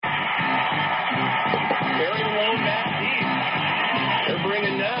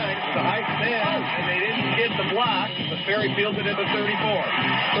the high stand, and they didn't get the block, but Ferry fields it into 34,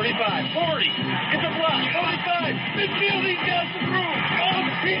 35, 40. It's a block, 45. Midfield, he's got the room. Oh,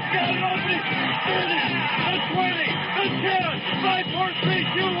 he's got it open. 30, the 20, the 10, 5, 4, 3,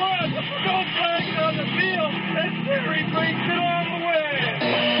 2, 1. No flags on the field, and Ferry breaks it all the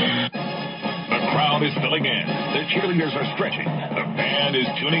way. The crowd is filling in. The cheerleaders are stretching. The band is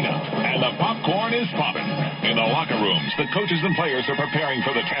tuning up. And the popcorn is popping. In the locker rooms, the coaches and players are preparing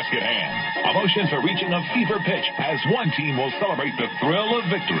for the task at hand. Emotions are reaching a fever pitch as one team will celebrate the thrill of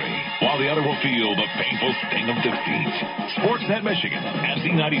victory, while the other will feel the painful sting of defeat. Sportsnet Michigan and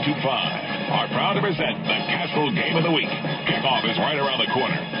Z92.5 are proud to present the Castle Game of the Week. Kickoff is right around the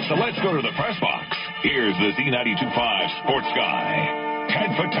corner, so let's go to the press box. Here's the Z92.5 sports guy,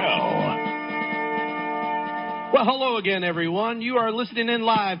 Ted Patel. Well, hello again, everyone. You are listening in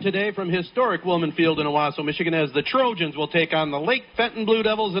live today from historic Wilman Field in Owasso, Michigan, as the Trojans will take on the Lake Fenton Blue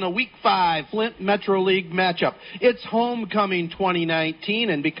Devils in a Week 5 Flint Metro League matchup. It's homecoming 2019,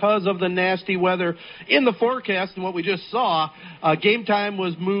 and because of the nasty weather in the forecast and what we just saw, game time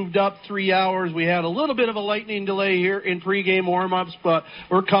was moved up 3 hours. We had a little bit of a lightning delay here in pregame warm-ups, but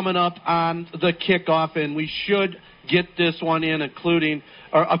we're coming up on the kickoff, and we should get this one in, according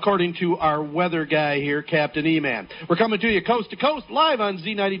to our weather guy here, Captain E-Man. We're coming to you coast to coast, live on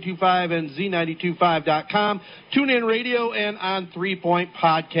Z92.5 and Z925.com, TuneIn Radio, and on 3 Point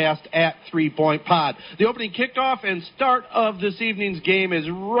Podcast at 3 Point Pod. The opening kickoff and start of this evening's game is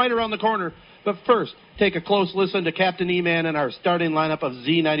right around the corner. But first, take a close listen to Captain E-Man and our starting lineup of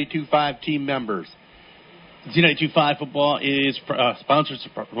Z92.5 team members. Z92.5 football is sponsors.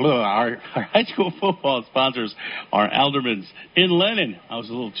 Our high school football sponsors are Alderman's in Lennon. I was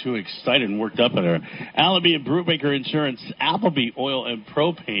a little too excited and worked up at her. Allaby and Brubaker Insurance, Appleby Oil and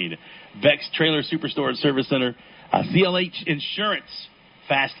Propane, Beck's Trailer Superstore and Service Center, CLH Insurance,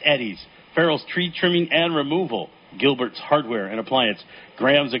 Fast Eddie's, Farrell's Tree Trimming and Removal, Gilbert's Hardware and Appliance,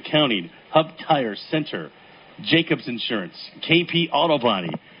 Graham's Accounting, Hub Tire Center, Jacobs Insurance, KP Auto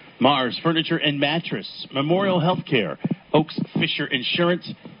Body, Mars Furniture and Mattress, Memorial Healthcare, Oaks Fisher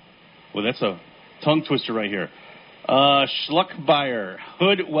Insurance. Well, that's a tongue twister right here. Schluckbeyer,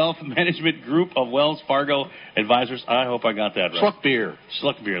 Hood Wealth Management Group of Wells Fargo Advisors. I hope I got that right. Schluckbeer.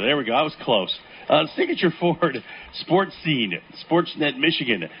 There we go. I was close. Signature Ford, Sports Scene, Sportsnet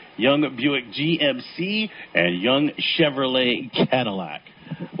Michigan, Young Buick GMC, and Young Chevrolet Cadillac.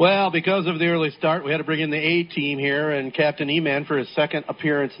 Well, because of the early start, we had to bring in the A-team here and Captain E-Man for his second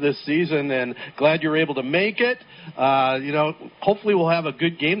appearance this season, and glad you were able to make it. Hopefully we'll have a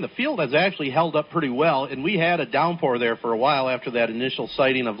good game. The field has actually held up pretty well, and we had a downpour there for a while after that initial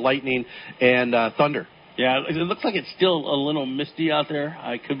sighting of lightning and thunder. Yeah, it looks like it's still a little misty out there.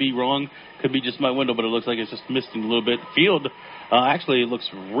 I could be wrong. Could be just my window, but it looks like it's just misting a little bit. Field actually looks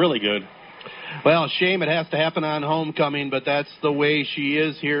really good. Well, shame it has to happen on homecoming, but that's the way she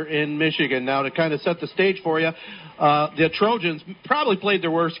is here in Michigan. Now, to kind of set the stage for you, the Trojans probably played their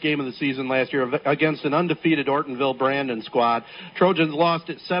worst game of the season last year against an undefeated Ortonville Brandon squad. Trojans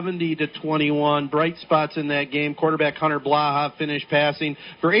lost at 70-21. Bright spots in that game. Quarterback Hunter Blaha finished passing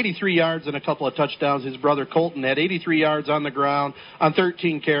for 83 yards and a couple of touchdowns. His brother Colton had 83 yards on the ground on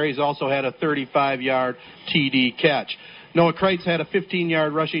 13 carries, also had a 35-yard TD catch. Noah Kreitz had a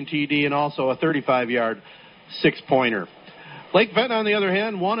 15-yard rushing TD and also a 35-yard six-pointer. Lake Fenton, on the other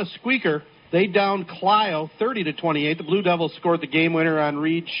hand, won a squeaker. They downed Clio 30-28. The Blue Devils scored the game winner on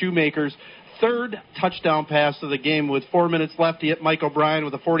Reed Shoemaker's third touchdown pass of the game. With 4 minutes left, he hit Mike O'Brien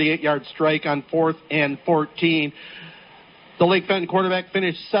with a 48-yard strike on 4th and 14. The Lake Fenton quarterback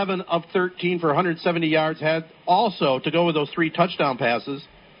finished 7 of 13 for 170 yards, had also, to go with those 3 touchdown passes,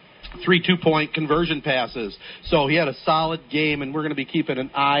 3 two-point conversion passes. So he had a solid game, and we're going to be keeping an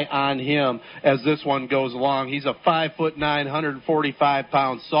eye on him as this one goes along. He's a 5'9",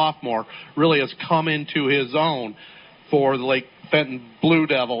 145-pound sophomore, really has come into his own for the Lake Fenton Blue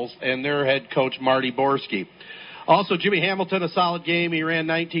Devils and their head coach, Marty Borski. Also, Jimmy Hamilton, a solid game. He ran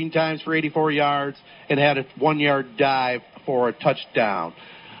 19 times for 84 yards and had a 1-yard dive for a touchdown.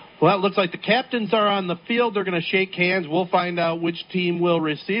 Well, it looks like the captains are on the field. They're going to shake hands. We'll find out which team will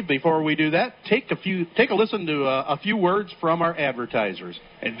receive. Before we do that, take a listen to a few words from our advertisers.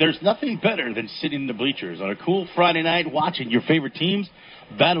 And there's nothing better than sitting in the bleachers on a cool Friday night watching your favorite teams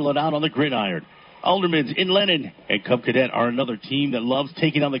battle it out on the gridiron. Alderman's in Lennon and Cub Cadet are another team that loves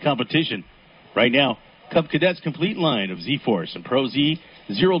taking on the competition. Right now, Cub Cadet's complete line of Z-Force and Pro Z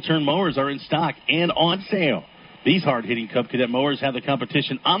zero-turn mowers are in stock and on sale. These hard-hitting Cub Cadet mowers have the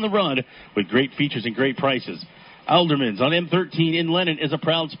competition on the run with great features and great prices. Alderman's on M13 in Lennon is a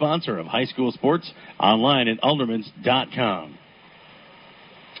proud sponsor of high school sports online at aldermans.com.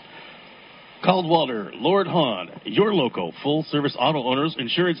 Caldwalder, Lord Hahn, your local full-service auto owner's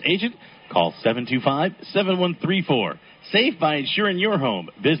insurance agent. Call 725-7134. Safe by insuring your home,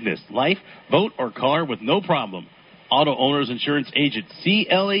 business, life, boat, or car with no problem. Auto owner's insurance agent,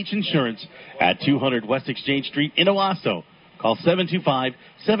 CLH Insurance, at 200 West Exchange Street in Owasso. Call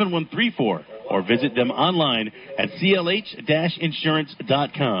 725-7134 or visit them online at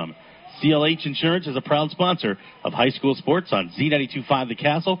clh-insurance.com. CLH Insurance is a proud sponsor of high school sports on Z92.5 The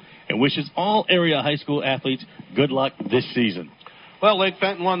Castle and wishes all area high school athletes good luck this season. Well, Lake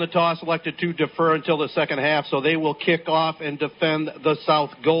Fenton won the toss, elected to defer until the second half, so they will kick off and defend the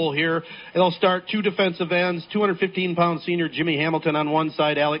south goal here. It'll start two defensive ends, 215-pound senior Jimmy Hamilton on one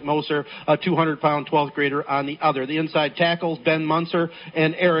side, Alec Moser, a 200-pound 12th grader on the other. The inside tackles, Ben Munzer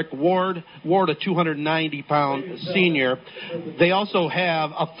and Eric Ward. Ward, a 290-pound senior. They also have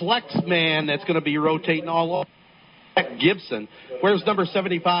a flex man that's going to be rotating all over. Gibson, wears number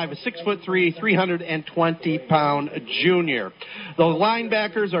 75, a 6'3", 320-pound junior. The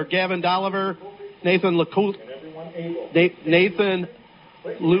linebackers are Gavin Dolliver, Nathan Luke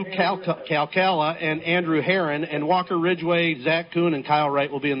Calcala, and Andrew Herron, and Walker Ridgway, Zach Kuhn, and Kyle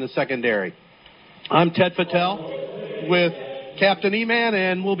Wright will be in the secondary. I'm Ted Fattel with Captain E-Man,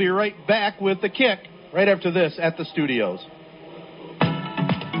 and we'll be right back with the kick right after this at the studios.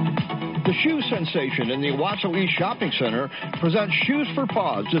 The Shoe Sensation in the Owasso East Shopping Center presents Shoes for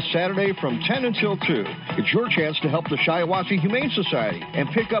Paws this Saturday from 10 until 2. It's your chance to help the Shiawassee Humane Society and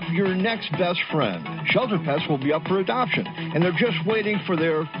pick up your next best friend. Shelter pets will be up for adoption, and they're just waiting for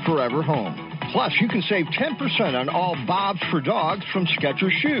their forever home. Plus, you can save 10% on all Bobs for Dogs from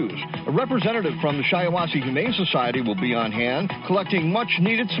Skechers shoes. A representative from the Shiawassee Humane Society will be on hand collecting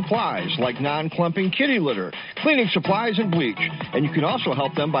much-needed supplies like non-clumping kitty litter, cleaning supplies, and bleach. And you can also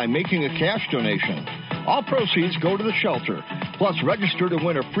help them by making a cash donation. All proceeds go to the shelter. Plus, register to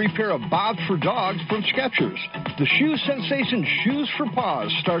win a free pair of Bobs for Dogs from Skechers. The Shoe Sensation Shoes for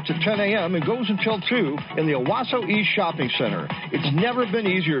Paws starts at 10 a.m. and goes until 2 in the Owasso East Shopping Center. It's never been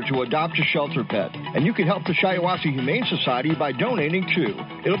easier to adopt a shelter pet, and you can help the Shiawassee Humane Society by donating too.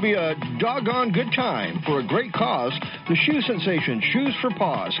 It'll be a doggone good time for a great cause. The Shoe Sensation Shoes for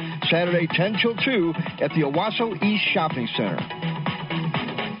Paws, Saturday 10 till 2 at the Owasso East Shopping Center.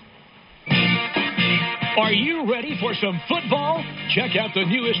 Are you ready for some football? Check out the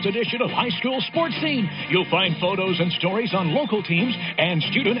newest edition of High School Sports Scene. You'll find photos and stories on local teams and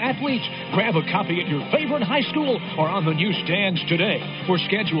student athletes. Grab a copy at your favorite high school or on the newsstands today. For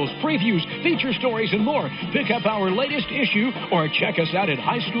schedules, previews, feature stories, and more, pick up our latest issue or check us out at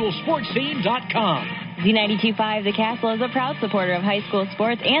highschoolsportscene.com. Z92.5 The Castle is a proud supporter of high school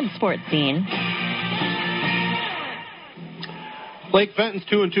sports and Sports Scene. Lake Fenton's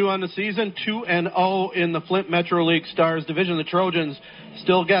 2-2 on the season, 2-0 in the Flint Metro League Stars Division. The Trojans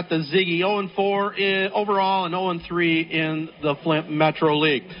still got the Ziggy, 0-4 overall and 0-3 in the Flint Metro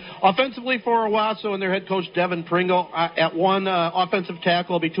League. Offensively for Owasso and their head coach Devin Pringle, at one offensive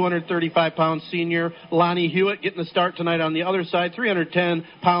tackle will be 235-pound senior Lonnie Hewitt. Getting the start tonight on the other side,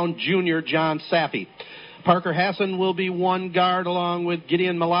 310-pound junior John Saffey. Parker Hassan will be one guard along with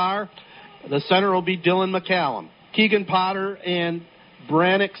Gideon Millar. The center will be Dylan McCallum. Keegan Potter and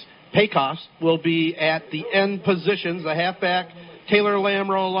Branix Pecos will be at the end positions. The halfback, Taylor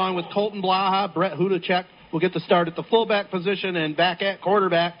Lamro, along with Colton Blaha. Brett Hudacek will get the start at the fullback position, and back at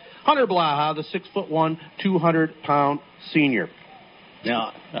quarterback, Hunter Blaha, the 6'1", 200-pound senior.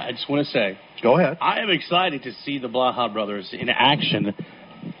 Now, I just want to say, go ahead. I am excited to see the Blaha brothers in action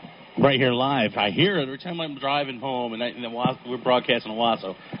right here live. I hear it every time I'm driving home, and we're broadcasting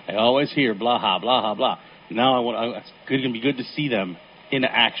Owasso. I always hear Blaha, Blaha, blah. Now it's going to be good to see them in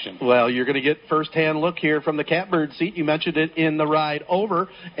action. Well, you're going to get first-hand look here from the Catbird seat. You mentioned it in the ride over,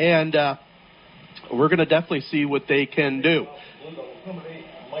 and we're going to definitely see what they can do.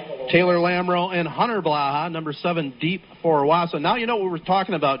 Taylor Lamro and Hunter Blaha, number 7 deep for Owasso. Now you know what we were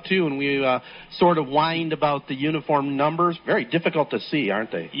talking about, too, and we sort of whined about the uniform numbers. Very difficult to see,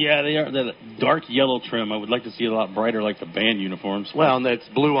 aren't they? Yeah, they are. The dark yellow trim. I would like to see it a lot brighter like the band uniforms. Well, and that's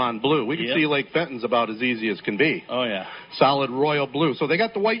blue on blue. We can see Lake Fenton's about as easy as can be. Oh, yeah. Solid royal blue. So they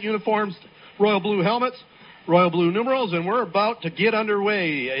got the white uniforms, royal blue helmets, royal blue numerals, and we're about to get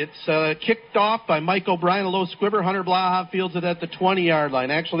underway. It's kicked off by Mike O'Brien, a low squibber. Hunter Blaha fields it at the 20-yard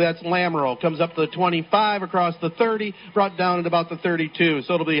line. Actually, that's Lamro. Comes up to the 25, across the 30, brought down at about the 32.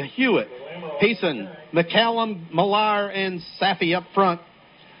 So it'll be Hewitt, Payson, McCallum, Millar, and Saffey up front.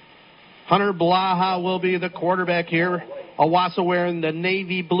 Hunter Blaha will be the quarterback here. Owasso wearing the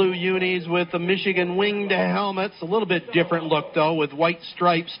navy blue unis with the Michigan winged helmets. A little bit different look, though, with white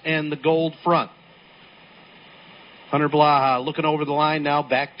stripes and the gold front. Hunter Blaha looking over the line now,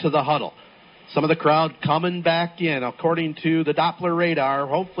 back to the huddle. Some of the crowd coming back in. According to the Doppler radar,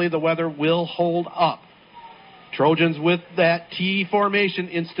 hopefully the weather will hold up. Trojans with that T formation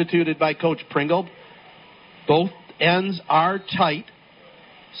instituted by Coach Pringle. Both ends are tight.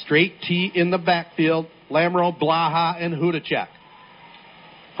 Straight T in the backfield. Lamro, Blaha, and Hudacek.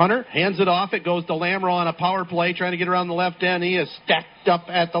 Hunter hands it off. It goes to Lamro on a power play, trying to get around the left end. He is stacked up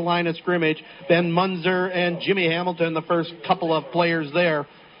at the line of scrimmage. Ben Munzer and Jimmy Hamilton, the first couple of players there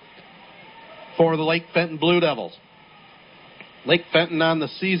for the Lake Fenton Blue Devils. Lake Fenton on the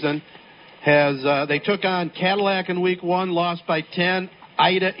season has, they took on Cadillac in week 1, lost by 10.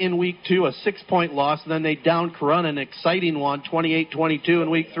 Ida in week 2, a 6-point loss. And then they downed Corunna, an exciting one, 28-22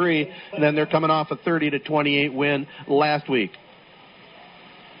 in week 3. And then they're coming off a 30-28 win last week.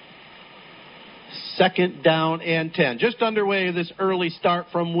 2nd down and 10. Just underway this early start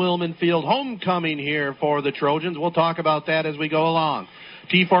from Wilman Field. Homecoming here for the Trojans. We'll talk about that as we go along.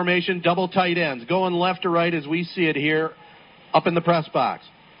 T formation, double tight ends. Going left to right as we see it here up in the press box.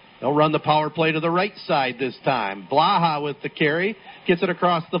 They'll run the power play to the right side this time. Blaha with the carry. Gets it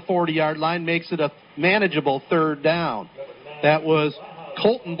across the 40-yard line. Makes it a manageable 3rd down. That was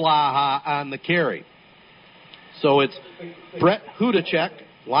Colton Blaha on the carry. So it's Brett Hudacek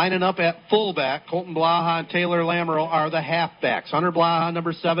lining up at fullback. Colton Blaha and Taylor Lamro are the halfbacks. Hunter Blaha,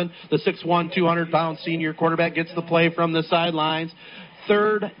 number 7, the 6'1", 200-pound senior quarterback, gets the play from the sidelines.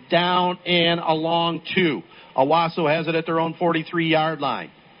 3rd down and a long 2. Owasso has it at their own 43-yard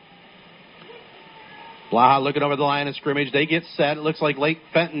line. Blaha looking over the line of scrimmage. They get set. It looks like Lake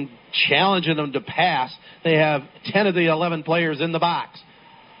Fenton challenging them to pass. They have 10 of the 11 players in the box.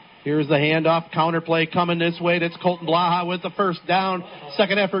 Here's the handoff, counter play coming this way. That's Colton Blaha with the 1st down.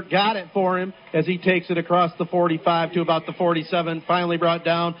 Second effort got it for him as he takes it across the 45 to about the 47. Finally brought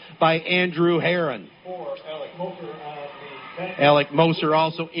down by Andrew Herron. Alec Moser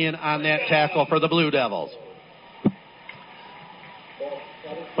also in on that tackle for the Blue Devils.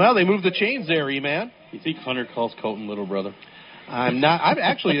 Well, they moved the chains there, E-Man. You think Hunter calls Colton little brother? I'm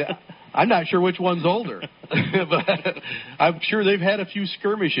not sure which one's older, but I'm sure they've had a few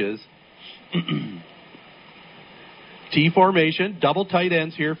skirmishes. T formation, double tight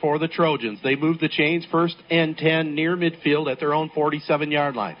ends here for the Trojans. They move the chains 1st and 10 near midfield at their own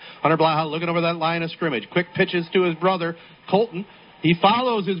 47-yard line. Hunter Blaha looking over that line of scrimmage. Quick pitches to his brother, Colton. He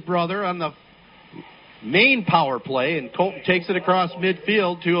follows his brother on the main power play, and Colton takes it across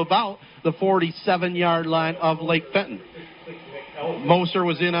midfield to about the 47-yard line of Lake Fenton. Moser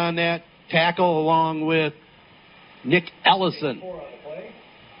was in on that tackle along with Nick Ellison.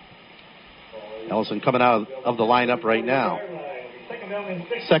 Ellison coming out of the lineup right now.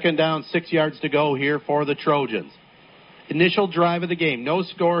 2nd down, 6 yards to go here for the Trojans. Initial drive of the game. No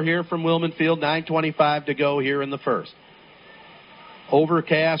score here from Wilman Field. 9:25 to go here in the first.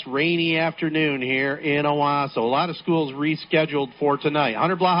 Overcast, rainy afternoon here in Owasso. A lot of schools rescheduled for tonight.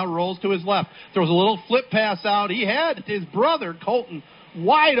 Hunter Blaha rolls to his left. Throws a little flip pass out. He had his brother, Colton,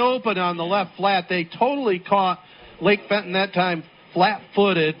 wide open on the left flat. They totally caught Lake Fenton that time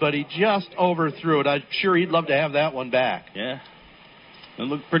flat-footed, but he just overthrew it. I'm sure he'd love to have that one back. Yeah. They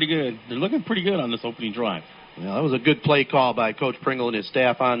look pretty good. They're looking pretty good on this opening drive. Well, that was a good play call by Coach Pringle and his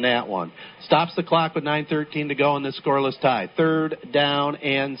staff on that one. Stops the clock with 9:13 to go in this scoreless tie. 3rd down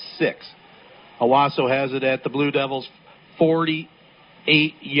and 6. Owasso has it at the Blue Devils'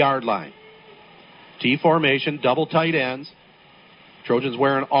 48-yard line. T formation, double tight ends. Trojans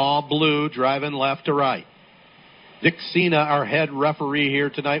wearing all blue, driving left to right. Dick Cena, our head referee here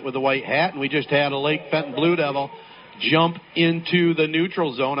tonight with the white hat, and we just had a Lake Fenton Blue Devil jump into the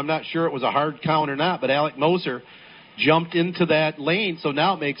neutral zone. I'm not sure it was a hard count or not, but Alec Moser jumped into that lane, so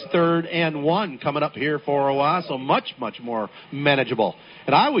now it makes 3rd and 1 coming up here for Owasso. Much, much more manageable.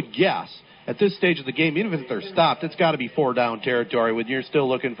 And I would guess at this stage of the game, even if they're stopped, it's got to be 4-down territory when you're still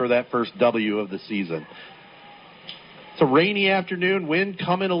looking for that first W of the season. It's a rainy afternoon, wind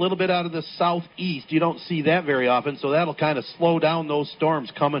coming a little bit out of the southeast. You don't see that very often, so that'll kind of slow down those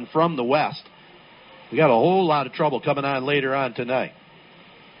storms coming from the west. We got a whole lot of trouble coming on later on tonight.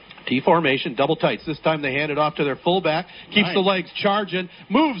 T formation, double tights. This time they hand it off to their fullback. Keeps the legs charging,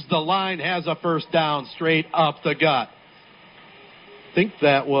 moves the line, has a 1st down straight up the gut. I think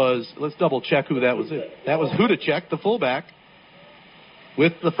that was, let's double check who that was. That was Hudacek, the fullback,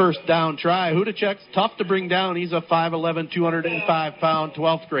 with the 1st down try. Hudacek's tough to bring down. He's a 5'11", 205-pound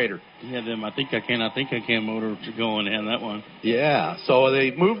 12th grader. Yeah, them. I think I can motor to go and hand that one. Yeah, so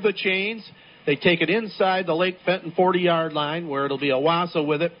they move the chains. They take it inside the Lake Fenton 40-yard line where it'll be Owasso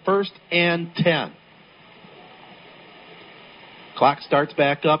with it. 1st and 10. Clock starts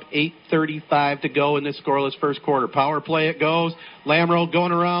back up, 8:35 to go in this scoreless first quarter. Power play it goes. Lamro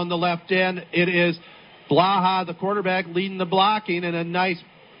going around the left end. It is Blaha, the quarterback, leading the blocking, and a nice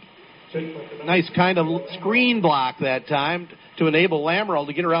kind of screen block that time to enable Lamro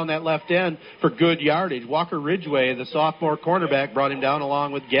to get around that left end for good yardage. Walker Ridgway, the sophomore cornerback, brought him down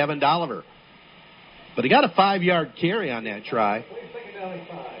along with Gavin Dolliver. But he got a 5-yard carry on that try.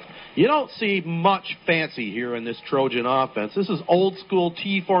 You don't see much fancy here in this Trojan offense. This is old school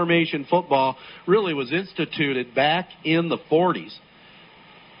T formation football. Really was instituted back in the 40s.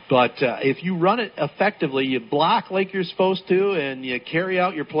 But if you run it effectively, you block like you're supposed to, and you carry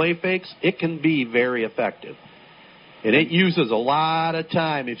out your play fakes, it can be very effective. And it uses a lot of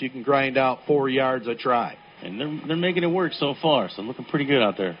time if you can grind out 4 yards a try. And they're making it work so far, so looking pretty good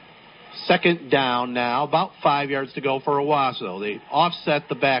out there. Second down now, about 5 yards to go for Owasso. They offset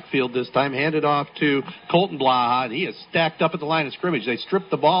the backfield this time, hand it off to Colton Blaha, and he is stacked up at the line of scrimmage. They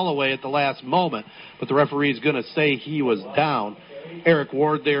stripped the ball away at the last moment, but the referee is going to say he was down. Eric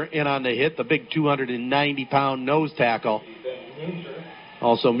Ward there in on the hit, the big 290-pound nose tackle.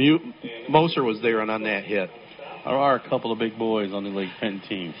 Also, Moser was there and on that hit. There are a couple of big boys on the Lake Penn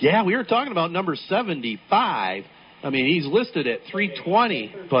team. Yeah, we were talking about number 75. I mean, he's listed at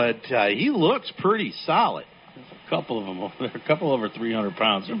 320, but he looks pretty solid. There's a couple of them over there, a couple over 300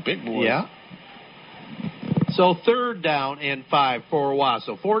 pounds. They're big boys. Yeah. So 3rd down and 5 for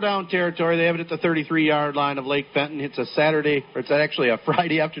Owasso. 4-down territory. They have it at the 33-yard line of Lake Fenton. It's a Saturday, or it's actually a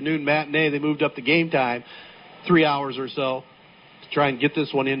Friday afternoon matinee. They moved up the game time 3 hours or so to try and get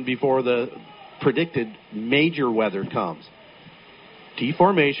this one in before the predicted major weather comes. T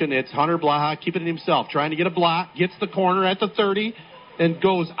formation, it's Hunter Blaha keeping it himself, trying to get a block, gets the corner at the 30, and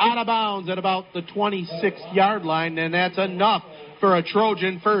goes out of bounds at about the 26-yard line, and that's enough for a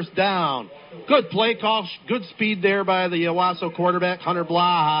Trojan first down. Good play call, good speed there by the Owasso quarterback, Hunter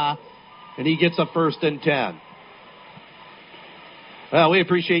Blaha, and he gets a 1st and 10. Well, we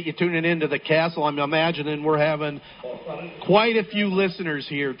appreciate you tuning in to the Castle. I'm imagining we're having quite a few listeners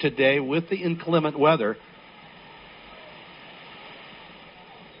here today with the inclement weather.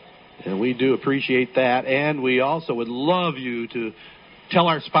 And we do appreciate that. And we also would love you to tell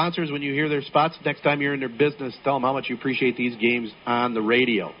our sponsors when you hear their spots next time you're in their business, tell them how much you appreciate these games on the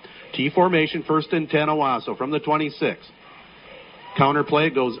radio. T formation, 1st and 10 Owasso from the 26. Counter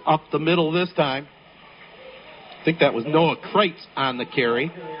play goes up the middle this time. I think that was Noah Kreitz on the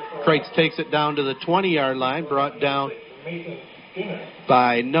carry. Kreitz takes it down to the 20-yard line, brought down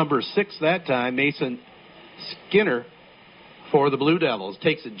by number 6 that time, Mason Skinner for the Blue Devils.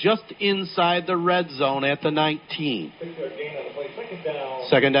 Takes it just inside the red zone at the 19.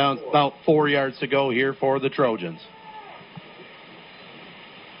 Second down, about 4 yards to go here for the Trojans.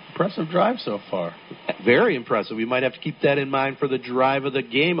 Impressive drive so far. Very impressive. We might have to keep that in mind for the drive of the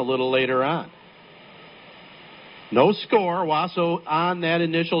game a little later on. No score. Owasso on that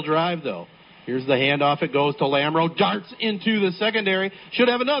initial drive, though. Here's the handoff. It goes to Lamro. Darts into the secondary. Should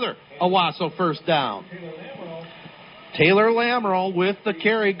have another Owasso first down. Taylor Lamro with the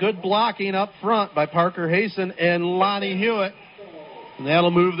carry. Good blocking up front by Parker Hasten and Lonnie Hewitt. And that'll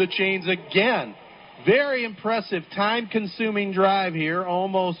move the chains again. Very impressive time-consuming drive here,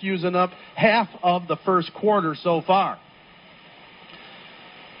 almost using up half of the first quarter so far.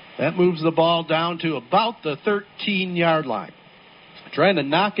 That moves the ball down to about the 13-yard line. Trying to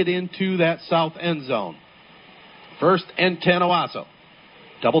knock it into that south end zone. 1st and 10 Owasso.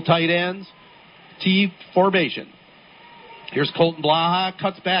 Double tight ends. T formation. Here's Colton Blaha,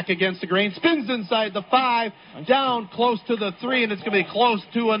 cuts back against the grain, spins inside the 5, down close to the 3, and it's going to be close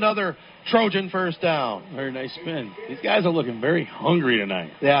to another Trojan first down. Very nice spin. These guys are looking very hungry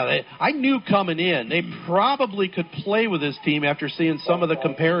tonight. Yeah, I knew coming in they probably could play with this team after seeing some of the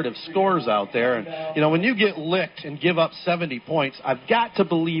comparative scores out there. And, you know, when you get licked and give up 70 points, I've got to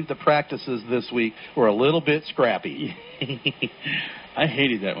believe the practices this week were a little bit scrappy. I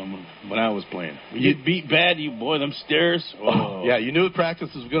hated that one when I was playing. When you beat bad, them stairs. Oh. Yeah, you knew the practice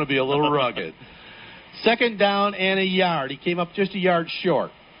was going to be a little rugged. 2nd down and a yard. He came up just a yard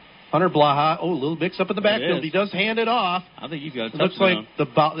short. Hunter Blaha, a little mix up in the backfield. He does hand it off. I think he's got a touchdown.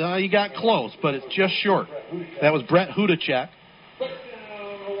 Looks like he got close, but it's just short. That was Brett Hudacek.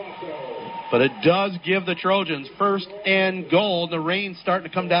 But it does give the Trojans 1st and goal. The rain's starting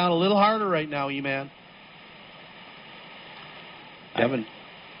to come down a little harder right now, E-Man.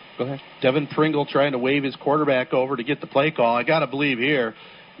 Go ahead. Devin Pringle trying to wave his quarterback over to get the play call. I got to believe here,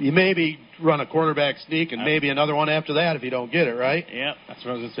 you maybe run a quarterback sneak and maybe another one after that if you don't get it, right? Yeah, that's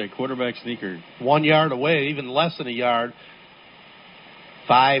what I was going to say. Quarterback sneaker. 1 yard away, even less than a yard.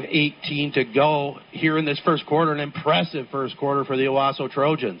 5:18 to go here in this first quarter. An impressive first quarter for the Owasso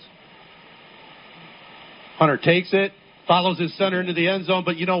Trojans. Hunter takes it, follows his center into the end zone,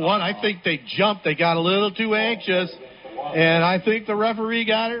 but you know what? I think they jumped. They got a little too anxious, and I think the referee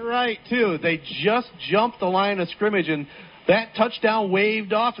got it right, too. They just jumped the line of scrimmage, and that touchdown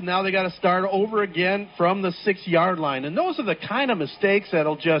waved off, and now they got to start over again from the 6-yard line. And those are the kind of mistakes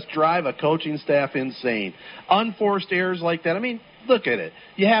that'll just drive a coaching staff insane. Unforced errors like that. I mean, look at it.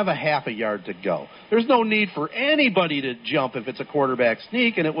 You have a half a yard to go. There's no need for anybody to jump if it's a quarterback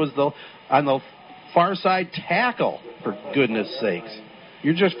sneak, and it was on the far side tackle, for goodness sakes.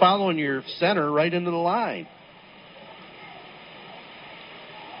 You're just following your center right into the line.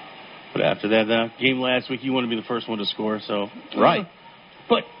 But after that game last week, you want to be the first one to score, so. Right.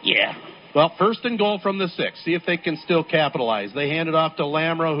 But, yeah. Well, 1st and goal from the 6. See if they can still capitalize. They hand it off to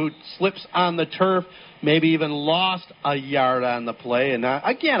Lamro, who slips on the turf, maybe even lost a yard on the play. And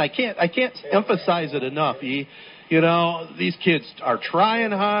again, I can't emphasize it enough, E. You know, these kids are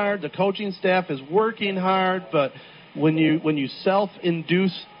trying hard. The coaching staff is working hard. But when you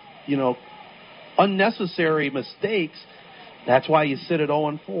self-induce, unnecessary mistakes, that's why you sit at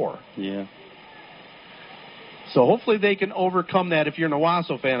 0-4. Yeah. So hopefully they can overcome that. If you're an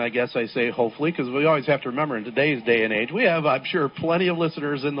Owasso fan, I guess I say hopefully, because we always have to remember in today's day and age, we have, I'm sure, plenty of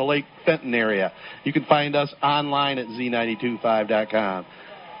listeners in the Lake Fenton area. You can find us online at Z925.com.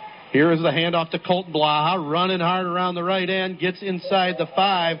 Here is the handoff to Colton Blaha, running hard around the right end, gets inside the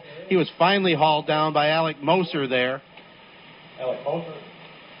 5. He was finally hauled down by Alec Moser there.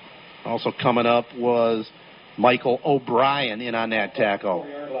 Also coming up was Michael O'Brien in on that tackle.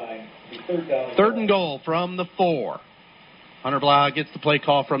 3rd and goal from the 4. Hunter Blaha gets the play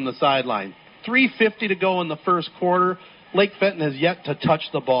call from the sideline. 3:50 to go in the first quarter. Lake Fenton has yet to touch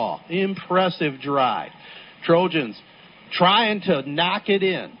the ball. Impressive drive. Trojans trying to knock it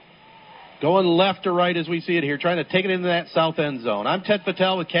in. Going left to right as we see it here, trying to take it into that south end zone. I'm Ted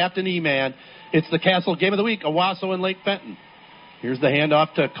Patel with Captain E-Man. It's the Castle Game of the Week, Owasso and Lake Fenton. Here's the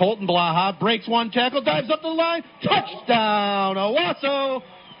handoff to Colton Blaha. Breaks one tackle, dives up the line. Touchdown, Owasso!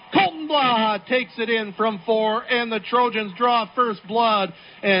 Colton Blaha takes it in from 4, and the Trojans draw first blood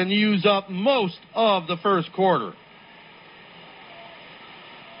and use up most of the first quarter.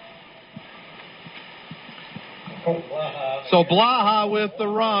 So Blaha with the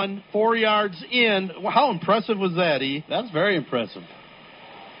run, 4 yards in. How impressive was that, E? That's very impressive.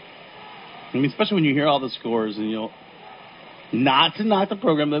 I mean, especially when you hear all the scores and, not to knock the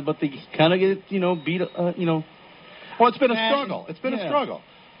program, but they kind of get, beat, Well, it's been a struggle. It's been a struggle.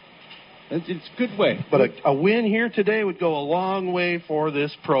 It's a good way. But a win here today would go a long way for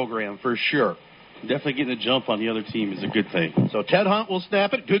this program, for sure. Definitely getting a jump on the other team is a good thing. So Ted Hunt will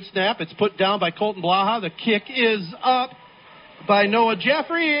snap it. Good snap. It's put down by Colton Blaha. The kick is up by Noah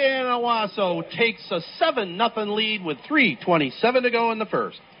Jeffrey, and Owasso takes a 7-0 lead with 3:27 to go in the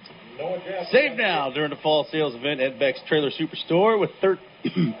first. Save now during the fall sales event at Beck's Trailer Superstore with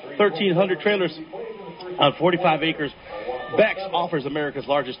 1,300 trailers on 45 acres. Beck's offers America's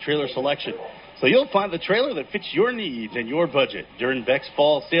largest trailer selection. So you'll find the trailer that fits your needs and your budget. During Beck's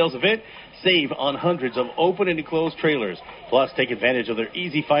fall sales event, save on hundreds of open and enclosed trailers. Plus, take advantage of their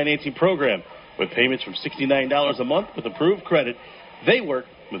easy financing program with payments from $69 a month with approved credit. They work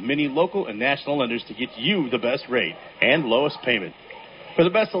with many local and national lenders to get you the best rate and lowest payment. For the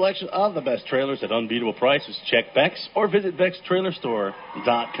best selection of the best trailers at unbeatable prices, check Beck's or visit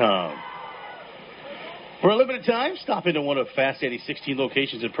Beck'sTrailerStore.com. For a limited time, stop into one of Fast Eddie's 16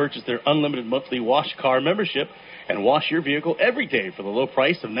 locations and purchase their unlimited monthly wash car membership and wash your vehicle every day for the low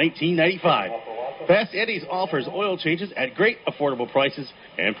price of $19.95. Fast Eddie's offers oil changes at great affordable prices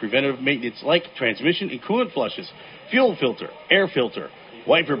and preventative maintenance like transmission and coolant flushes, fuel filter, air filter,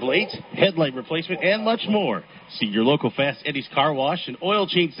 wiper blades, headlight replacement, and much more. See your local Fast Eddie's Car Wash and Oil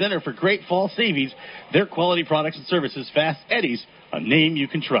Change Center for great fall savings. Their quality products and services, Fast Eddie's, a name you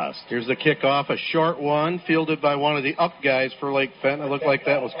can trust. Here's the kickoff, a short one, fielded by one of the up guys for Lake Fenton. It looked like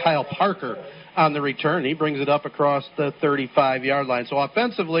that was Kyle Parker on the return. He brings it up across the 35-yard line. So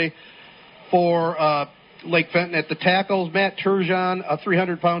offensively for Lake Fenton at the tackles, Matt Turgeon, a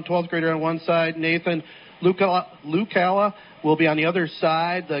 300-pound 12th grader on one side. Nathan Lucala will be on the other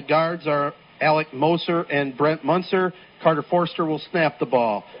side. The guards are Alec Moser and Brent Munzer. Carter Forster will snap the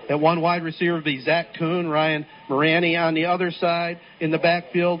ball. At one wide receiver will be Zach Kuhn, Ryan Morani on the other side. In the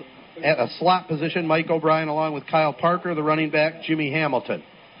backfield, at a slot position, Mike O'Brien along with Kyle Parker, the running back, Jimmy Hamilton.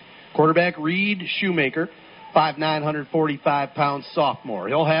 Quarterback, Reed Shoemaker, 5'9", 145-pound sophomore.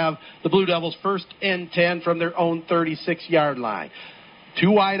 He'll have the Blue Devils 1st and 10 from their own 36-yard line. 2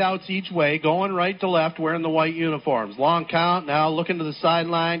 wideouts each way, going right to left, wearing the white uniforms. Long count, now looking to the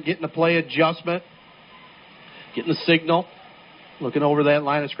sideline, getting a play adjustment, getting the signal, looking over that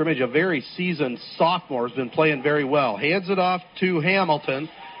line of scrimmage. A very seasoned sophomore has been playing very well. Hands it off to Hamilton.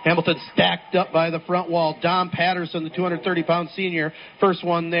 Hamilton stacked up by the front wall. Dom Patterson, the 230-pound senior, first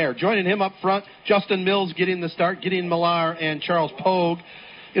one there. Joining him up front, Justin Mills getting the start, Gideon Millar and Charles Pogue.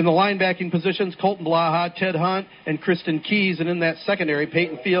 In the linebacking positions, Colton Blaha, Ted Hunt, and Kristen Keys. And in that secondary,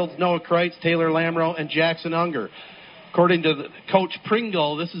 Peyton Fields, Noah Kreitz, Taylor Lamro, and Jackson Unger. According to Coach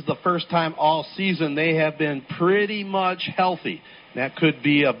Pringle, this is the first time all season they have been pretty much healthy. That could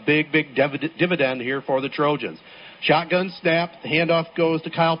be a big dividend here for the Trojans. Shotgun snap. The handoff goes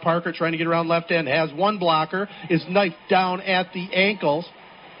to Kyle Parker, trying to get around left end. Has one blocker. Is knifed down at the ankles.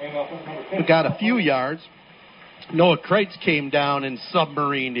 Got a few yards. Noah Kreitz came down and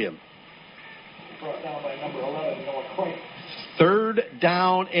submarined him. Brought down by number 11, Noah Kreitz. 3rd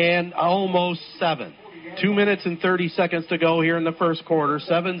down and almost 7. 2 minutes and 30 seconds to go here in the first quarter.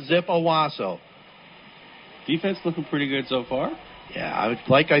 7-zip Owasso. Defense looking pretty good so far. Yeah,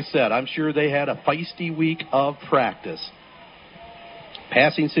 like I said, I'm sure they had a feisty week of practice.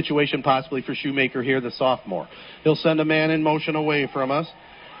 Passing situation possibly for Shoemaker here, the sophomore. He'll send a man in motion away from us.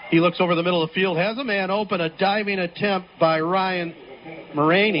 He looks over the middle of the field, has a man open, a diving attempt by Ryan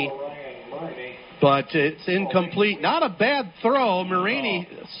Maraney, but it's incomplete. Not a bad throw. Maraney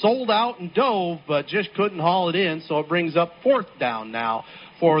sold out and dove, but just couldn't haul it in, so it brings up 4th down now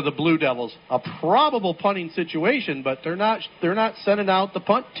for the Blue Devils. A probable punting situation, but they're not sending out the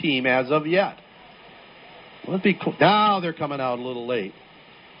punt team as of yet. Now they're coming out a little late.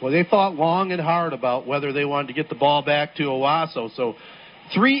 Well, they thought long and hard about whether they wanted to get the ball back to Owasso, so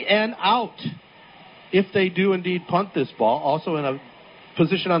 3 and out if they do indeed punt this ball. Also in a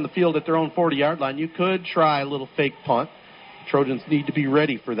position on the field at their own 40-yard line, you could try a little fake punt. Trojans need to be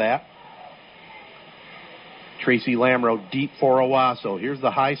ready for that. Tracy Lamro deep for Owasso. Here's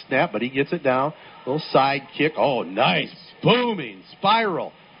the high snap, but he gets it down. Little side kick. Oh, nice. Booming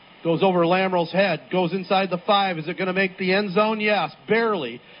spiral. Goes over Lamro's head. Goes inside the 5. Is it going to make the end zone? Yes,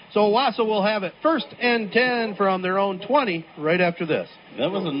 barely. So Owasso will have it 1st and 10 from their own 20 right after this.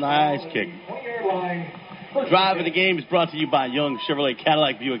 That was a nice kick. Drive of the game is brought to you by Young Chevrolet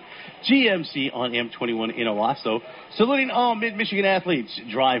Cadillac Buick GMC on M21 in Owasso. Saluting all Mid-Michigan athletes.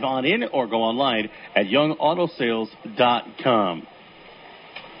 Drive on in or go online at youngautosales.com.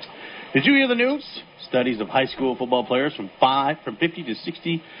 Did you hear the news? Studies of high school football players from 50 to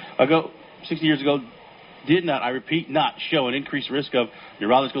 60 years ago did not, I repeat, not show an increased risk of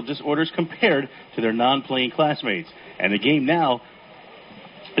neurological disorders compared to their non-playing classmates. And the game now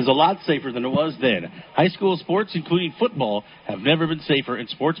is a lot safer than it was then. High school sports, including football, have never been safer, and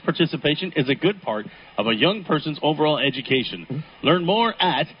sports participation is a good part of a young person's overall education. Learn more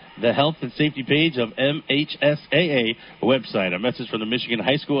at the Health and Safety page of MHSAA website. A message from the Michigan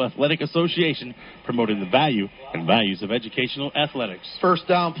High School Athletic Association promoting the value and values of educational athletics. First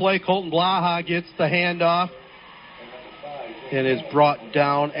down play, Colton Blaha gets the handoff and is brought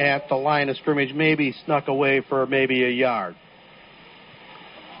down at the line of scrimmage, maybe snuck away for maybe a yard.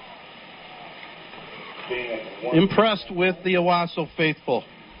 Impressed with the Owasso faithful.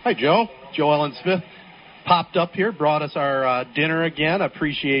 Hi, Joe. Joe Ellen Smith popped up here, brought us our dinner again. I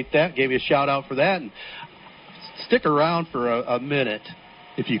appreciate that. Gave you a shout-out for that. And stick around for a minute,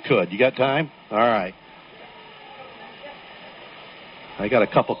 if you could. You got time? All right. I got a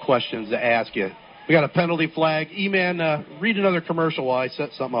couple questions to ask you. We got a penalty flag. E-Man, read another commercial while I set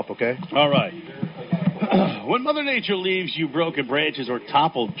something up, okay? All right. When Mother Nature leaves you broken branches or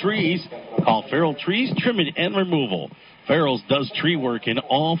toppled trees, call Farrell Trees Trimming and Removal. Farrell's does tree work in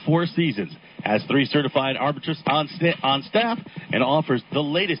all 4 seasons, has 3 certified arborists on staff, and offers the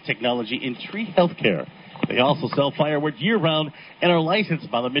latest technology in tree health care. They also sell firewood year-round and are licensed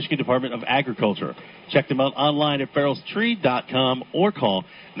by the Michigan Department of Agriculture. Check them out online at farrellstree.com or call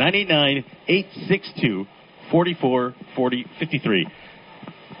 989-862-4453.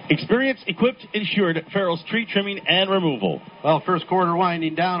 Experienced, equipped, insured, Farrell's Tree Trimming and Removal. Well, first quarter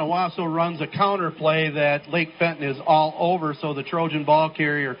winding down. Owasso runs a counter play that Lake Fenton is all over, so the Trojan ball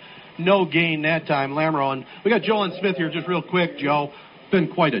carrier, no gain that time, Lamro. And we got Joe and Smith here just real quick, Joe. It's been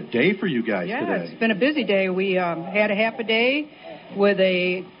quite a day for you guys today. Yeah, it's been a busy day. We had a half a day with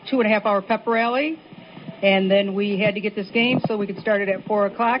a 2.5-hour pep rally, and then we had to get this game so we could start it at 4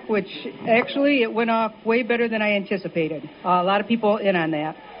 o'clock, which actually it went off way better than I anticipated. A lot of people in on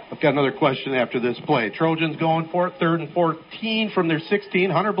that. I've got another question after this play. Trojans going for it, 3rd and 14 from their 16.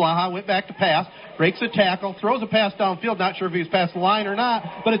 Hunter Blaha went back to pass, breaks a tackle, throws a pass downfield. Not sure if he was past the line or not,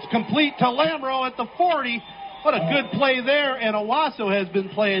 but it's complete to Lamro at the 40. What a good play there, and Owasso has been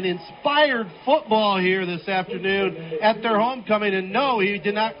playing inspired football here this afternoon at their homecoming, and no, he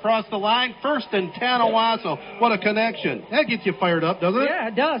did not cross the line. 1st and 10, Owasso. What a connection. That gets you fired up, doesn't it? Yeah,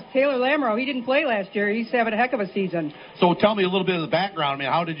 it does. Taylor Lamro, he didn't play last year. He's having a heck of a season. So tell me a little bit of the background. I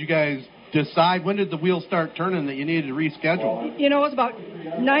mean, how did you guys decide? When did the wheels start turning that you needed to reschedule? You know, it was about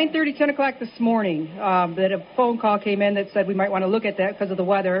 9:30, 10 o'clock this morning that a phone call came in that said we might want to look at that because of the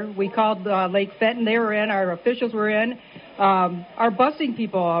weather. We called Lake Fenton. They were in. Our officials were in. Our busing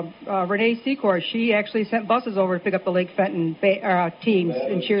people, Renee Secor, she actually sent buses over to pick up the Lake Fenton teams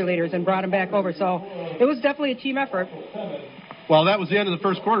and cheerleaders and brought them back over. So it was definitely a team effort. Well, that was the end of the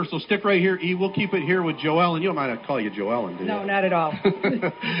first quarter, so stick right here, E. We'll keep it here with Joellen. You don't mind I call you Joellen, do you? No, not at all.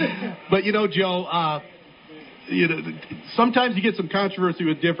 But, you know, Joe, sometimes you get some controversy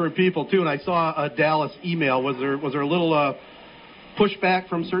with different people, too, and I saw a Dallas email. Was there a little pushback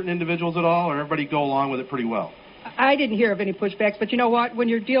from certain individuals at all, or everybody go along with it pretty well? I didn't hear of any pushbacks, but you know what? When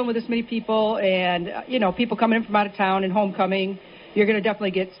you're dealing with this many people and, people coming in from out of town and homecoming, you're going to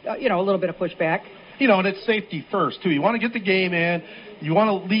definitely get, a little bit of pushback. And it's safety first, too. You want to get the game in. You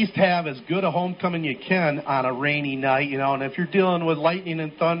want to at least have as good a homecoming you can on a rainy night, and if you're dealing with lightning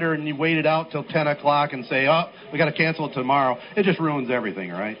and thunder and you wait it out till 10 o'clock and say, we got to cancel it tomorrow, it just ruins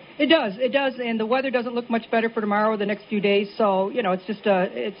everything, right? It does, and the weather doesn't look much better for tomorrow or the next few days, so,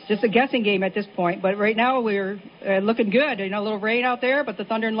 it's just a guessing game at this point. But right now we're looking good. A little rain out there, but the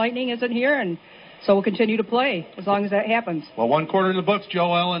thunder and lightning isn't here, and so we'll continue to play as long as that happens. Well, one quarter in the books,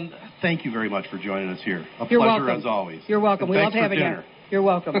 Joe Ellen. Thank you very much for joining us here. You're pleasure welcome. as always. You're welcome. We love having you. You're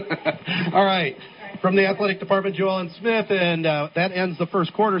welcome. All right. From the athletic department, Joe Ellen Smith, and that ends the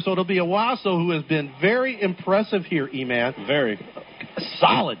first quarter. So it'll be Owasso, who has been very impressive here, E-Man. Very.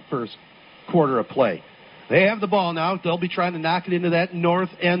 Solid first quarter of play. They have the ball now. They'll be trying to knock it into that north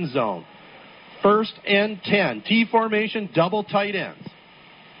end zone. 1st and 10. T formation, double tight ends.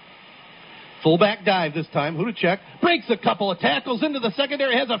 Fullback dive this time. Hudacek breaks a couple of tackles into the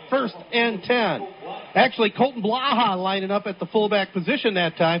secondary, has a 1st and 10. Actually, Colton Blaha lining up at the fullback position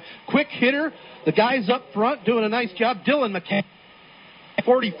that time. Quick hitter. The guys up front doing a nice job. Dylan McCann,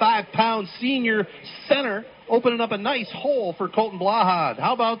 45-pound senior center, opening up a nice hole for Colton Blaha.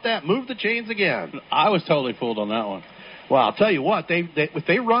 How about that? Move the chains again. I was totally fooled on that one. Well, I'll tell you what, if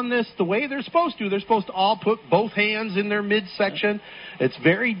they run this the way they're supposed to all put both hands in their midsection. It's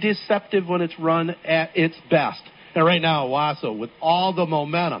very deceptive when it's run at its best. And right now, Owasso, with all the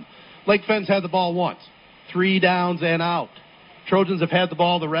momentum. Lake Fenn's had the ball once. 3 downs and out. Trojans have had the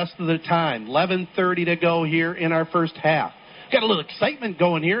ball the rest of the time. 11:30 to go here in our first half. Got a little excitement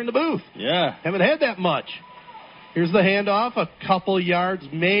going here in the booth. Yeah. Haven't had that much. Here's the handoff, a couple yards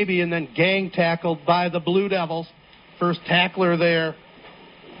maybe, and then gang tackled by the Blue Devils. First tackler there,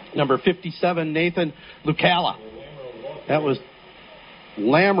 number 57, Nathan Lucala. That was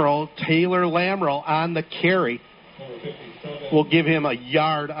Taylor Lamro on the carry. We'll give him a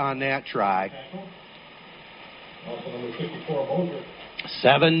yard on that try.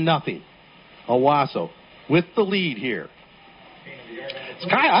 7-0. Owasso with the lead here.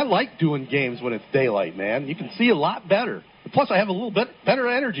 I like doing games when it's daylight, man. You can see a lot better. Plus, I have a little bit better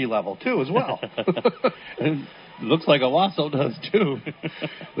energy level, too, as well. Looks like Owasso does, too.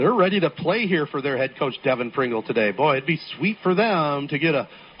 They're ready to play here for their head coach, Devin Pringle, today. Boy, it'd be sweet for them to get a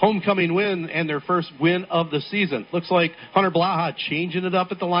homecoming win and their first win of the season. Looks like Hunter Blaha changing it up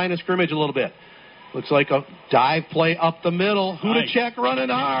at the line of scrimmage a little bit. Looks like a dive play up the middle. Hudacek running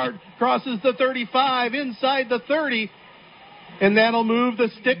hard. Crosses the 35, inside the 30. And that'll move the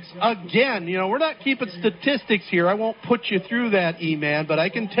sticks again. We're not keeping statistics here. I won't put you through that, E-Man, but I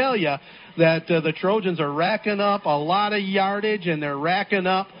can tell you that the Trojans are racking up a lot of yardage, and they're racking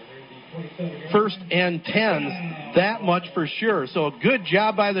up 1st and 10s, that much for sure. So a good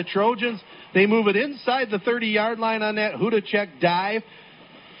job by the Trojans. They move it inside the 30-yard line on that Hudacek dive.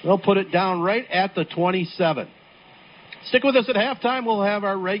 They'll put it down right at the 27. Stick with us at halftime. We'll have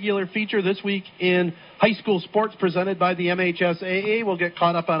our regular feature this week in high school sports presented by the MHSAA. We'll get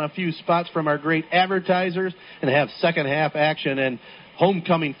caught up on a few spots from our great advertisers and have second half action and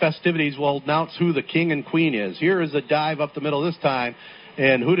homecoming festivities. Will announce who the king and queen is. Here is a dive up the middle this time,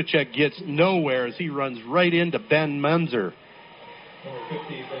 and Hudacek gets nowhere as he runs right into Ben Munzer. Number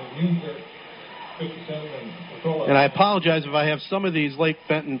 50, Ben Munzer, 57, and I apologize if I have some of these Lake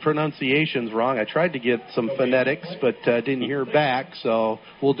Fenton pronunciations wrong. I tried to get some phonetics, but didn't hear back, so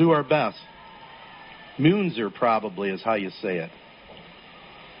we'll do our best. Munzer probably is how you say it.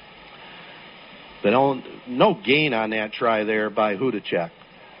 But no gain on that try there by Hudacek.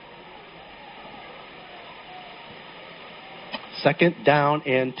 2nd down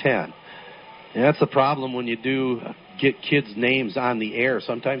and 10. And that's the problem when you do get kids' names on the air.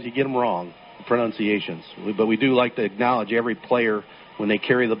 Sometimes you get them wrong, pronunciations. But we do like to acknowledge every player when they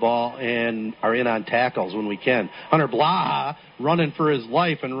carry the ball and are in on tackles when we can. Hunter Blaha running for his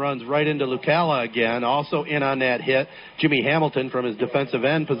life and runs right into Lucala again. Also in on that hit, Jimmy Hamilton from his defensive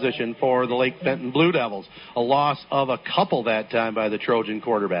end position for the Lake Fenton Blue Devils. A loss of a couple that time by the Trojan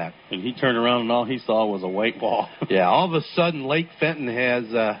quarterback. And he turned around and all he saw was a white ball. Yeah, all of a sudden Lake Fenton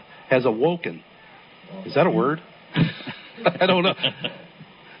has awoken. Is that a word? I don't know.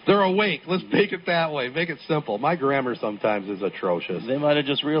 They're awake. Let's make it that way. Make it simple. My grammar sometimes is atrocious. They might have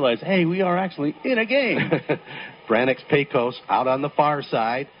just realized, hey, we are actually in a game. Branix Pecos out on the far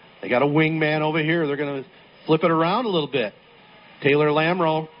side. They got a wingman over here. They're going to flip it around a little bit. Taylor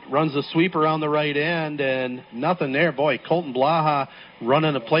Lamro runs the sweep around the right end, and nothing there. Boy, Colton Blaha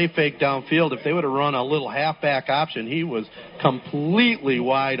running a play fake downfield. If they would have run a little halfback option, he was completely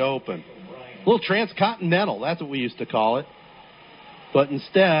wide open. A little transcontinental, that's what we used to call it. But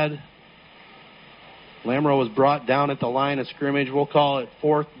instead, Lamro was brought down at the line of scrimmage. We'll call it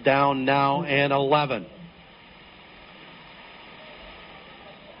 4th down now and 11.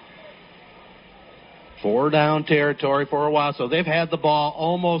 Four down territory for Owasso. They've had the ball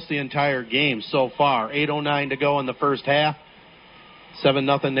almost the entire game so far. 8:09 to go in the first half.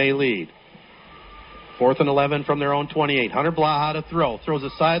 7-0 they lead. 4th and 11 from their own 28. Hunter Blaha to throw. Throws a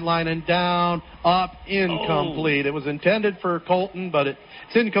sideline and down, up, incomplete. It was intended for Colton, but it's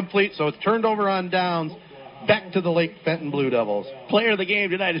incomplete, so it's turned over on downs. Back to the Lake Fenton Blue Devils. Player of the game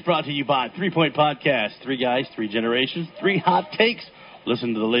tonight is brought to you by 3 Point Podcast. 3 guys, 3 generations, 3 hot takes.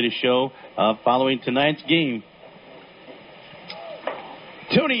 Listen to the latest show following tonight's game.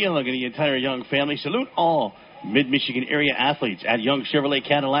 Tony Young and the entire Young family salute all Mid-Michigan area athletes at Young Chevrolet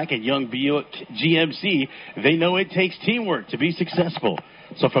Cadillac and Young Buick GMC. They know it takes teamwork to be successful.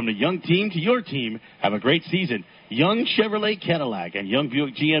 So from the Young team to your team, have a great season. Young Chevrolet Cadillac and Young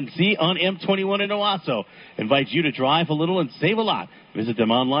Buick GMC on M21 in Owasso invites you to drive a little and save a lot. Visit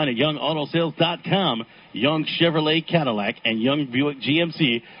them online at YoungAutoSales.com. Young Chevrolet Cadillac and Young Buick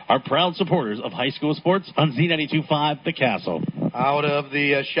GMC are proud supporters of high school sports on Z92.5 The Castle. Out of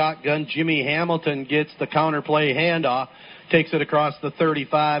the shotgun, Jimmy Hamilton gets the counterplay handoff, takes it across the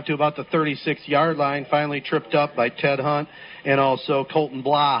 35 to about the 36-yard line, finally tripped up by Ted Hunt and also Colton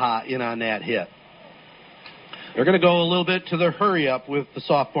Blaha in on that hit. They're going to go a little bit to the hurry-up with the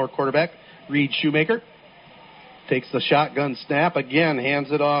sophomore quarterback, Reed Shoemaker. Takes the shotgun snap, again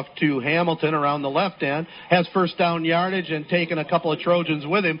hands it off to Hamilton around the left end, has first down yardage and taken a couple of Trojans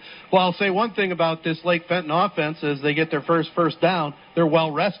with him. Well, I'll say one thing about this Lake Fenton offense is they get their first down, they're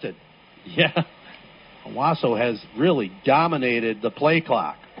well rested. Yeah. Owasso has really dominated the play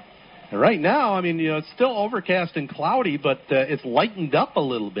clock. And right now, I mean, it's still overcast and cloudy, but it's lightened up a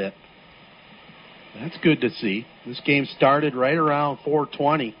little bit. That's good to see. This game started right around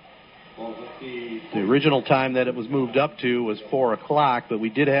 4:20. The original time that it was moved up to was 4 o'clock, but we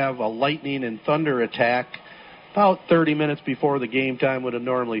did have a lightning and thunder attack about 30 minutes before the game time would have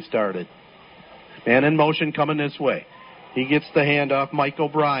normally started. Man in motion coming this way. He gets the handoff. Mike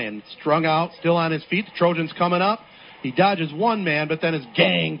O'Brien strung out, still on his feet. The Trojans coming up. He dodges one man, but then is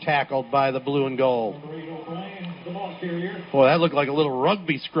gang tackled by the blue and gold. Boy, that looked like a little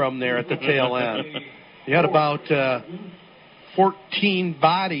rugby scrum there at the tail end. You had about 14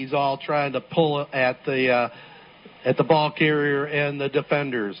 bodies all trying to pull at the ball carrier and the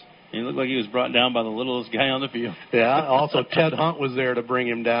defenders. He looked like he was brought down by the littlest guy on the field. Yeah, also Ted Hunt was there to bring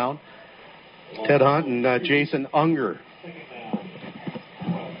him down. Ted Hunt and Jason Unger.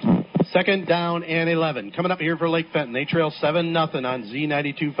 2nd down and 11. Coming up here for Lake Fenton. They trail 7-0 on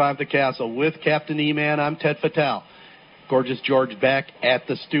Z92.5 The Castle. With Captain E-Man, I'm Ted Fatale. Gorgeous George back at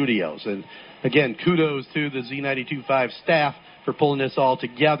the studios. And again, kudos to the Z92.5 staff for pulling this all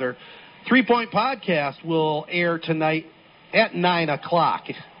together. 3 Point Podcast will air tonight at 9 o'clock.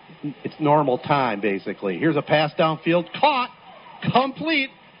 It's normal time, basically. Here's a pass downfield. Caught. Complete.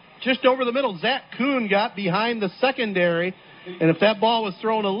 Just over the middle. Zach Kuhn got behind the secondary. And if that ball was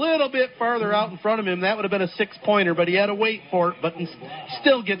thrown a little bit farther out in front of him, that would have been a 6-pointer. But he had to wait for it. But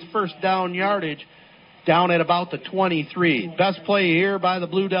still gets first down yardage down at about the 23. Best play here by the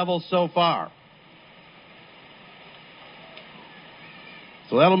Blue Devils so far.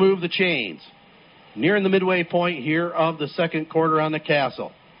 So that'll move the chains. Nearing the midway point here of the second quarter on the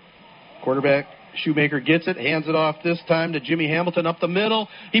Castle. Quarterback Shoemaker gets it, hands it off this time to Jimmy Hamilton up the middle.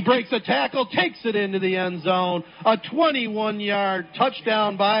 He breaks a tackle, takes it into the end zone. A 21-yard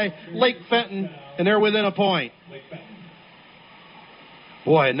touchdown by Lake Fenton, and they're within a point.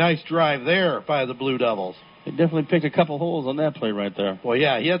 Boy, a nice drive there by the Blue Devils. He definitely picked a couple holes on that play right there. Well,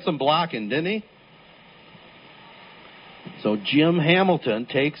 yeah, he had some blocking, didn't he? So Jim Hamilton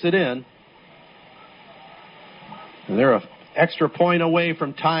takes it in. And they're an extra point away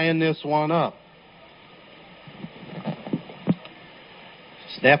from tying this one up.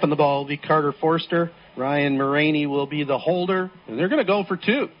 Snapping the ball will be Carter Forster. Ryan Moraney will be the holder. And they're going to go for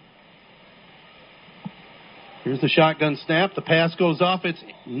two. Here's the shotgun snap. The pass goes off. It's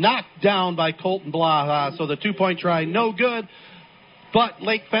knocked down by Colton Blaha. So the 2-point try, no good. But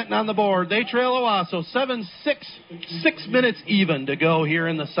Lake Fenton on the board. They trail Owasso 7-6, 6 minutes even to go here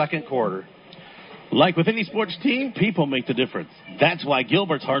in the second quarter. Like with any sports team, people make the difference. That's why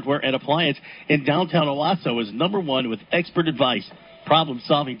Gilbert's Hardware and Appliance in downtown Owasso is #1 with expert advice,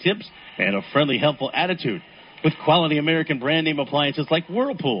 problem-solving tips, and a friendly, helpful attitude. With quality American brand name appliances like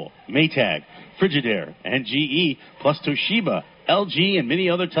Whirlpool, Maytag, Frigidaire, and GE, plus Toshiba, LG, and many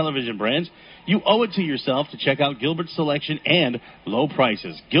other television brands, you owe it to yourself to check out Gilbert's selection and low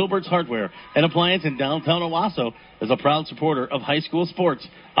prices. Gilbert's Hardware and Appliance in downtown Owasso is a proud supporter of high school sports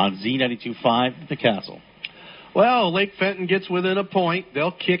on Z92.5 The Castle. Well, Lake Fenton gets within a point.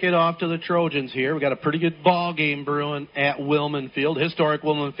 They'll kick it off to the Trojans here. We got a pretty good ball game brewing at Wilman Field, historic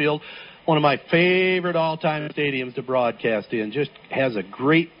Wilman Field. One of my favorite all-time stadiums to broadcast in. Just has a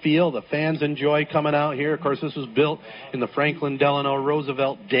great feel. The fans enjoy coming out here. Of course, this was built in the Franklin Delano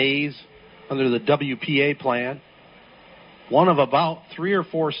Roosevelt days under the WPA plan. One of about 3 or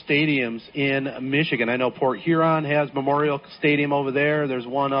 4 stadiums in Michigan. I know Port Huron has Memorial Stadium over there. There's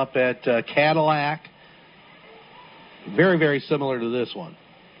one up at Cadillac. Very, very similar to this one.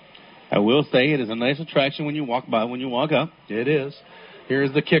 I will say it is a nice attraction when you walk by, when you walk up. It is.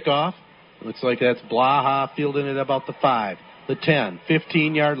 Here's the kickoff. Looks like that's Blaha fielding it about the 5, the 10,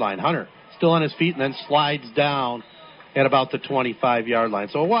 15-yard line. Hunter still on his feet and then slides down at about the 25-yard line.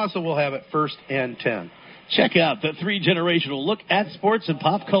 So Owasso will have it 1st and 10. Check out the 3-generational look at sports and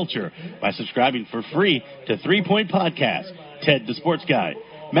pop culture by subscribing for free to 3 Point Podcast, Ted the Sports Guy.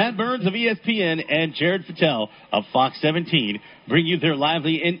 Matt Burns of ESPN and Jared Fattel of Fox 17 bring you their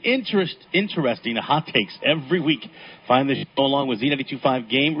lively and interesting hot takes every week. Find the show along with Z92.5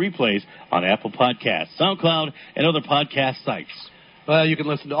 game replays on Apple Podcasts, SoundCloud, and other podcast sites. Well, you can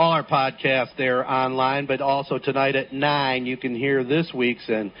listen to all our podcasts there online, but also tonight at 9 you can hear this week's.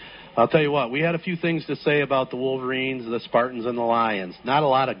 And I'll tell you what, we had a few things to say about the Wolverines, the Spartans, and the Lions. Not a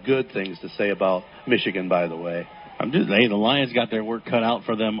lot of good things to say about Michigan, by the way. The Lions got their work cut out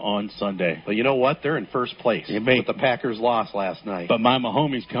for them on Sunday. But you know what? They're in first place. But the Packers lost last night. But my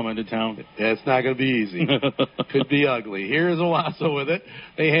Mahomes coming to town. It's not going to be easy. Could be ugly. Here's Owasso with it.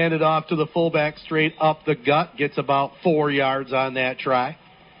 They hand it off to the fullback straight up the gut. Gets about 4 yards on that try.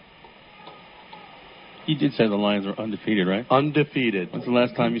 You did say the Lions were undefeated, right? Undefeated. When's the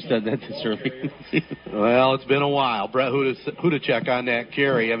last time you said that this early? Well, it's been a while. Brett Hudacek on that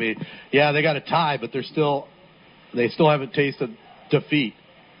carry. I mean, yeah, they got a tie, but they still haven't tasted defeat.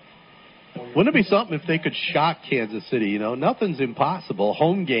 Wouldn't it be something if they could shock Kansas City? You know, nothing's impossible.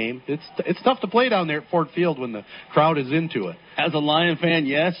 Home game. It's tough to play down there at Ford Field when the crowd is into it. As a Lion fan,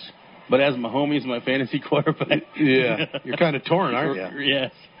 yes. But as Mahomes, my fantasy quarterback. Yeah, you're kind of torn, aren't you?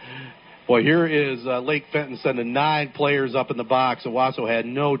 Yes. Well, here is Lake Fenton sending 9 players up in the box. Owasso had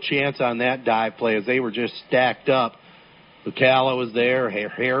no chance on that dive play as they were just stacked up. Lucala was there,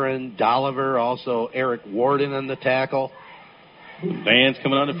 Heron, Dolliver, also Eric Warden on the tackle. Band's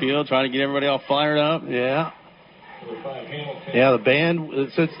coming on the field, trying to get everybody all fired up. Yeah. Yeah, the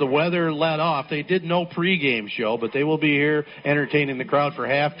band, since the weather let off, they did no pregame show, but they will be here entertaining the crowd for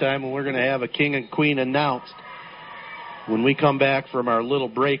halftime, and we're going to have a king and queen announced. When we come back from our little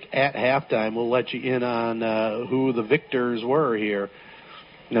break at halftime, we'll let you in on who the victors were here.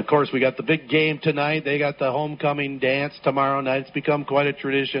 And, of course, we got the big game tonight. They got the homecoming dance tomorrow night. It's become quite a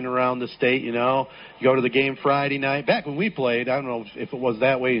tradition around the state, you know. You go to the game Friday night. Back when we played, I don't know if it was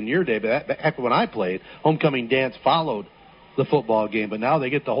that way in your day, but back when I played, homecoming dance followed the football game. But now they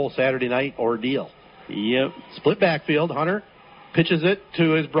get the whole Saturday night ordeal. Yep. Split backfield. Hunter pitches it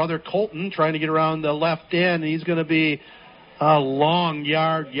to his brother Colton, trying to get around the left end. He's going to be a long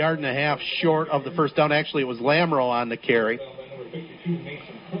yard and a half short of the first down. Actually, it was Lamro on the carry.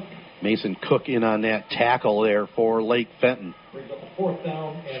 Mason Cook in on that tackle there for Lake Fenton. 4th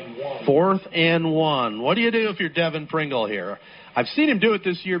down and 1. 4th and 1. What do you do if you're Devin Pringle here? I've seen him do it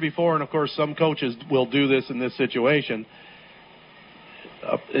this year before, and, of course, some coaches will do this in this situation.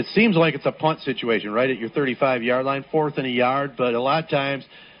 It seems like it's a punt situation, right, at your 35-yard line, 4th and a yard, but a lot of times,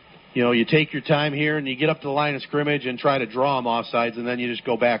 you know, you take your time here and you get up to the line of scrimmage and try to draw them off sides, and then you just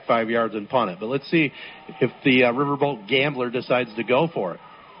go back 5 yards and punt it. But let's see if the Riverboat Gambler decides to go for it.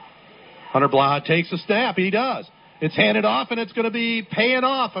 Hunter Blaha takes a snap. He does. It's handed off, and it's going to be paying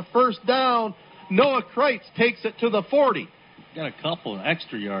off. A first down. Noah Kreitz takes it to the 40. Got a couple of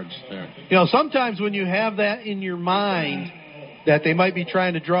extra yards there. You know, sometimes when you have that in your mind that they might be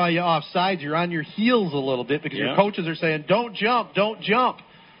trying to draw you off sides, you're on your heels a little bit because your coaches are saying, don't jump, don't jump.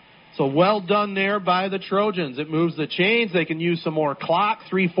 So well done there by the Trojans. It moves the chains. They can use some more clock,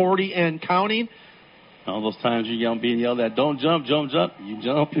 3:40 and counting. All those times you're being yelled at, don't jump, jump, jump. You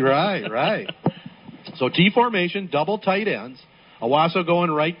jump. Right. So T formation, double tight ends. Owasso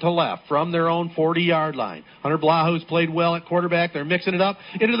going right to left from their own 40-yard line. Hunter Blaha, who's played well at quarterback. They're mixing it up.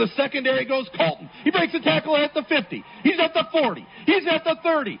 Into the secondary goes Colton. He breaks the tackle at the 50. He's at the 40. He's at the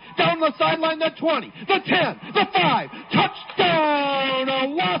 30. Down the sideline, the 20, the 10, the 5. Touchdown,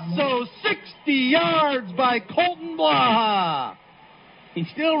 Owasso, 60 yards by Colton Blaha. He's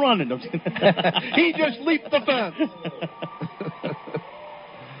still running. He just leaped the fence.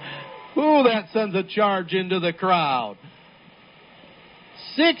 Ooh, that sends a charge into the crowd.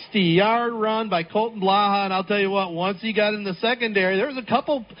 60-yard run by Colton Blaha, and I'll tell you what, once he got in the secondary, there was a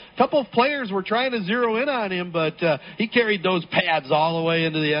couple of players were trying to zero in on him, but he carried those pads all the way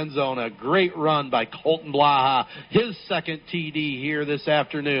into the end zone. A great run by Colton Blaha, his second TD here this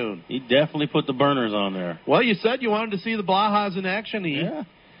afternoon. He definitely put the burners on there. Well, you said you wanted to see the Blahas in action.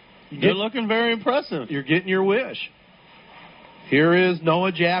 They're looking very impressive. You're getting your wish. Here is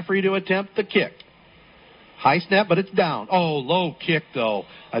Noah Jaffrey to attempt the kick. High snap, but it's down. Oh, low kick, though.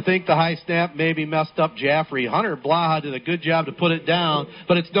 I think the high snap maybe messed up Jaffrey. Hunter Blaha did a good job to put it down,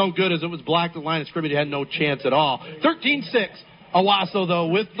 but it's no good as it was blocked. The line of scrimmage had no chance at all. 13-6. Owasso, though,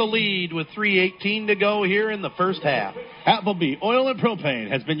 with the lead with 3:18 to go here in the first half. Appleby Oil and Propane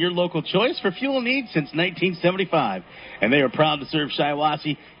has been your local choice for fuel needs since 1975, and they are proud to serve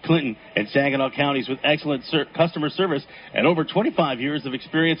Shiawassee, Clinton, and Saginaw counties with excellent customer service and over 25 years of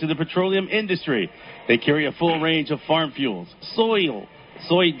experience in the petroleum industry. They carry a full range of farm fuels,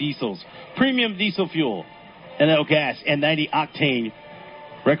 soy diesels, premium diesel fuel, NL gas, and 90-octane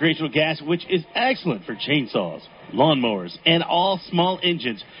recreational gas, which is excellent for chainsaws, lawnmowers, and all small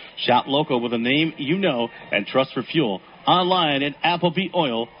engines. Shop local with a name you know and trust for fuel. Online at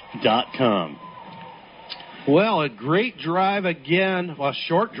ApplebyOil.com. Well, a great drive again. Well,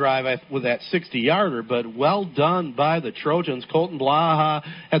 short drive with that 60-yarder, but well done by the Trojans. Colton Blaha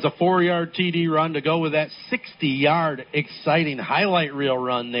has a 4-yard TD run to go with that 60-yard exciting highlight reel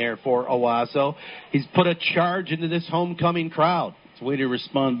run there for Owasso. He's put a charge into this homecoming crowd. It's a way to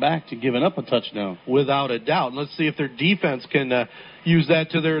respond back to giving up a touchdown. Without a doubt. And let's see if their defense can use that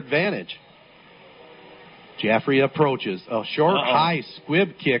to their advantage. Jaffrey approaches. A short, high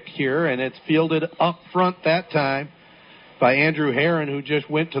squib kick here, and it's fielded up front that time by Andrew Herron, who just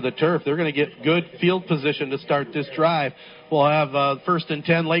went to the turf. They're going to get good field position to start this drive. We'll have first and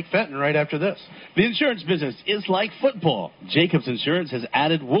 10 Lake Fenton right after this. The insurance business is like football. Jacobs Insurance has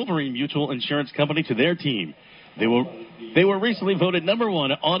added Wolverine Mutual Insurance Company to their team. They were recently voted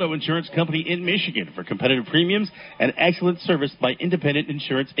 #1 auto insurance company in Michigan for competitive premiums and excellent service by independent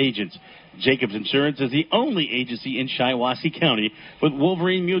insurance agents. Jacobs Insurance is the only agency in Shiawassee County with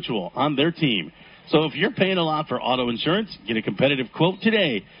Wolverine Mutual on their team. So if you're paying a lot for auto insurance, get a competitive quote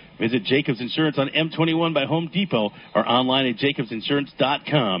today. Visit Jacobs Insurance on M21 by Home Depot or online at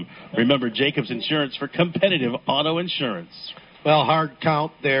jacobsinsurance.com. Remember, Jacobs Insurance for competitive auto insurance. Well, hard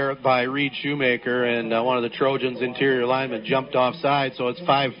count there by Reed Shoemaker, and one of the Trojans' interior linemen jumped offside, so it's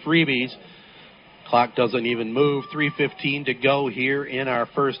 5 freebies. Clock doesn't even move. 3:15 to go here in our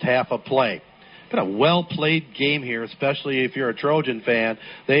first half of play. Been a well-played game here, especially if you're a Trojan fan.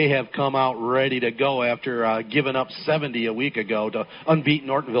 They have come out ready to go after giving up 70 a week ago to unbeaten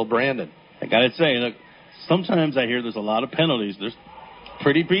Ortonville Brandon. I got to say, look, sometimes I hear there's a lot of penalties. There's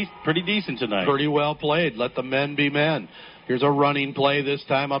pretty decent tonight. Pretty well played. Let the men be men. Here's a running play this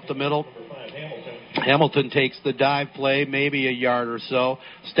time up the middle. Hamilton takes the dive play, maybe a yard or so,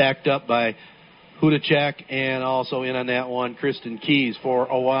 stacked up by Hudacek, and also in on that one, Kristen Keys for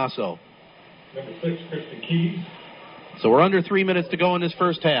Owasso. Number 6, Kristen Keys. So we're under 3 minutes to go in this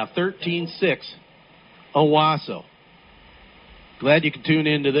first half. 13-6, Owasso. Glad you can tune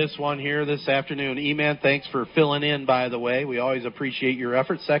into this one here this afternoon. E-Man, thanks for filling in, by the way. We always appreciate your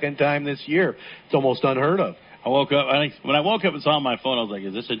effort. Second time this year. It's almost unheard of. I woke up, when I woke up and saw my phone, I was like,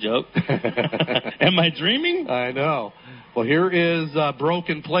 is this a joke? Am I dreaming? I know. Well, here is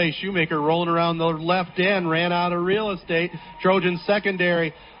broken play. Shoemaker rolling around the left end, ran out of real estate. Trojan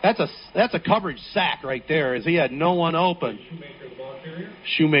secondary. That's a coverage sack right there, as he had no one open.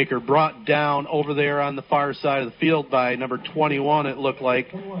 Shoemaker brought down over there on the far side of the field by number 21, it looked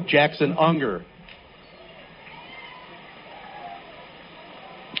like, Jackson Unger.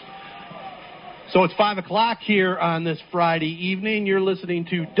 So it's 5 o'clock here on this Friday evening. You're listening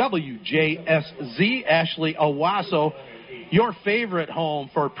to WJSZ, Ashley Owasso, your favorite home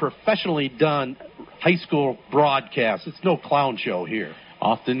for professionally done high school broadcasts. It's no clown show here.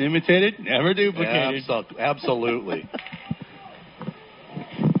 Often imitated, never duplicated. Absolutely.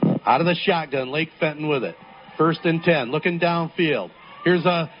 Out of the shotgun, Lake Fenton with it. 1st and 10, looking downfield. Here's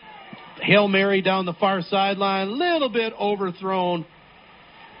a Hail Mary down the far sideline, little bit overthrown.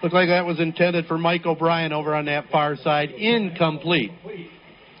 Looked like that was intended for Mike O'Brien over on that far side. Incomplete.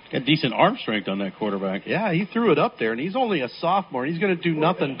 Got decent arm strength on that quarterback. Yeah, he threw it up there, and he's only a sophomore. He's going to do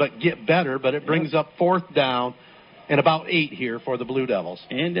nothing but get better, but it brings up 4th down and about 8 here for the Blue Devils.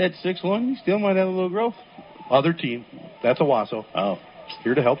 And at 6'1", he still might have a little growth. Other team. That's Owasso. Oh.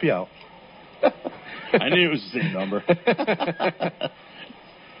 Here to help you out. I knew it was the same number.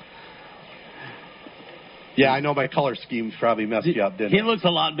 Yeah, I know my color schemes probably messed you up, didn't it? He looks a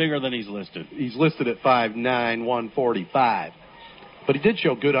lot bigger than he's listed. He's listed at 5'9", 145. But he did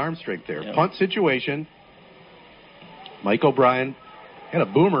show good arm strength there. Yep. Punt situation. Mike O'Brien had a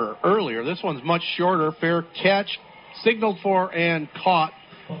boomer earlier. This one's much shorter. Fair catch. Signaled for and caught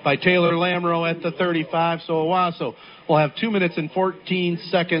by Taylor Lamro at the 35. So Owasso will have 2 minutes and 14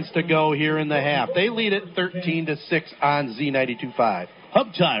 seconds to go here in the half. They lead it 13-6 on Z92.5. Hub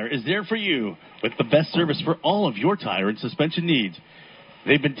Tire is there for you with the best service for all of your tire and suspension needs.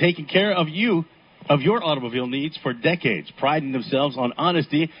 They've been taking care of you, of your automobile needs for decades, priding themselves on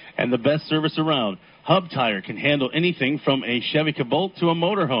honesty and the best service around. Hub Tire can handle anything from a Chevy Cabolt to a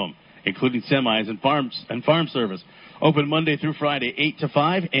motorhome, including semis and farm service. Open Monday through Friday, 8 to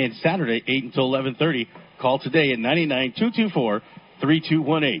 5, and Saturday, 8 until 11:30. Call today at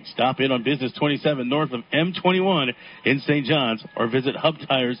 99-224-3218. Stop in on Business 27 north of M21 in St. John's, or visit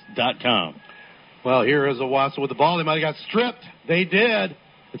hubtires.com. Well, here is Owasso with the ball. They might have got stripped. They did.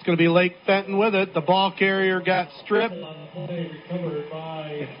 It's going to be Lake Fenton with it. The ball carrier got stripped. And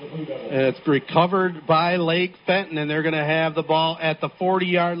it's recovered by Lake Fenton, and they're going to have the ball at the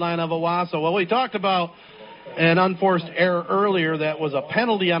 40-yard line of Owasso. Well, we talked about an unforced error earlier that was a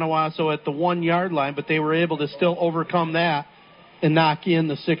penalty on Owasso at the 1-yard line, but they were able to still overcome that and knock in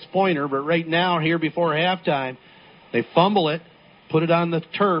the 6-pointer. But right now, here before halftime, they fumble it, put it on the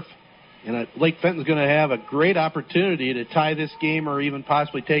turf, and Lake Fenton's going to have a great opportunity to tie this game or even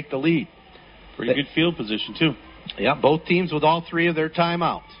possibly take the lead. Pretty good field position, too. Yeah, both teams with all 3 of their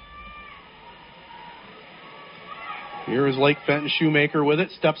timeouts. Here is Lake Fenton. Shoemaker with it.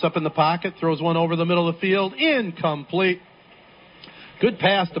 Steps up in the pocket. Throws one over the middle of the field. Incomplete. Good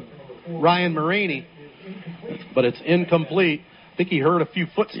pass to Ryan Maraney, but it's incomplete. I think he heard a few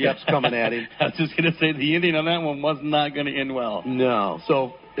footsteps coming at him. I was just going to say the ending on that one was not going to end well. No.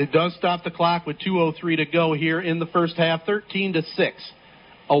 So it does stop the clock with 2:03 to go here in the first half. 13-6.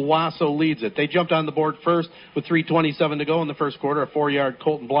 Owasso leads it. They jumped on the board first with 3:27 to go in the first quarter. A 4-yard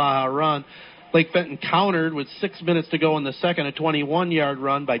Colton Blaha run. Lake Fenton countered with 6 minutes to go in the second. A 21-yard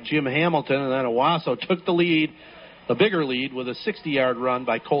run by Jim Hamilton. And then Owasso took the lead, the bigger lead, with a 60-yard run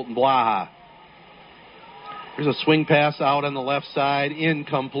by Colton Blaha. There's a swing pass out on the left side.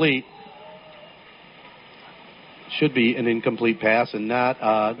 Incomplete. Should be an incomplete pass and not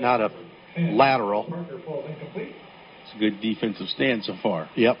a lateral. It's a good defensive stand so far.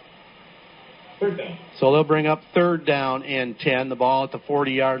 Yep. 3rd down. So they'll bring up 3rd down and 10. The ball at the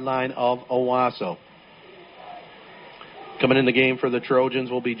 40-yard line of Owasso. Coming in the game for the Trojans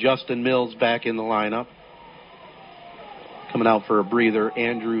will be Justin Mills back in the lineup. Coming out for a breather,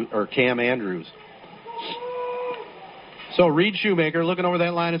 Cam Andrews. So Reed Shoemaker looking over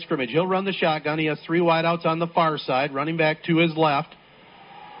that line of scrimmage. He'll run the shotgun. He has 3 wideouts on the far side. Running back to his left.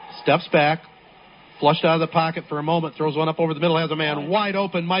 Steps back. Flushed out of the pocket for a moment. Throws one up over the middle. Has a man wide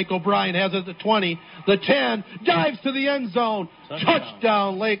open. Mike O'Brien has it at the 20. The 10. Dives to the end zone.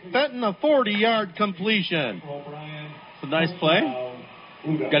 Touchdown Lake Fenton. A 40-yard completion. It's a nice play.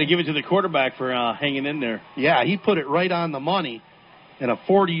 Got to give it to the quarterback for hanging in there. Yeah, he put it right on the money in a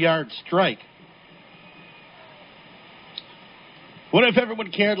 40-yard strike. What if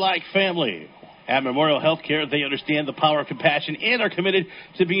everyone cared like family? At Memorial Healthcare, they understand the power of compassion and are committed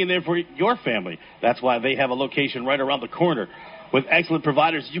to being there for your family. That's why they have a location right around the corner. With excellent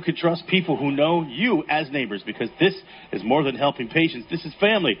providers, you can trust people who know you as neighbors, because this is more than helping patients. This is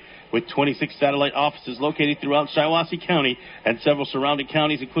family. With 26 satellite offices located throughout Shiawassee County and several surrounding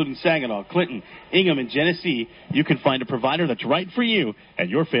counties, including Saginaw, Clinton, Ingham, and Genesee, you can find a provider that's right for you and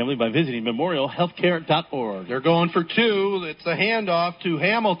your family by visiting memorialhealthcare.org. They're going for 2. It's a handoff to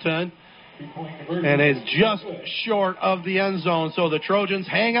Hamilton, and it's just short of the end zone. So the Trojans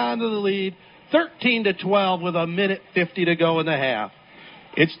hang on to the lead, 13-12 with 1:50 to go in the half.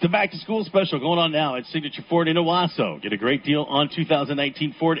 It's the back-to-school special going on now at Signature Ford in Owasso. Get a great deal on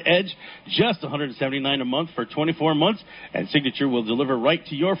 2019 Ford Edge, just $179 a month for 24 months, and Signature will deliver right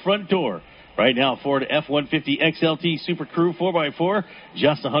to your front door. Right now, Ford F-150 XLT Super Crew 4x4,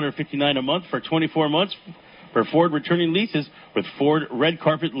 just $159 a month for 24 months for Ford returning leases with Ford Red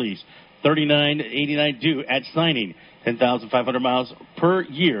Carpet Lease. $39.89 due at signing. 10,500 miles per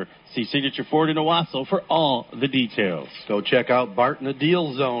year. See Signature Ford in Owasso for all the details. Go check out Bart in the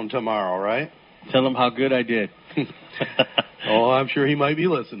Deal Zone tomorrow, right? Tell him how good I did. Oh, I'm sure he might be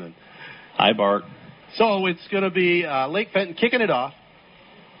listening. Hi, Bart. So it's going to be Lake Fenton kicking it off.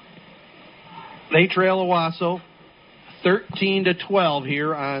 They trail Owasso 13-12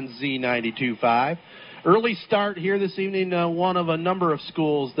 here on Z92.5. Early start here this evening, one of a number of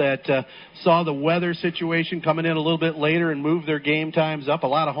schools that saw the weather situation coming in a little bit later and moved their game times up. A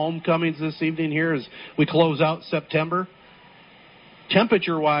lot of homecomings this evening here as we close out September.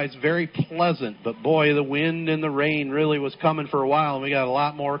 Temperature-wise, very pleasant, but boy, the wind and the rain really was coming for a while, and we got a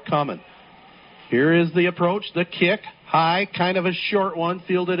lot more coming. Here is the approach, the kick, high, kind of a short one,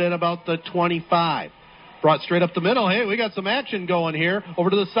 fielded at about the 25. Brought straight up the middle. Hey, we got some action going here.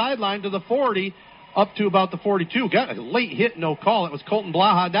 Over to the sideline to the 40. Up to about the 42. Got a late hit, no call. It was Colton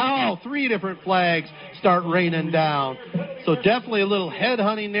Blaha. Now 3 different flags start raining down. So definitely a little head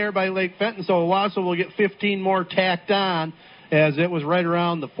hunting there by Lake Fenton. So Owasso will get 15 more tacked on as it was right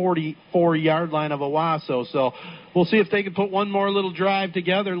around the 44-yard line of Owasso. So we'll see if they can put one more little drive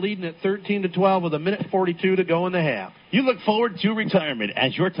together, leading at 13-12 with 1:42 to go in the half. You look forward to retirement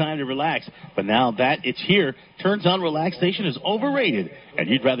as your time to relax, but now that it's here, turns out relaxation is overrated, and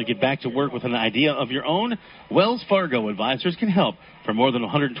you'd rather get back to work with an idea of your own? Wells Fargo Advisors can help. For more than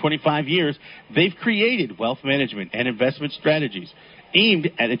 125 years, they've created wealth management and investment strategies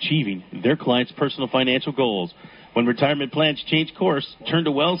aimed at achieving their clients' personal financial goals. When retirement plans change course, turn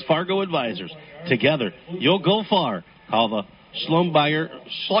to Wells Fargo Advisors. Together, you'll go far. Call the Schluckbier.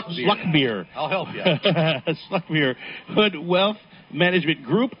 I'll help you. Schluckbier Hood Wealth Management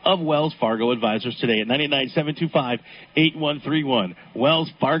Group of Wells Fargo Advisors today at 989-725-8131. Wells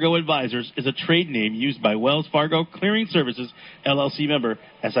Fargo Advisors is a trade name used by Wells Fargo Clearing Services, LLC member,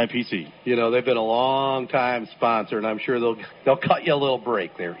 SIPC. You know, they've been a long time sponsor, and I'm sure they'll cut you a little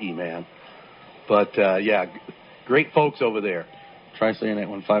break there, E-Man. But, yeah, great folks over there. Try saying that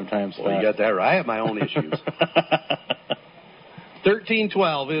one 5 times fast. Well, you got that right. I have my own issues.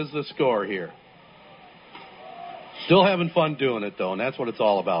 13-12 is the score here. Still having fun doing it, though, and that's what it's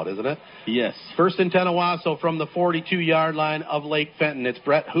all about, isn't it? Yes. First and 10 Owasso from the 42-yard line of Lake Fenton. It's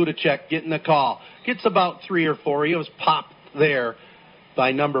Brett Hudacek getting the call. Gets about 3 or 4. He was popped there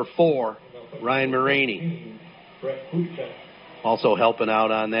by number 4, Ryan Maraney. Also helping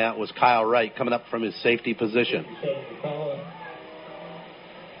out on that was Kyle Wright coming up from his safety position.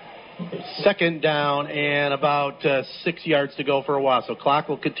 Second down and about 6 yards to go for Owasso. Clock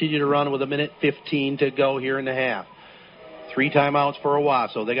will continue to run with 1:15 to go here in the half. 3 timeouts for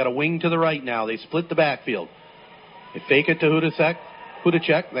Owasso. They got a wing to the right now. They split the backfield. They fake it to Hudacek.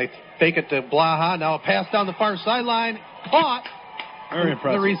 They fake it to Blaha. Now a pass down the far sideline. Caught. Very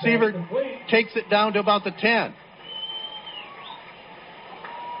impressive. The receiver takes it down to about the 10.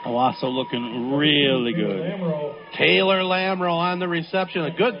 Owasso looking really good. Taylor Lamro on the reception.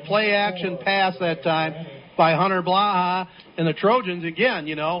 A good play-action pass that time by Hunter Blaha. And the Trojans, again,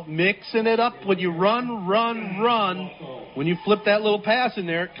 you know, mixing it up. When you run, when you flip that little pass in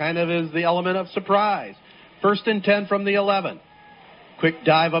there, it kind of is the element of surprise. First and 10 from the 11. Quick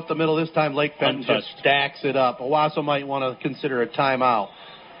dive up the middle. This time Lake Fenton just stacks it up. Owasso might want to consider a timeout.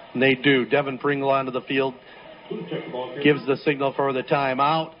 And they do. Devin Pringle onto the field. Gives the signal for the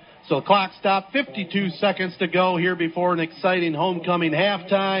timeout. So the clock stopped. 52 seconds to go here before an exciting homecoming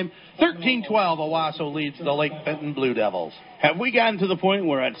halftime. 13-12, Owasso leads the Lake Fenton Blue Devils. Have we gotten to the point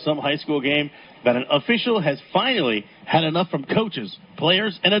where at some high school game that an official has finally had enough from coaches,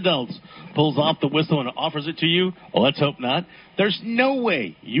 players, and adults, pulls off the whistle and offers it to you? Well, let's hope not. There's no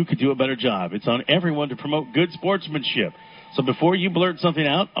way you could do a better job. It's on everyone to promote good sportsmanship. So before you blurt something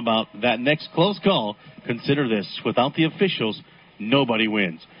out about that next close call, consider this. Without the officials, nobody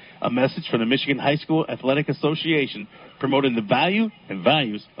wins. A message from the Michigan High School Athletic Association promoting the value and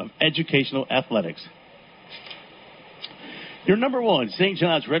values of educational athletics. Your number one St.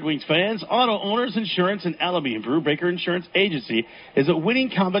 John's Red Wings fans, Auto Owners Insurance and Allaby and Brubaker Insurance Agency is a winning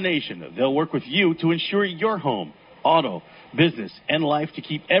combination. They'll work with you to insure your home, auto, business, and life to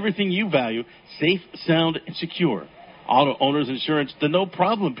keep everything you value safe, sound, and secure. Auto Owners Insurance, the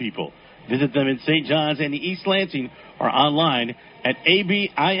no-problem people. Visit them in St. John's and East Lansing or online at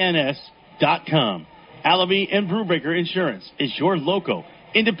abins.com. Allaby and Brubaker Insurance is your local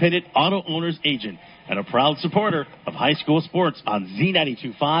independent auto owner's agent and a proud supporter of high school sports on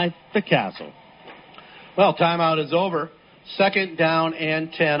Z92.5 The Castle. Well, timeout is over. 2nd down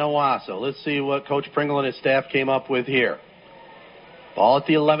and 10, Owasso. Let's see what Coach Pringle and his staff came up with here. Ball at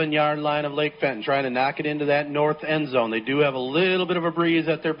the 11-yard line of Lake Fenton, trying to knock it into that north end zone. They do have a little bit of a breeze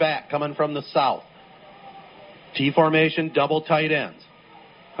at their back coming from the south. T formation, double tight ends.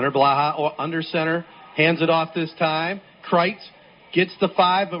 Hunter Blaha under center, hands it off this time. Kreitz gets the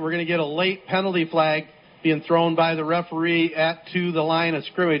 5, but we're going to get a late penalty flag being thrown by the referee to the line of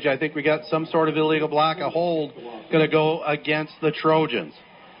scrimmage. I think we got some sort of illegal block, a hold going to go against the Trojans.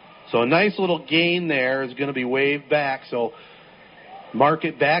 So a nice little gain there is going to be waved back. So mark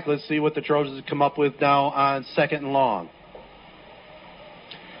it back. Let's see what the Trojans come up with now on 2nd and long.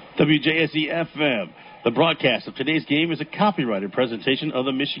 WJSE-FM. The broadcast of today's game is a copyrighted presentation of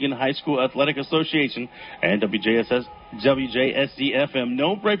the Michigan High School Athletic Association and WJSE-FM.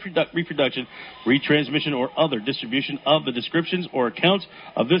 No reproduction, retransmission, or other distribution of the descriptions or accounts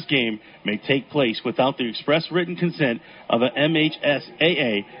of this game may take place without the express written consent of the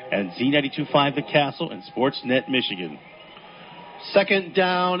MHSAA and Z92.5 The Castle and Sportsnet Michigan. 2nd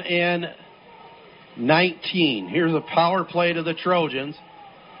down and 19. Here's a power play to the Trojans.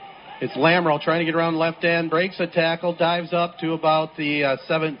 It's Lamrell trying to get around the left end, breaks a tackle, dives up to about the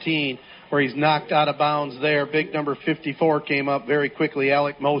 17, where he's knocked out of bounds there. Big number 54 came up very quickly,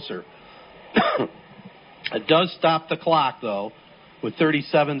 Alec Moser. It does stop the clock, though, with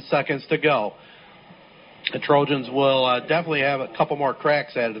 37 seconds to go. The Trojans will definitely have a couple more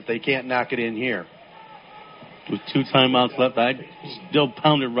cracks at it if they can't knock it in here. With 2 timeouts left, I'd still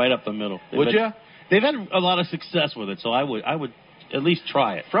pound it right up the middle. Would you? They've had a lot of success with it, so I would at least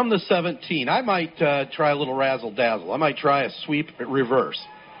try it. From the 17, I might try a little razzle-dazzle. I might try a sweep reverse.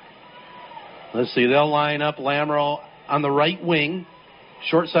 Let's see. They'll line up Lamrell on the right wing.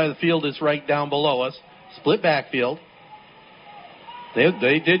 Short side of the field is right down below us. Split backfield.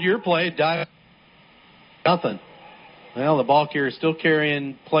 They did your play. Dive. Nothing. Well, the ball carrier is still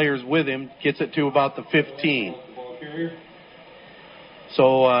carrying players with him. Gets it to about the 15.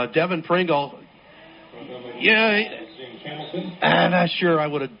 So Devin Pringle. Yeah, I'm not sure I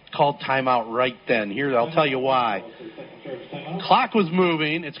would have called timeout right then. Here, I'll tell you why. Clock was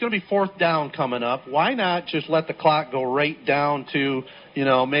moving. It's going to be 4th down coming up. Why not just let the clock go right down to,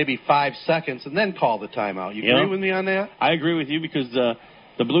 maybe 5 seconds and then call the timeout? You agree with me on that? I agree with you because the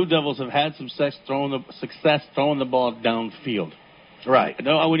Blue Devils have had some success throwing the ball downfield. Right.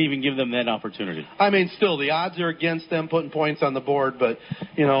 No, I wouldn't even give them that opportunity. I mean, still, the odds are against them putting points on the board, but,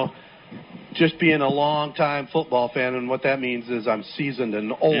 just being a long-time football fan, and what that means is I'm seasoned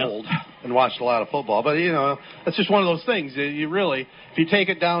and old and watched a lot of football. But, that's just one of those things. You really, if you take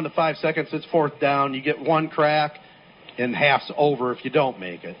it down to 5 seconds, it's 4th down. You get one crack, and half's over if you don't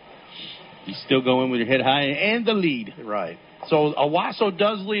make it. You still go in with your head high and the lead. Right. So Owasso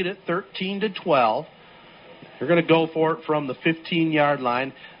does lead it 13-12. They're going to go for it from the 15-yard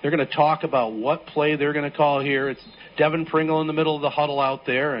line. They're going to talk about what play they're going to call here. It's Devin Pringle in the middle of the huddle out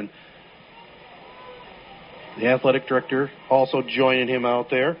there, and the athletic director also joining him out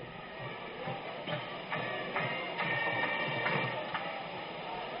there.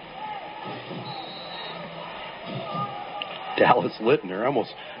 Dallas Littner. I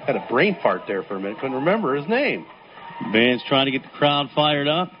almost had a brain fart there for a minute. Couldn't remember his name. Band's trying to get the crowd fired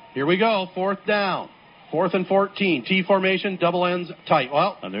up. Here we go. 4th down. 4th and 14. T formation, double ends tight.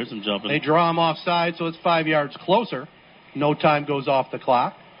 Well, there's some jumping. They draw him offside, so it's 5 yards closer. No time goes off the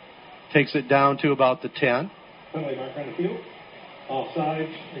clock. Takes it down to about the 10. Penalty mark on the field. Offside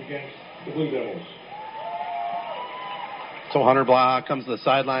against the Blue Devils. So Hunter Blaha comes to the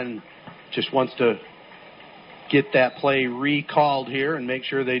sideline and just wants to get that play recalled here and make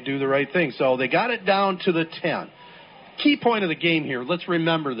sure they do the right thing. So they got it down to the 10. Key point of the game here. Let's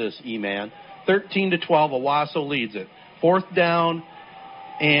remember this, E-Man. 13-12, Owasso leads it. 4th down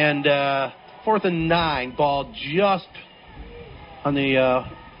and 4th and 9. Ball just on the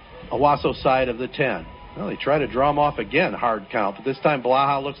Owasso side of the 10. Well, they try to draw him off again, hard count. But this time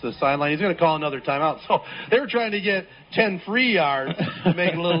Blaha looks to the sideline. He's going to call another timeout. So they were trying to get 10 free yards to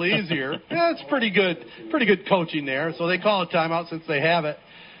make it a little easier. Yeah, it's pretty good coaching there. So they call a timeout since they have it.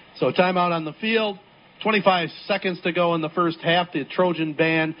 So timeout on the field. 25 seconds to go in the first half. The Trojan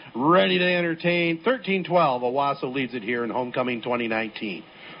band ready to entertain. 13-12. Owasso leads it here in Homecoming 2019.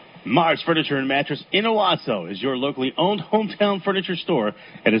 Mars Furniture and Mattress in Owasso is your locally owned hometown furniture store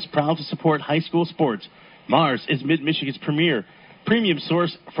and is proud to support high school sports. Mars is Mid-Michigan's premier premium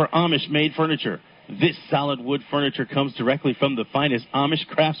source for Amish-made furniture. This solid wood furniture comes directly from the finest Amish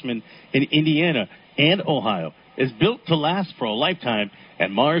craftsmen in Indiana and Ohio. is built to last for a lifetime,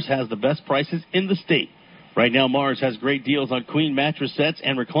 and Mars has the best prices in the state. Right now, Mars has great deals on queen mattress sets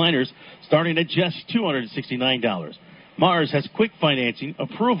and recliners starting at just $269. Mars has quick financing,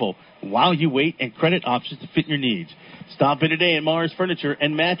 approval while you wait, and credit options to fit your needs. Stop in today at Mars Furniture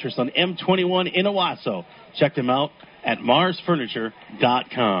and Mattress on M21 in Owasso. Check them out at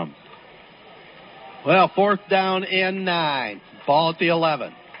marsfurniture.com. Well, 4th down and 9. Ball at the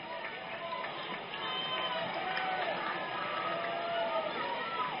 11.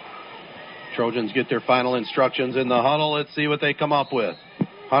 Trojans get their final instructions in the huddle. Let's see what they come up with.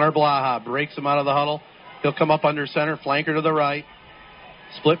 Hunter Blaha breaks him out of the huddle. He'll come up under center, flanker to the right.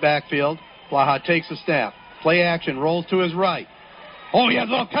 Split backfield. Blaha takes a snap. Play action, rolls to his right. Oh, he has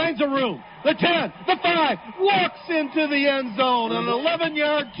all kinds of room. The 10, the 5, walks into the end zone. An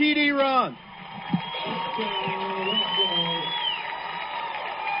 11-yard TD run.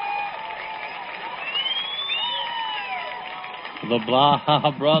 The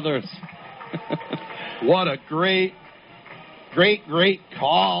Blaha brothers. What a great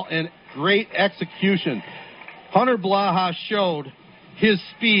call and great execution. Hunter Blaha showed his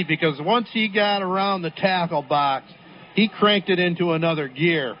speed because once he got around the tackle box, he cranked it into another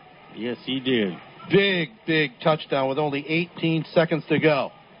gear. Yes, he did. Big touchdown with only 18 seconds to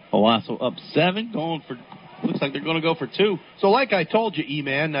go. Owasso up 7, looks like they're going to go for 2. So like I told you,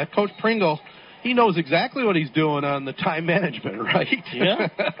 E-Man, Coach Pringle, he knows exactly what he's doing on the time management, right? Yeah.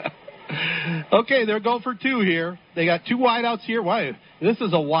 Okay, they'll go for 2 here. They got 2 wideouts here. Why? This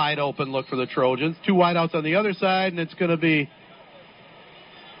is a wide open look for the Trojans. 2 wideouts on the other side, and it's going to be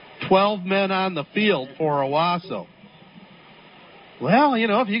 12 men on the field for Owasso. Well,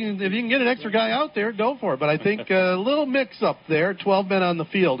 if you can get an extra guy out there, go for it. But I think a little mix-up there. 12 men on the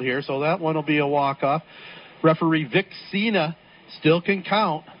field here, so that one will be a walk-off. Referee Vic Sina still can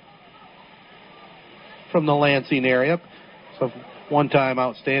count from the Lansing area. So one-time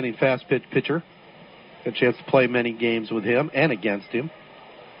outstanding fast pitch pitcher. Got a chance to play many games with him and against him.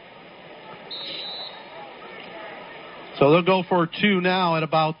 So they'll go for 2 now at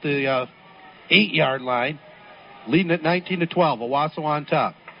about the 8-yard line. Leading at 19-12. Owasso on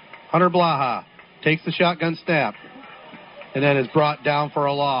top. Hunter Blaha takes the shotgun snap. And then is brought down for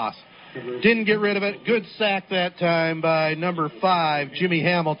a loss. Didn't get rid of it. Good sack that time by number 5, Jimmy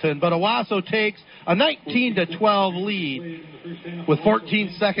Hamilton. But Owasso takes a 19-12 lead with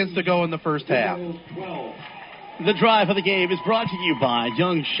 14 seconds to go in the first half. The drive of the game is brought to you by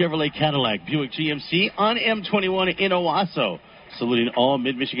Young Chevrolet Cadillac Buick GMC on M21 in Owasso. Saluting all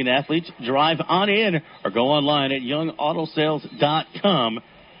Mid-Michigan athletes. Drive on in or go online at youngautosales.com.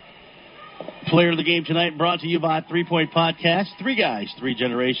 Player of the game tonight brought to you by 3 Point Podcast. 3 guys, 3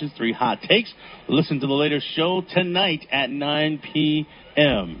 generations, 3 hot takes. Listen to the latest show tonight at 9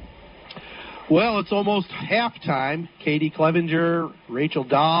 p.m. Well, it's almost halftime. Katie Clevenger, Rachel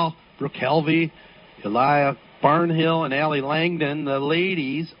Dahl, Brooke Helvey, Elia Barnhill, and Allie Langdon. The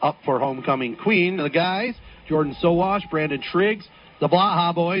ladies up for homecoming queen. The guys, Jordan Sowash, Brandon Triggs, the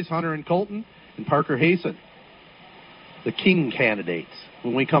Blaha boys, Hunter and Colton, and Parker Hasen. The king candidates.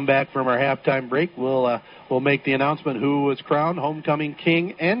 When we come back from our halftime break, we'll make the announcement who was crowned homecoming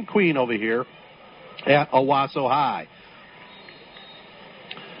king and queen over here at Owasso High.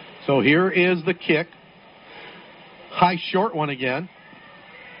 So here is the kick. High short one again.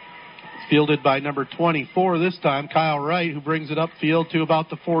 Fielded by number 24 this time, Kyle Wright, who brings it upfield to about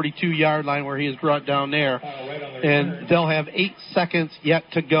the 42-yard line where he is brought down there. And they'll have 8 seconds yet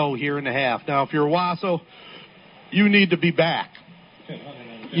to go here in the half. Now, if you're Owasso, you need to be back.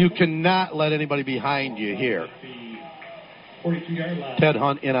 You cannot let anybody behind you here. Ted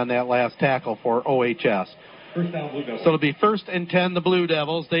Hunt in on that last tackle for OHS. First down, Blue Devils. So it'll be 1st and 10, the Blue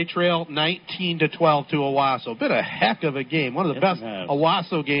Devils. They trail 19-12 to Owasso. Been a heck of a game. One of the best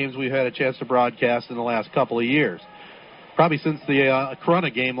Owasso games we've had a chance to broadcast in the last couple of years. Probably since the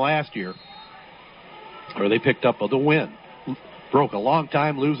Corunna game last year, where they picked up the win. Broke a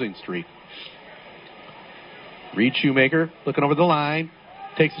long-time losing streak. Reed Shoemaker looking over the line.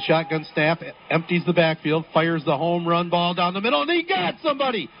 Takes a shotgun snap, empties the backfield, fires the home run ball down the middle, and he got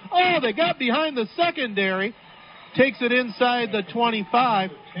somebody. Oh, they got behind the secondary. Takes it inside the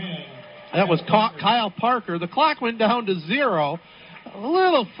 25. That was Kyle Parker. The clock went down to 0. A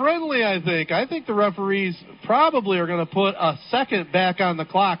little friendly, I think. I think the referees probably are going to put a second back on the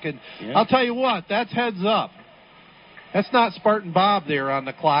clock. And I'll tell you what, that's heads up. That's not Spartan Bob there on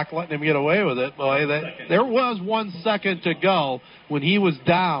the clock letting him get away with it. Boy, there was 1 second to go when he was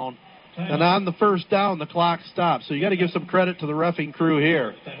down. And on the first down, the clock stopped. So you got to give some credit to the reffing crew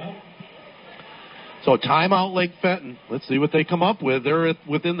here. So timeout Lake Fenton. Let's see what they come up with. They're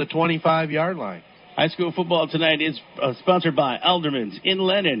within the 25-yard line. High school football tonight is sponsored by Alderman's in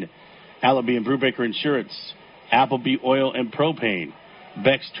Lennon, Allaby and Brubaker Insurance, Appleby Oil and Propane,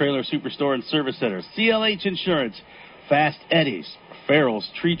 Beck's Trailer Superstore and Service Center, CLH Insurance, Fast Eddie's, Farrell's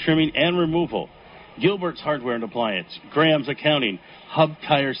Tree Trimming and Removal, Gilbert's Hardware and Appliance, Graham's Accounting, Hub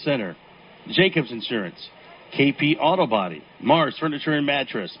Tire Center, Jacobs Insurance, KP Auto Body, Mars Furniture and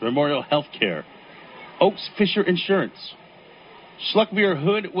Mattress, Memorial Healthcare, Oaks Fisher Insurance, Schluckbeer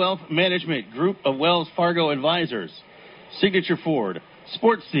Hood Wealth Management, Group of Wells Fargo Advisors, Signature Ford,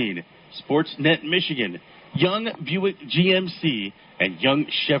 Sports Scene, Sportsnet Michigan, Young Buick GMC, and Young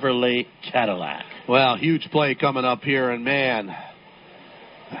Chevrolet Cadillac. Well, huge play coming up here, and man,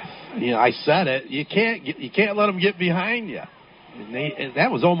 I said it. You can't let them get behind you. And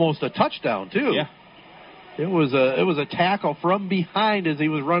that was almost a touchdown too. Yeah. It was a tackle from behind as he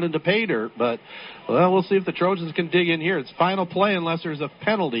was running to pay dirt. But we'll see if the Trojans can dig in here. It's final play unless there's a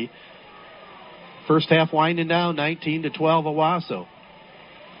penalty. First half winding down, 19-12 Owasso.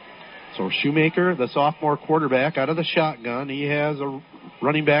 So Shoemaker, the sophomore quarterback, out of the shotgun. He has a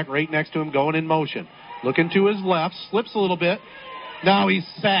running back right next to him going in motion. Looking to his left, slips a little bit. Now he's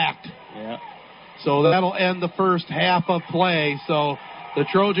sacked. Yeah. So that'll end the first half of play. So the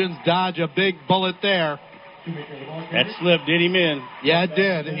Trojans dodge a big bullet there. That slip did him in. Yeah, it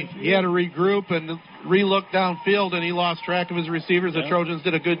did. He had to regroup and re-look downfield, and he lost track of his receivers. The Trojans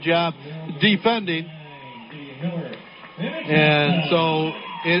did a good job defending. And so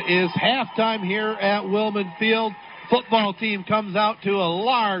it is halftime here at Wilman Field. Football team comes out to a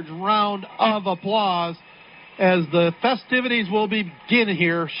large round of applause as the festivities will begin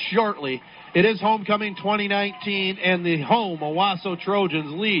here shortly. It is homecoming 2019, and the home Owasso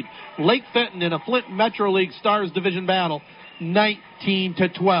Trojans lead Lake Fenton in a Flint Metro League Stars Division battle,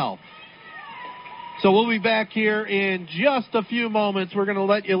 19-12. So we'll be back here in just a few moments. We're going to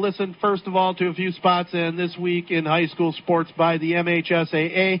let you listen, first of all, to a few spots in This Week in High School Sports by the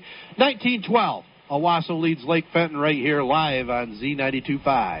MHSAA. 19-12, Owasso leads Lake Fenton right here live on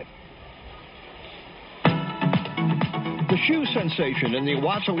Z92.5. The shoe sensation in the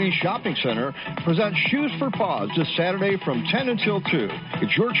Owasso East Shopping Center presents Shoes for Paws this Saturday from 10 until 2.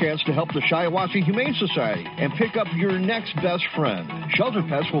 It's your chance to help the Shiawassee Humane Society and pick up your next best friend. Shelter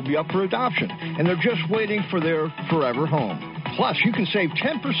pets will be up for adoption, and they're just waiting for their forever home. Plus, you can save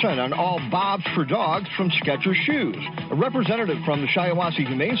 10% on all Bobs for Dogs from Skechers shoes. A representative from the Shiawassee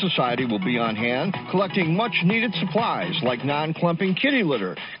Humane Society will be on hand collecting much-needed supplies like non-clumping kitty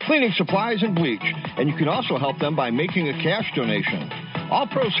litter, cleaning supplies, and bleach. And you can also help them by making a cash donation. All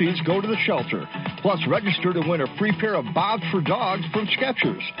proceeds go to the shelter. Plus, register to win a free pair of Bobs for Dogs from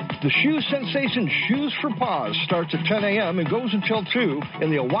Skechers. The shoe sensation Shoes for Paws starts at 10 a.m. and goes until 2 in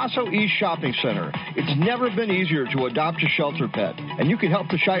the Owasso East Shopping Center. It's never been easier to adopt a shelter pet, and you can help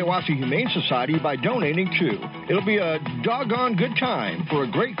the Shiawassee Humane Society by donating too. It'll be a doggone good time for a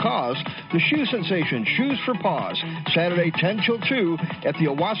great cause. The shoe sensation Shoes for Paws, Saturday 10 till 2 at the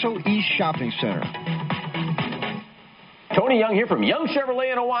Owasso East Shopping Center. Tony Young here from Young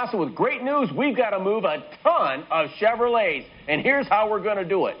Chevrolet in Owasso with great news. We've got to move a ton of Chevrolets, and here's how we're going to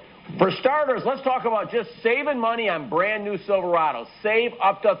do it. For starters, let's talk about just saving money on brand new Silverados. Save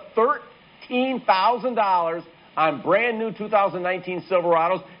up to $13,000 on brand new 2019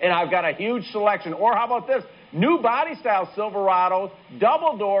 Silverados, and I've got a huge selection. Or how about this? New body style Silverados,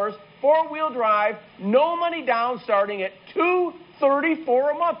 double doors, four-wheel drive, no money down, starting at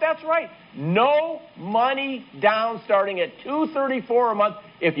 $234 a month. That's right. No money down, starting at $234 a month.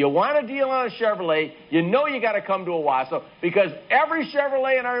 If you want a deal on a Chevrolet, you know you got to come to Owasso, because every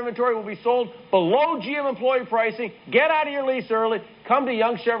Chevrolet in our inventory will be sold below GM employee pricing. Get out of your lease early. Come to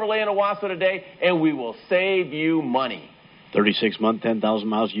Young Chevrolet in Owasso today, and we will save you money. 36-month, 10,000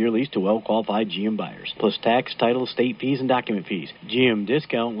 miles a year lease to well-qualified GM buyers, plus tax, title, state fees, and document fees. GM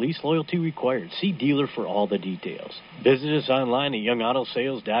discount, lease loyalty required. See dealer for all the details. Visit us online at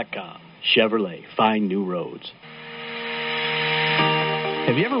YoungAutoSales.com. Chevrolet, find new roads.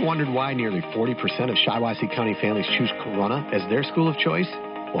 Have you ever wondered why nearly 40% of Shiawassee County families choose Corunna as their school of choice?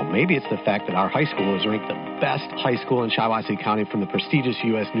 Well, maybe it's the fact that our high school is ranked the best high school in Shiawassee County from the prestigious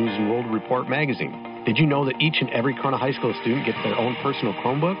U.S. News & World Report magazine. Did you know that each and every Corunna High School student gets their own personal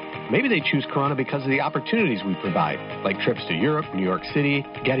Chromebook? Maybe they choose Corunna because of the opportunities we provide, like trips to Europe, New York City,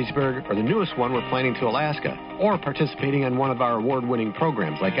 Gettysburg, or the newest one we're planning to Alaska, or participating in one of our award-winning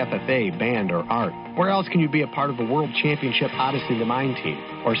programs like FFA, band, or art. Where else can you be a part of the World Championship Odyssey the Mine team,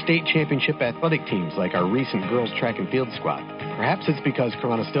 or state championship athletic teams like our recent girls track and field squad? Perhaps it's because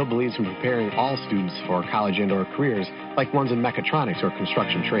Corunna still believes in preparing all students for college and or careers, like ones in mechatronics or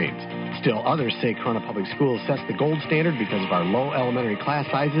construction trades. Still, others say Corunna Corunna Public Schools sets the gold standard because of our low elementary class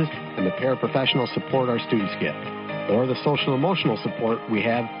sizes and the paraprofessional support our students get, or the social and emotional support we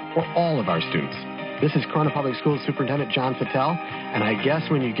have for all of our students. This is Corunna Public Schools Superintendent John Fattel, and I guess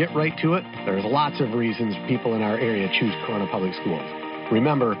when you get right to it, there's lots of reasons people in our area choose Corunna Public Schools.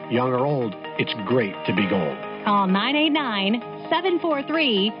 Remember, young or old, it's great to be gold. Call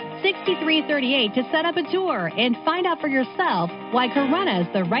 989-743-6338 to set up a tour and find out for yourself why Corunna is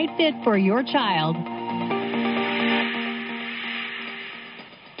the right fit for your child.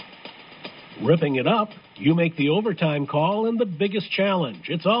 Ripping it up, you make the overtime call and the biggest challenge.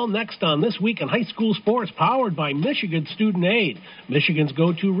 It's all next on This Week in High School Sports, powered by Michigan Student Aid, Michigan's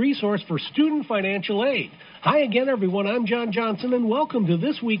go-to resource for student financial aid. Hi again, everyone. I'm John Johnson, and welcome to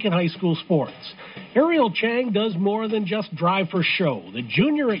This Week in High School Sports. Ariel Chang does more than just drive for show. The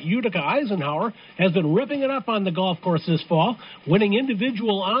junior at Utica Eisenhower has been ripping it up on the golf course this fall, winning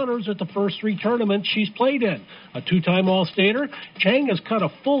individual honors at the first 3 tournaments she's played in. A 2-time All-Stater, Chang has cut a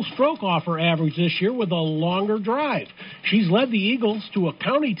full stroke off her average this year with a longer drive. She's led the Eagles to a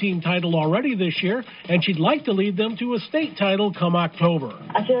county team title already this year, and she'd like to lead them to a state title come October.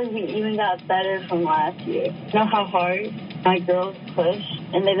 I feel like we even got better from last year. You know how hard my girls push,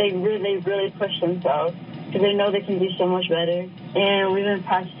 and they really push themselves because they know they can do so much better. And we've been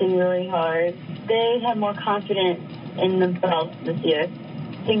practicing really hard. They have more confidence in themselves this year.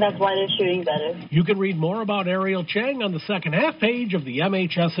 I think that's why they're shooting better. You can read more about Ariel Chang on the second half page of the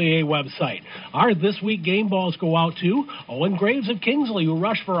MHSAA website. Our This Week game balls go out to Owen Graves of Kingsley, who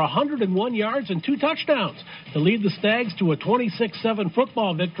rushed for 101 yards and 2 touchdowns to lead the Stags to a 26-7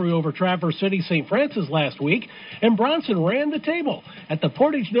 football victory over Traverse City St. Francis last week. And Bronson ran the table at the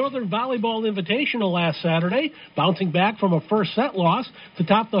Portage Northern Volleyball Invitational last Saturday, bouncing back from a first set loss to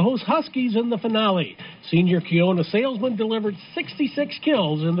top the host Huskies in the finale. Senior Keona Salesman delivered 66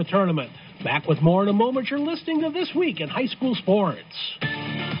 kills in the tournament. Back with more in a moment. You're listening to This Week in High School Sports.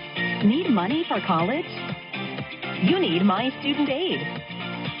 Need money for college? You need My Student Aid.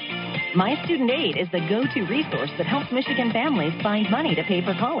 My Student Aid is the go-to resource that helps Michigan families find money to pay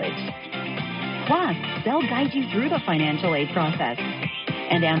for college. Plus, they'll guide you through the financial aid process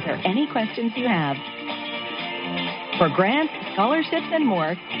and answer any questions you have. For grants, scholarships, and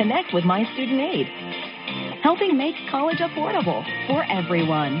more, connect with My Student Aid, helping make college affordable for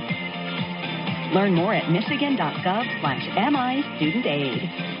everyone. Learn more at michigan.gov/MIStudentAid.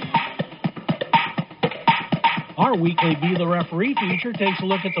 Our weekly Be the Referee feature takes a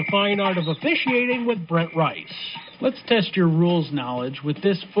look at the fine art of officiating with Brent Rice. Let's test your rules knowledge with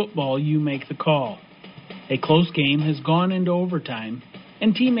this football You Make the Call. A close game has gone into overtime,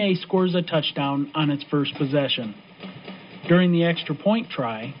 and Team A scores a touchdown on its first possession. During the extra point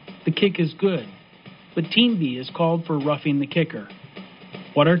try, the kick is good, but Team B is called for roughing the kicker.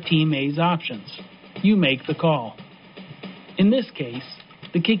 What are Team A's options? You make the call. In this case,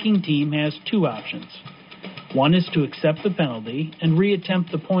 the kicking team has 2 options. One is to accept the penalty and reattempt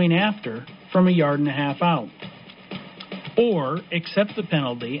the point after from 1.5 yards out. Or accept the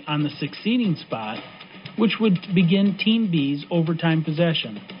penalty on the succeeding spot, which would begin Team B's overtime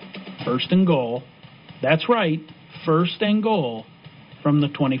possession. First and goal. That's right, first and goal from the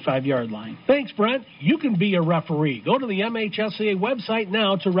 25-yard line. Thanks, Brent. You can be a referee. Go to the MHSAA website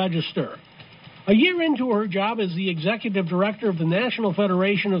now to register. A year into her job as the Executive Director of the National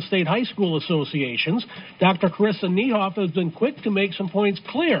Federation of State High School Associations, Dr. Carissa Niehoff has been quick to make some points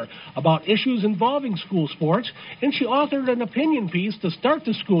clear about issues involving school sports, and she authored an opinion piece to start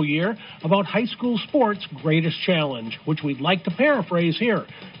the school year about high school sports' greatest challenge, which we'd like to paraphrase here.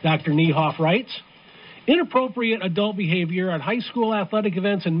 Dr. Niehoff writes, inappropriate adult behavior at high school athletic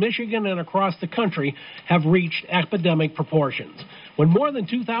events in Michigan and across the country have reached epidemic proportions. When more than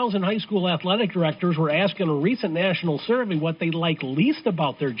 2,000 high school athletic directors were asked in a recent national survey what they like least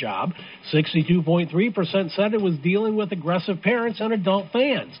about their job, 62.3% said it was dealing with aggressive parents and adult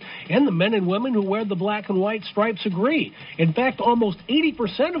fans. And the men and women who wear the black and white stripes agree. In fact, almost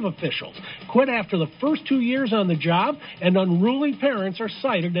 80% of officials quit after the first 2 years on the job, and unruly parents are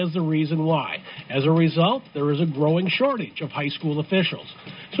cited as the reason why. As a result, there is a growing shortage of high school officials.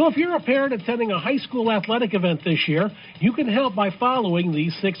 So if you're a parent attending a high school athletic event this year, you can help by following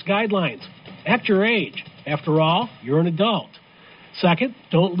these 6 guidelines. Act your age. After all, you're an adult. Second,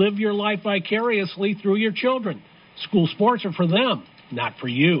 don't live your life vicariously through your children. School sports are for them, not for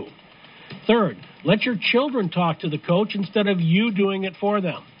you. Third, let your children talk to the coach instead of you doing it for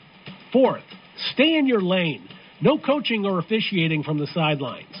them. Fourth, stay in your lane. No coaching or officiating from the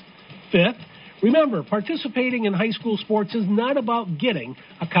sidelines. Fifth, remember, participating in high school sports is not about getting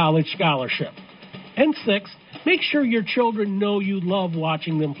a college scholarship. And sixth, make sure your children know you love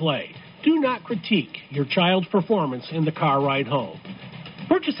watching them play. do not critique your child's performance in the car ride home.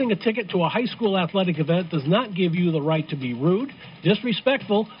 Purchasing a ticket to a high school athletic event does not give you the right to be rude,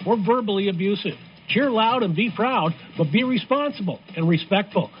 disrespectful, or verbally abusive. Cheer loud and be proud, but be responsible and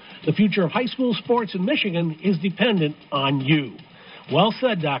respectful. The future of high school sports in Michigan is dependent on you. Well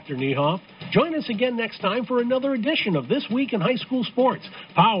said, Dr. Niehoff. Join us again next time for another edition of This Week in High School Sports,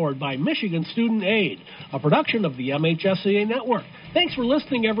 powered by Michigan Student Aid, a production of the MHSAA Network. Thanks for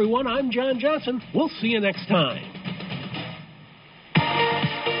listening, everyone. I'm John Johnson. We'll see you next time.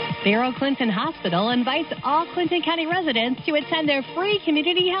 Sparrow Clinton Hospital invites all Clinton County residents to attend their free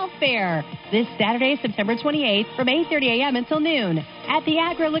community health fair this Saturday, September 28th from 8:30 a.m. until noon at the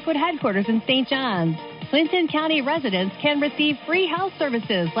AgroLiquid headquarters in St. John's. Clinton County residents can receive free health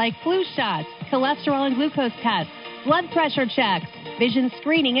services like flu shots, cholesterol and glucose tests, blood pressure checks, vision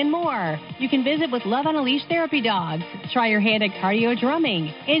screening, and more. You can visit with Love on a Leash therapy dogs, try your hand at cardio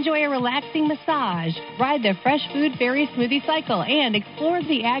drumming, enjoy a relaxing massage, ride the Fresh Food Fairy Smoothie Cycle, and explore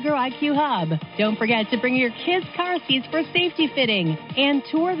the Agro IQ Hub. Don't forget to bring your kids' car seats for safety fitting and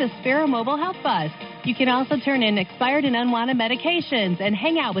tour the Sparrow Mobile Health Bus. You can also turn in expired and unwanted medications and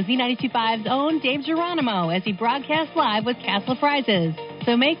hang out with Z92.5's own Dave Geronimo as he broadcasts live with Castle Prizes.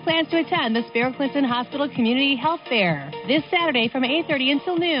 So make plans to attend the Sparrow Clinton Hospital Community Health Fair this Saturday from 8:30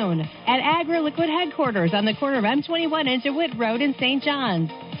 until noon at AgroLiquid headquarters on the corner of M21 and DeWitt Road in St. John's.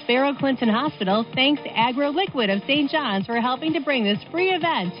 Sparrow Clinton Hospital thanks AgroLiquid of St. John's for helping to bring this free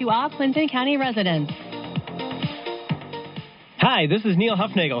event to all Clinton County residents. Hi, this is Neil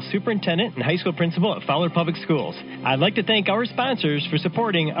Huffnagel, Superintendent and High School Principal at Fowler Public Schools. I'd like to thank our sponsors for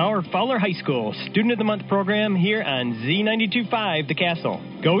supporting our Fowler High School Student of the Month program here on Z92.5 The Castle.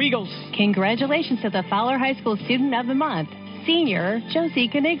 Go Eagles! Congratulations to the Fowler High School Student of the Month, Senior Josie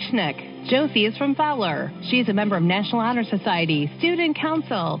Konigschnick. Josie is from Fowler. She is a member of National Honor Society, Student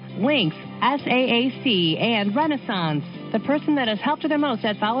Council, Lynx, SAAC, and Renaissance. The person that has helped her the most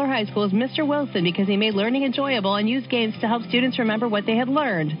at Fowler High School is Mr. Wilson because he made learning enjoyable and used games to help students remember what they had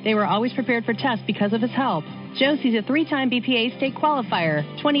learned. They were always prepared for tests because of his help. Josie's a 3-time BPA state qualifier,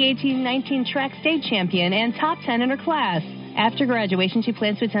 2018-19 track state champion, and top 10 in her class. After graduation, she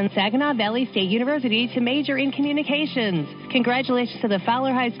plans to attend Saginaw Valley State University to major in communications. Congratulations to the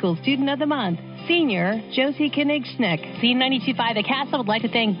Fowler High School Student of the Month, Senior Josie Konigschnick. Z92.5 The Castle would like to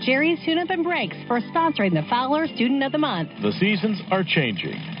thank Jerry's Tune-Up and Brakes for sponsoring the Fowler Student of the Month. The seasons are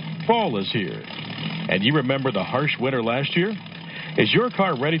changing. Fall is here. And you remember the harsh winter last year? Is your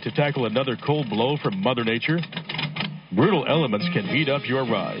car ready to tackle another cold blow from Mother Nature? Brutal elements can heat up your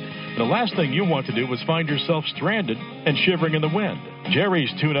ride. The last thing you want to do is find yourself stranded and shivering in the wind.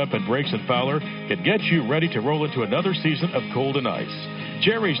 Jerry's Tune-Up and Brakes in Fowler can get you ready to roll into another season of cold and ice.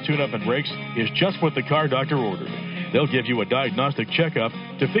 Jerry's Tune-Up and Brakes is just what the car doctor ordered. They'll give you a diagnostic checkup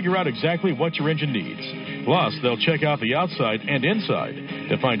to figure out exactly what your engine needs. Plus, they'll check out the outside and inside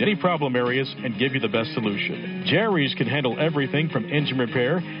to find any problem areas and give you the best solution. Jerry's can handle everything from engine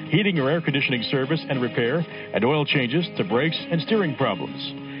repair, heating or air conditioning service and repair, and oil changes to brakes and steering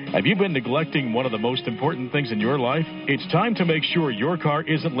problems. Have you been neglecting one of the most important things in your life? It's time to make sure your car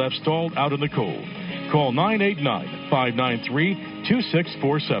isn't left stalled out in the cold. Call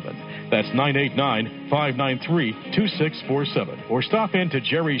 989-593-2647. That's 989-593-2647. Or stop in to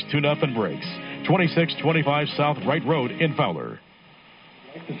Jerry's Tune-Up and Brakes, 2625 South Wright Road in Fowler.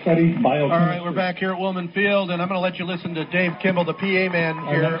 All right, we're back here at Woolman Field, and I'm going to let you listen to Dave Kimball, the PA man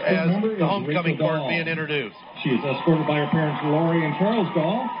here, as the homecoming court being introduced. She is escorted by her parents, Lori and Charles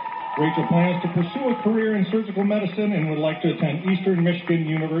Dahl. Rachel plans to pursue a career in surgical medicine and would like to attend Eastern Michigan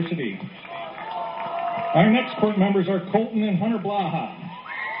University. Our next court members are Colton and Hunter Blaha.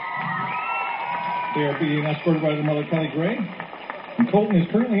 They are being escorted by their mother, Kelly Gray. And Colton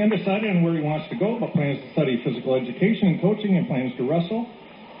is currently undecided on where he wants to go, but plans to study physical education and coaching and plans to wrestle.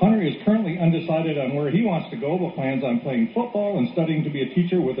 Hunter is currently undecided on where he wants to go, but plans on playing football and studying to be a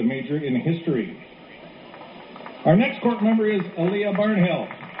teacher with a major in history. Our next court member is Aaliyah Barnhill.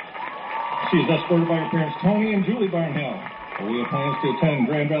 She is escorted by her parents, Tony and Julie Barnhill. Aaliyah plans to attend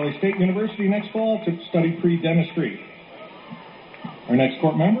Grand Valley State University next fall to study pre-dentistry. Our next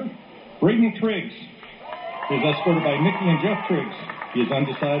court member, Braden Triggs. He is escorted by Nikki and Jeff Triggs. He is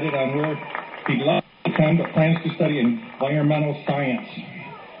undecided on where he'd like to attend, but plans to study environmental science.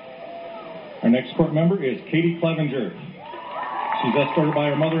 Our next court member is Katie Clevenger. She's escorted by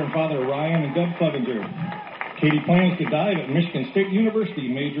her mother and father, Ryan and Deb Clevenger. Katie plans to dive at Michigan State University,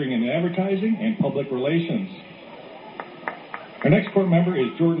 majoring in advertising and public relations. Our next court member is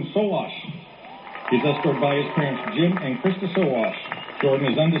Jordan Sowash. He's escorted by his parents, Jim and Krista Sowash.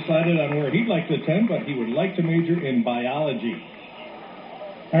 Jordan is undecided on where he'd like to attend, but he would like to major in biology.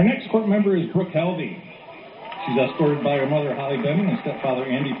 Our next court member is Brooke Helvey. She's escorted by her mother, Holly Benton, and stepfather,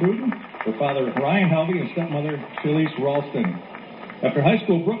 Andy Pruden, her father, Ryan Helvey, and stepmother, Shirley's Ralston. After high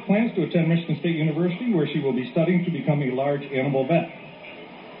school, Brooke plans to attend Michigan State University, where she will be studying to become a large animal vet.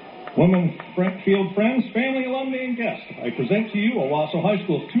 Women, field friends, family, alumni, and guests, I present to you Owasso High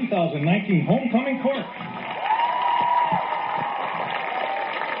School's 2019 Homecoming Court.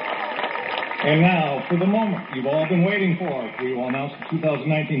 And now, for the moment you've all been waiting for, we will announce the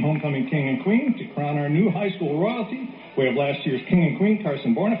 2019 Homecoming King and Queen to crown our new high school royalty. We have last year's King and Queen,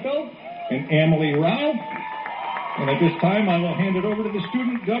 Carson Bornefeld and Amelie Rao. And at this time, I will hand it over to the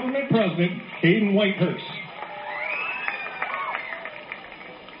student government president, Caden Whitehurst.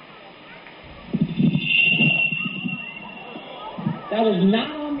 That was not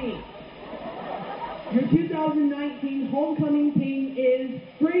on me. Your 2019 Homecoming King is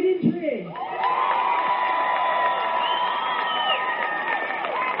Braden Trigg.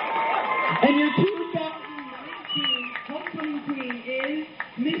 And your 2019 Homecoming Queen is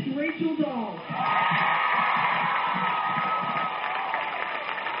Miss Rachel Dahl.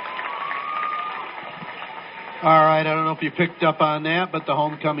 All right, I don't know if you picked up on that, but the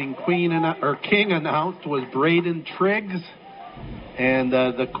homecoming king announced was Braden Triggs, and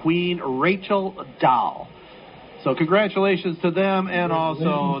the queen, Rachel Dahl. So congratulations to them and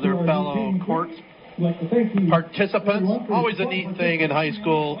also their fellow court participants. Always a neat thing in high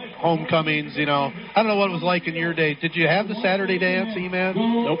school homecomings, you know. I don't know what it was like in your day. Did you have the Saturday dance, E-Man?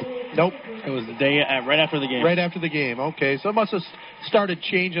 Nope. It was the day right after the game. Right after the game. Okay, so it must have started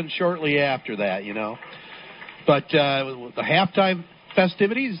changing shortly after that, you know. But the halftime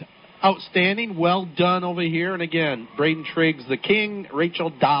festivities, outstanding. Well done over here. And again, Braden Triggs, the king, Rachel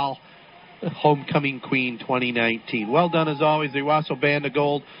Dahl, homecoming queen 2019. Well done as always. The Owasso Band of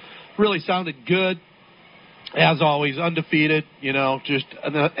Gold really sounded good. As always, undefeated, you know, just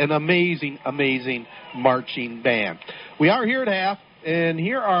an amazing, amazing marching band. We are here at half, and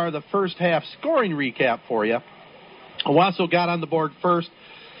here are the first half scoring recap for you. Owasso got on the board first.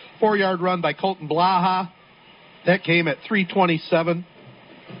 4-yard run by Colton Blaha. That came at 3:27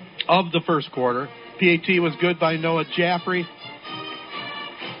 of the first quarter. PAT was good by Noah Jaffrey.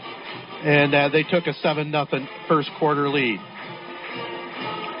 And they took a 7-0 first quarter lead.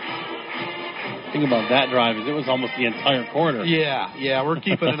 Think about that drive, is it was almost the entire quarter. Yeah, we're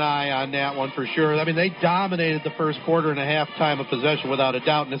keeping an eye on that one for sure. I mean, they dominated the first quarter and a half time of possession without a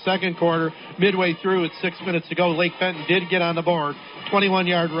doubt. In the second quarter, midway through, with 6 minutes to go, Lake Fenton did get on the board.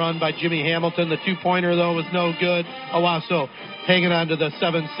 21-yard run by Jimmy Hamilton. The two-pointer, though, was no good. Owasso hanging on to the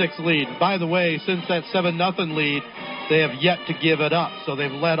 7-6 lead. By the way, since that 7-0 lead, they have yet to give it up, so they've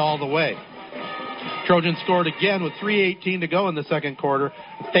led all the way. Trojans scored again with 3:18 to go in the second quarter.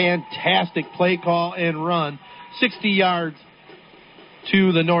 Fantastic play call and run. 60 yards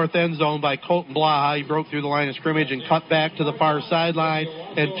to the north end zone by Colton Blaha. He broke through the line of scrimmage and cut back to the far sideline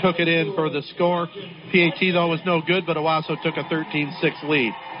and took it in for the score. PAT, though, was no good, but Owasso took a 13-6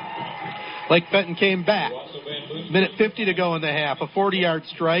 lead. Lake Fenton came back. Minute 50 to go in the half. A 40-yard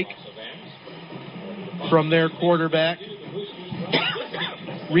strike from their quarterback,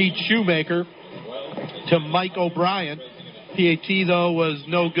 Reed Shoemaker, to Mike O'Brien. PAT, though, was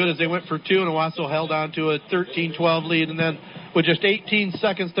no good as they went for two, and Owasso held on to a 13-12 lead. And then with just 18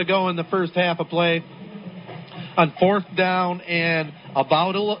 seconds to go in the first half of play, on fourth down and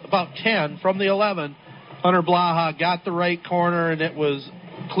about 10 from the 11, Hunter Blaha got the right corner, and it was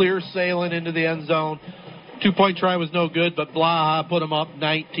clear sailing into the end zone. Two-point try was no good, but Blaha put them up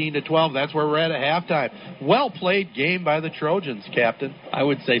 19-12. That's where we're at halftime. Well-played game by the Trojans, Captain. I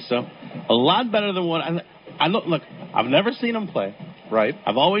would say so. A lot better than what look, I've never seen them play. Right.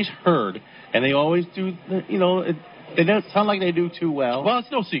 I've always heard, and they always do, you know, they don't sound like they do too well. Well,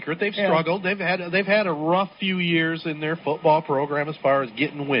 it's no secret. They've struggled. They've had a rough few years in their football program as far as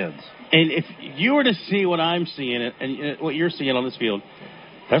getting wins. And if you were to see what I'm seeing and what you're seeing on this field,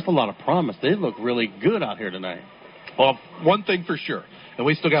 there's a lot of promise. They look really good out here tonight. Well, one thing for sure, and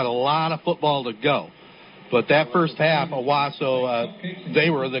we still got a lot of football to go. But that first half, Owasso, they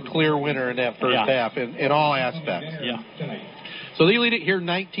were the clear winner in that first half in all aspects. Yeah. So they lead it here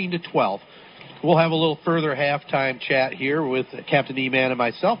 19-12. We'll have a little further halftime chat here with Captain E-Man and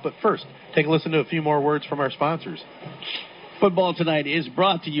myself. But first, take a listen to a few more words from our sponsors. Football tonight is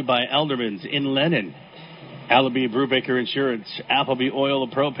brought to you by Alderman's in Lennon, Allaby Brubaker Insurance, Appleby Oil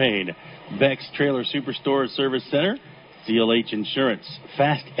and Propane, Beck's Trailer Superstore Service Center, CLH Insurance,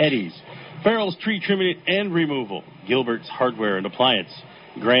 Fast Eddie's, Farrell's Tree Trimming and Removal, Gilbert's Hardware and Appliance,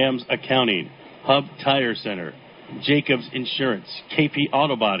 Graham's Accounting, Hub Tire Center, Jacobs Insurance, KP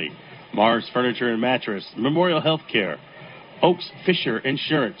Auto Body, Mars Furniture and Mattress, Memorial Healthcare, Oaks Fisher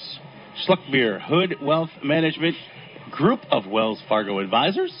Insurance, Schluckbeer Hood Wealth Management, Group of Wells Fargo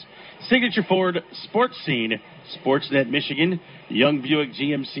Advisors, Signature Ford Sports Scene, Sportsnet Michigan, Young Buick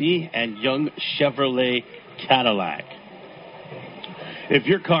GMC, and Young Chevrolet Cadillac. If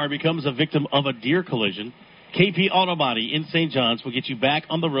your car becomes a victim of a deer collision, KP Auto Body in St. John's will get you back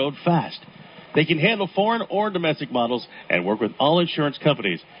on the road fast. They can handle foreign or domestic models and work with all insurance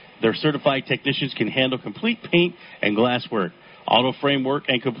companies. Their certified technicians can handle complete paint and glass work, auto frame work,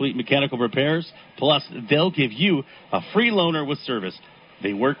 and complete mechanical repairs. Plus, they'll give you a free loaner with service.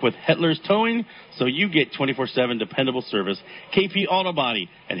 They work with Hetler's Towing, so you get 24/7 dependable service. KP Auto Body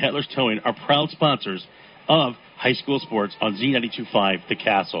and Hetler's Towing are proud sponsors of high school sports on Z92.5 The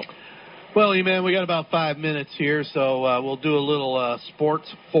Castle. Well, man, we got about 5 minutes here, so we'll do a little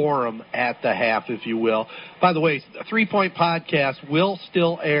sports forum at the half, if you will. By the way, the 3 Point Podcast will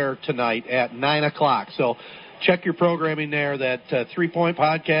still air tonight at 9 o'clock, so check your programming there, that 3 Point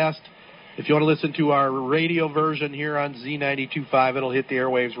Podcast. If you want to listen to our radio version here on Z92.5, it'll hit the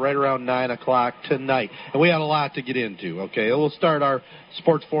airwaves right around 9 o'clock tonight. And we had a lot to get into, okay? We'll start our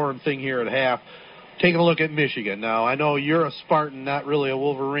sports forum thing here at half. Taking a look at Michigan. Now, I know you're a Spartan, not really a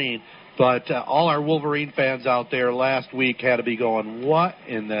Wolverine, but all our Wolverine fans out there last week had to be going, what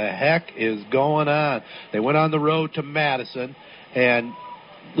in the heck is going on? They went on the road to Madison, and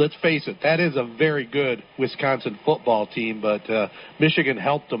let's face it, that is a very good Wisconsin football team, but Michigan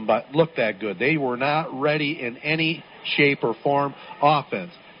helped them but look that good. They were not ready in any shape or form,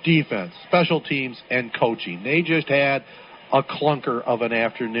 offense, defense, special teams, and coaching. They just had a clunker of an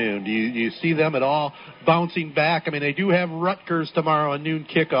afternoon. Do you see them at all bouncing back? I mean, they do have Rutgers tomorrow, a noon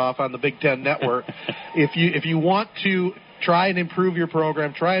kickoff on the Big Ten Network. If you want to try and improve your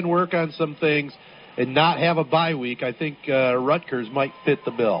program, try and work on some things, and not have a bye week, I think Rutgers might fit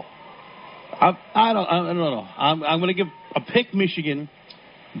the bill. I don't know. I'm going to pick Michigan,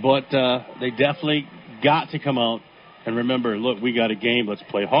 but they definitely got to come out and remember, look, we got a game. Let's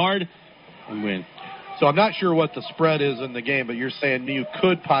play hard and win. So I'm not sure what the spread is in the game, but you're saying you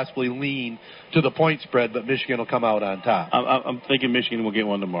could possibly lean to the point spread, but Michigan will come out on top. I'm thinking Michigan will get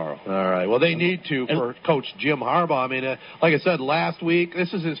one tomorrow. All right. Well, they need to for Coach Jim Harbaugh. I mean, like I said last week,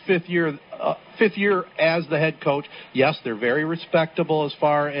 this is his fifth year as the head coach. Yes, they're very respectable as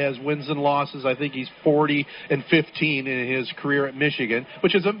far as wins and losses. I think he's 40-15 in his career at Michigan,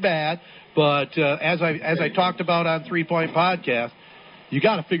 which isn't bad. But as I talked about on 3 Point Podcast, you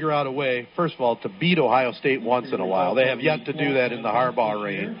got to figure out a way, first of all, to beat Ohio State once in a while. They have yet to do that in the Harbaugh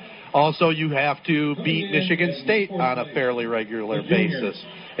reign. Also, you have to beat Michigan State on a fairly regular basis.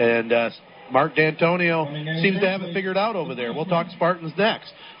 And Mark D'Antonio seems to have it figured out over there. We'll talk Spartans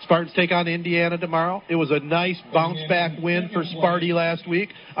next. Spartans take on Indiana tomorrow. It was a nice bounce-back win for Sparty last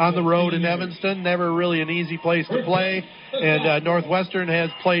week on the road in Evanston. Never really an easy place to play. And Northwestern has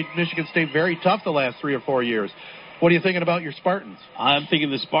played Michigan State very tough the last 3 or 4 years. What are you thinking about your Spartans? I'm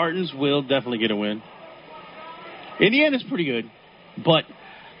thinking the Spartans will definitely get a win. Indiana's pretty good, but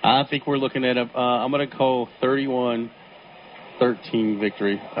I think we're looking at I'm going to call 31-13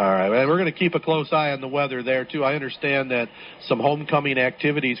 victory. All right, and we're going to keep a close eye on the weather there, too. I understand that some homecoming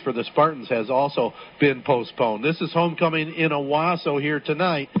activities for the Spartans has also been postponed. This is homecoming in Owasso here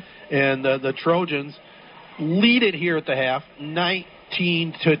tonight, and the Trojans lead it here at the half,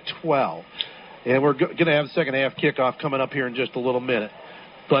 19-12. And we're going to have a second half kickoff coming up here in just a little minute.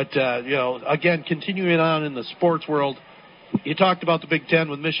 But, again, continuing on in the sports world, you talked about the Big Ten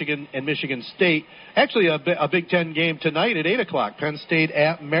with Michigan and Michigan State. Actually, a Big Ten game tonight at 8 o'clock. Penn State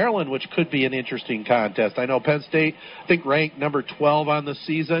at Maryland, which could be an interesting contest. I know Penn State, I think, ranked number 12 on the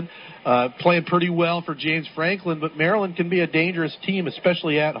season, playing pretty well for James Franklin, but Maryland can be a dangerous team,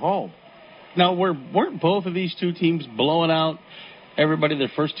 especially at home. Now, weren't both of these two teams blowing out everybody their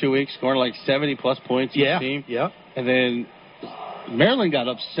first 2 weeks, scoring like 70-plus points each team? Yeah. And then Maryland got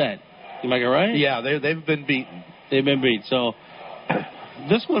upset. Am I right? Yeah, they've been beaten. They've been beat. So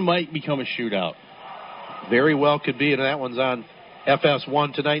this one might become a shootout. Very well could be, and that one's on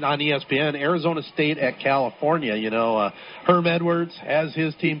FS1 tonight on ESPN. Arizona State at California. Herm Edwards has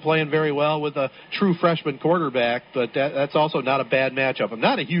his team playing very well with a true freshman quarterback, but that's also not a bad matchup. I'm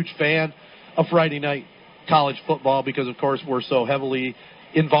not a huge fan of Friday night college football because, of course, we're so heavily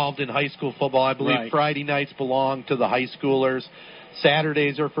involved in high school football. I believe Friday nights belong to the high schoolers.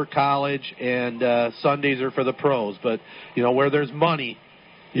 Saturdays are for college, and Sundays are for the pros. But, where there's money,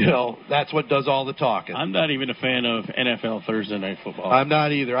 that's what does all the talking. I'm not even a fan of NFL Thursday night football. I'm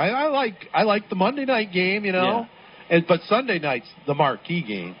not either. I like the Monday night game, Yeah. But Sunday night's the marquee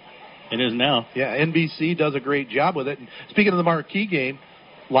game. It is now. Yeah, NBC does a great job with it. And speaking of the marquee game,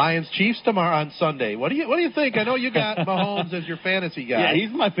 Lions Chiefs tomorrow on Sunday. What do you think? I know you got Mahomes as your fantasy guy. Yeah,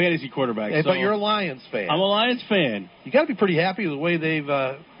 he's my fantasy quarterback. But you're a Lions fan. I'm a Lions fan. You got to be pretty happy with the way they've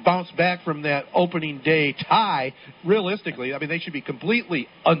bounced back from that opening day tie. Realistically, I mean, they should be completely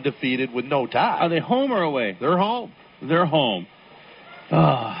undefeated with no tie. Are they home or away? They're home. They're home.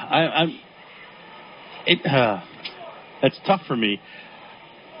 That's tough for me.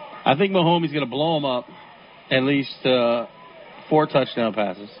 I think Mahomes is going to blow them up. At least 4 touchdown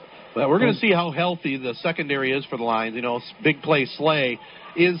passes. Well, we're going to see how healthy the secondary is for the Lions. You know, big play Slay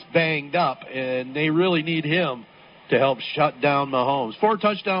is banged up, and they really need him to help shut down Mahomes. 4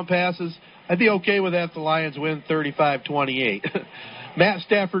 touchdown passes. I'd be okay with that if the Lions win 35-28. Matt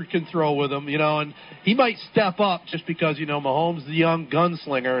Stafford can throw with them, you know, and he might step up just because, you know, Mahomes is the young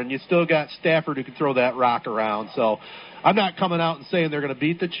gunslinger, and you still got Stafford who can throw that rock around. So I'm not coming out and saying they're going to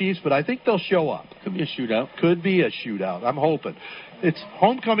beat the Chiefs, but I think they'll show up. Could be a shootout. Could be a shootout. I'm hoping. It's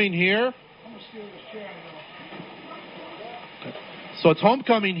homecoming here. So it's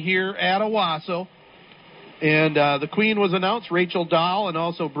homecoming here at Owasso. And the Queen was announced, Rachel Dahl, and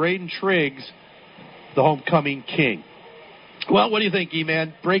also Braden Triggs, the homecoming king. Well, what do you think,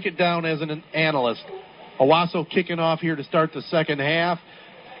 E-Man? Break it down as an analyst. Owasso kicking off here to start the second half.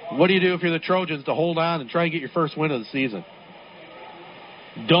 What do you do if you're the Trojans to hold on and try and get your first win of the season?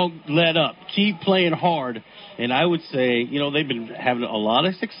 Don't let up. Keep playing hard. And I would say, you know, they've been having a lot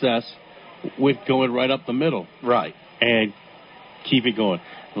of success with going right up the middle. Right. And keep it going.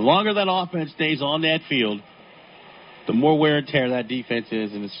 The longer that offense stays on that field, the more wear and tear that defense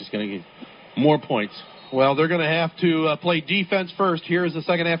is, and it's just going to get more points. Well, they're going to have to play defense first. Here's the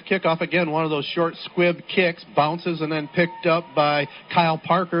second half kickoff. Again, one of those short squib kicks, bounces and then picked up by Kyle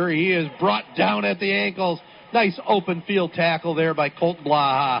Parker. He is brought down at the ankles. Nice open field tackle there by Colt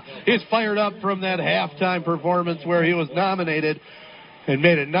Blaha. He's fired up from that halftime performance where he was nominated and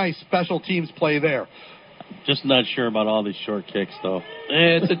made a nice special teams play there. Just not sure about all these short kicks, though.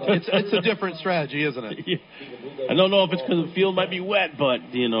 It's a different strategy, isn't it? Yeah. I don't know if it's because the field might be wet,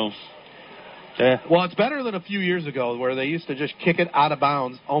 but, you know. Well, it's better than a few years ago where they used to just kick it out of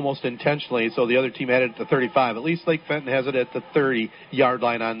bounds almost intentionally so the other team had it at the 35. At least Lake Fenton has it at the 30-yard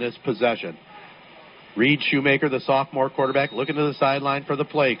line on this possession. Reed Shoemaker, the sophomore quarterback, looking to the sideline for the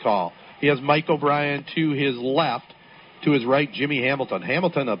play call. He has Mike O'Brien to his left. To his right, Jimmy Hamilton.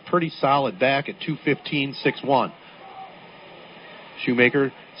 Hamilton, a pretty solid back at 215, 6'1".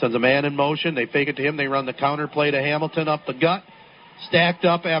 Shoemaker sends a man in motion. They fake it to him. They run the counter play to Hamilton up the gut. Stacked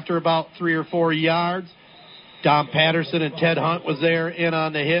up after about 3 or 4 yards. Dom Patterson and Ted Hunt was there in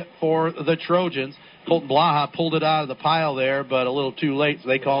on the hit for the Trojans. Colton Blaha pulled it out of the pile there, but a little too late, so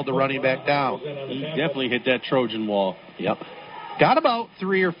they called the running back down. He definitely hit that Trojan wall. Yep. Got about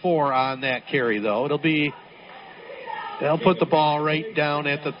 3 or 4 on that carry, though. They'll put the ball right down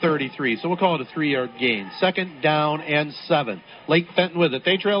at the 33, so we'll call it a 3-yard gain. Second down and 7. Lake Fenton with it.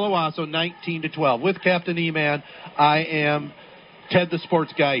 They trail Owasso 19-12. With Captain E-Man, I am Ted the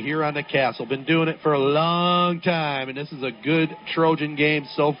Sports Guy here on the Castle. Been doing it for a long time, and this is a good Trojan game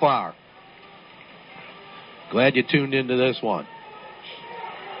so far. Glad you tuned into this one.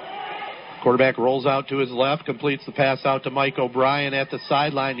 Quarterback rolls out to his left, completes the pass out to Mike O'Brien at the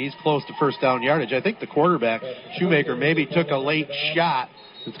sideline. He's close to first down yardage. I think the quarterback, Shoemaker, maybe took a late shot.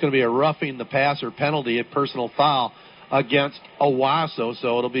 It's going to be a roughing the passer penalty, a personal foul against Owasso,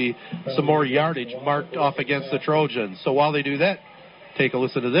 so it'll be some more yardage marked off against the Trojans. So while they do that, take a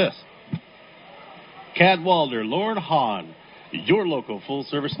listen to this. Cadwalder, Lord Hahn, your local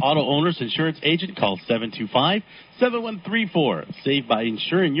full-service auto owner's insurance agent. Call 725-7134. Save by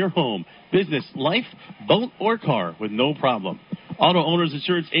insuring your home, business, life, boat, or car with no problem. Auto owner's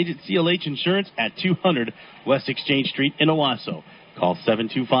insurance agent, CLH Insurance at 200 West Exchange Street in Owasso. Call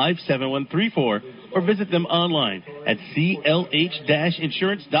 725-7134 or visit them online at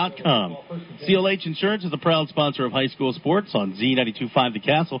clh-insurance.com. CLH Insurance is the proud sponsor of high school sports on Z92.5 The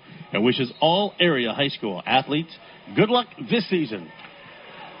Castle and wishes all area high school athletes good luck this season.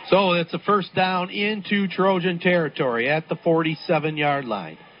 So it's a first down into Trojan territory at the 47-yard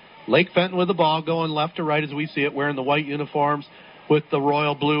line. Lake Fenton with the ball going left to right as we see it, wearing the white uniforms with the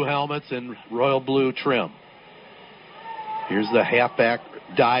royal blue helmets and royal blue trim. Here's the halfback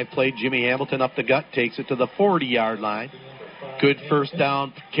dive play. Jimmy Hamilton up the gut, takes it to the 40-yard line. Good first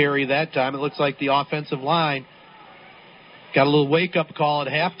down carry that time. It looks like the offensive line got a little wake-up call at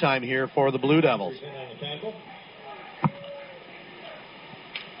halftime here for the Blue Devils.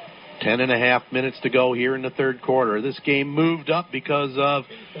 10.5 minutes to go here in the third quarter. This game moved up because of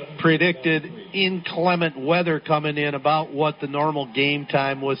predicted inclement weather coming in about what the normal game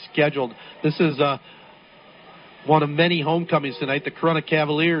time was scheduled. This is one of many homecomings tonight. The Corunna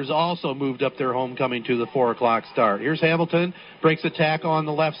Cavaliers also moved up their homecoming to the 4 o'clock start. Here's Hamilton, breaks a tackle on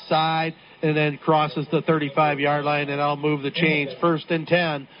the left side, and then crosses the 35-yard line, and I'll move the chains. 1st and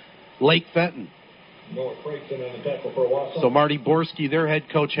 10, Lake Fenton. So Marty Borski, their head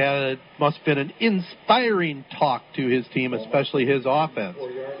coach, must have been an inspiring talk to his team, especially his offense.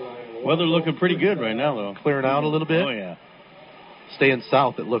 Well, they're looking pretty good right now, though. Clearing out a little bit? Oh, yeah. Staying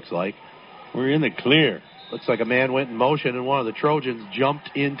south, it looks like. We're in the clear. Looks like a man went in motion, and one of the Trojans jumped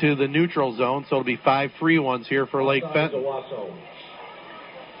into the neutral zone, so it'll be 5 free ones here for Lake Fenton.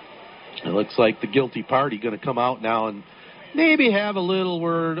 It looks like the guilty party going to come out now and maybe have a little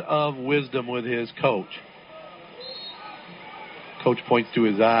word of wisdom with his coach. Coach points to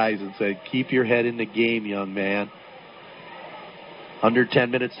his eyes and said, keep your head in the game, young man. Under 10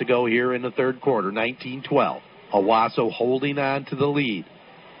 minutes to go here in the third quarter, 19-12. Owasso holding on to the lead.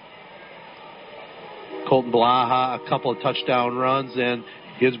 Colton Blaha, a couple of touchdown runs, and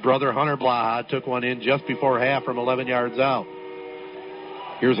his brother Hunter Blaha took one in just before half from 11 yards out.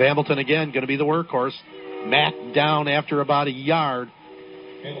 Here's Hamilton again, going to be the workhorse. Mack down after about a yard.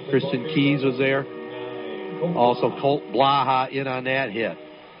 Kristen Keys was there. Also Colt Blaha in on that hit.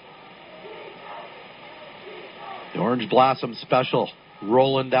 The Orange Blossom Special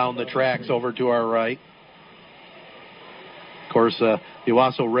rolling down the tracks over to our right. Of course, the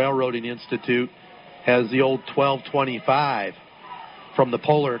Owasso Railroading Institute has the old 1225 from the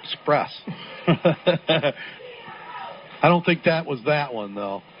Polar Express. I don't think that was that one,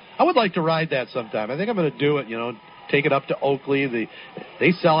 though. I would like to ride that sometime. I think I'm going to do it, take it up to Oakley.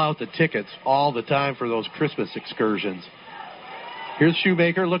 They sell out the tickets all the time for those Christmas excursions. Here's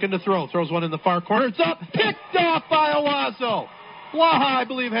Shoemaker looking to throw. Throws one in the far corner. It's up. Picked off by Owasso. Blaha, I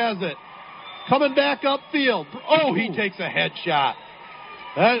believe, has it. Coming back upfield. Oh, he takes a headshot.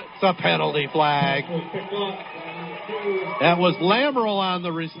 That's a penalty flag. That was Lamoureux on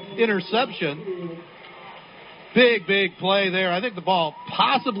the interception. Big play there. I think the ball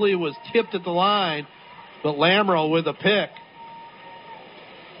possibly was tipped at the line, but Lamoureux with a pick.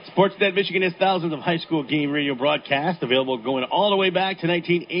 Sportsnet Michigan has thousands of high school game radio broadcasts available going all the way back to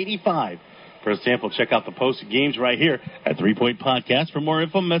 1985. For a sample, check out the posted games right here at 3 Point Podcast. For more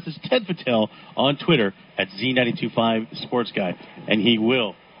info, message Ted Patel on Twitter at Z925 Sports Guy, and he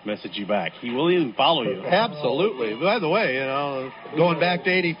will message you back. He will even follow you. Absolutely. By the way, going back to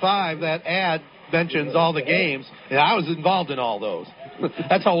 85, that ad mentions all the games, and I was involved in all those.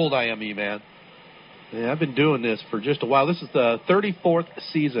 That's how old I am, man. Yeah, I've been doing this for just a while. This is the 34th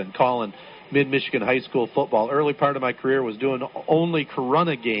season calling Mid-Michigan high school football. Early part of my career was doing only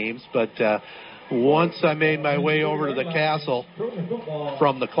Corunna games, but once I made my way over to the Castle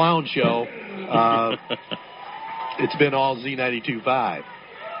from the Clown Show, it's been all Z92.5.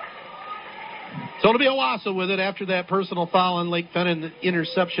 So it'll be Owasso with it after that personal foul on Lake Fenton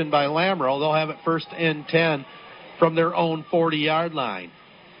interception by Lamoureux. They'll have it 1st and 10 from their own 40-yard line.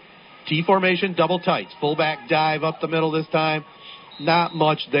 T formation, double tights. Fullback dive up the middle this time. Not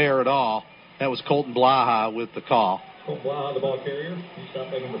much there at all. That was Colton Blaha with the call. Colton Blaha, the ball carrier. He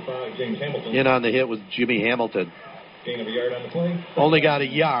stopped by number 5, James Hamilton. In on the hit was Jimmy Hamilton. Gain of a yard on the play. Only got a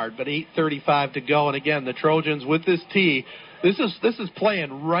yard, but 8:35 to go. And again, the Trojans with this tee, this is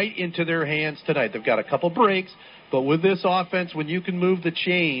playing right into their hands tonight. They've got a couple breaks, but with this offense, when you can move the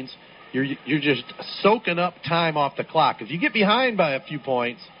chains, you're just soaking up time off the clock. If you get behind by a few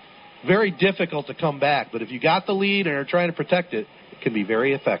points, very difficult to come back. But if you got the lead and are trying to protect it, it can be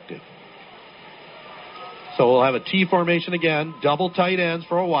very effective. So we'll have a T formation again, double tight ends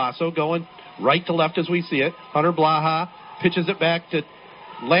for Owasso, going right to left as we see it. Hunter Blaha pitches it back to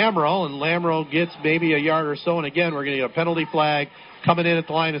Lamoureux, and Lamoureux gets maybe a yard or so. And again, we're going to get a penalty flag coming in at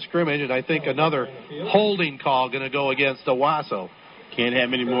the line of scrimmage, and I think another holding call going to go against Owasso. Can't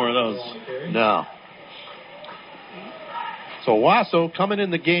have any more of those. No. So Owasso coming in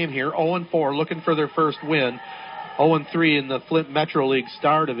the game here, 0-4, looking for their first win. 0-3 in the Flint Metro League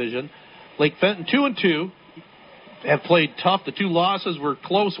Star Division. Lake Fenton 2-2. Have played tough. The two losses were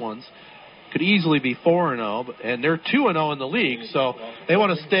close ones. Could easily be 4-0, and they're 2-0 in the league, so they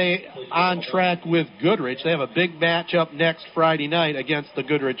want to stay on track with Goodrich. They have a big matchup next Friday night against the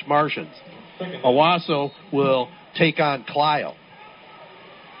Goodrich Martians. Owasso will take on Clio.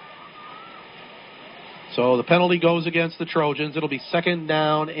 So the penalty goes against the Trojans. It'll be 2nd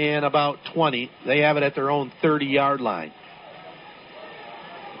down and about 20. They have it at their own 30-yard line.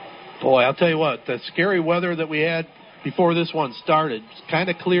 Boy, I'll tell you what, the scary weather that we had before this one started kind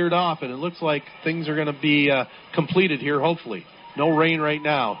of cleared off, and it looks like things are going to be completed here, hopefully. No rain right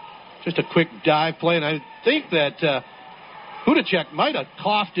now. Just a quick dive play, and I think that Hudacek might have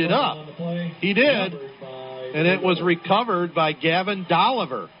coughed it up. He did. and it was recovered by Gavin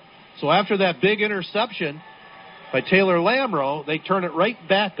Dolliver. So after that big interception by Taylor Lamro, they turn it right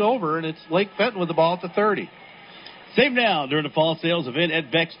back over, and it's Lake Fenton with the ball at the 30. Save now during the fall sales event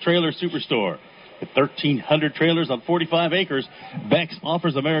at Beck's Trailer Superstore. With 1,300 trailers on 45 acres, Beck's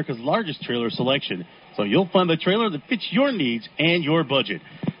offers America's largest trailer selection. So you'll find the trailer that fits your needs and your budget.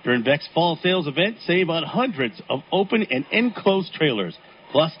 During Beck's fall sales event, save on hundreds of open and enclosed trailers.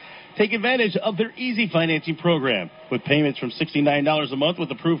 Plus, take advantage of their easy financing program. With payments from $69 a month with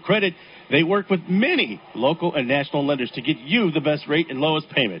approved credit, they work with many local and national lenders to get you the best rate and lowest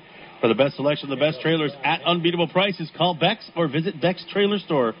payment. For the best selection of the best trailers at unbeatable prices, call Beck's or visit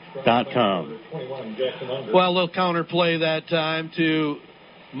Beck'sTrailerStore.com. Well, a little counterplay that time to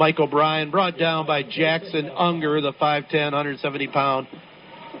Mike O'Brien, brought down by Jackson Unger, the 5'10", 170-pound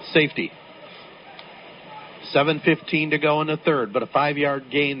safety. 7:15 to go in the third, but a 5-yard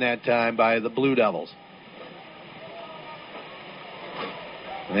gain that time by the Blue Devils.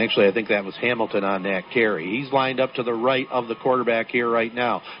 And actually, I think that was Hamilton on that carry. He's lined up to the right of the quarterback here right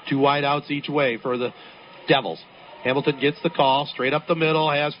now. 2 wideouts each way for the Devils. Hamilton gets the call, straight up the middle,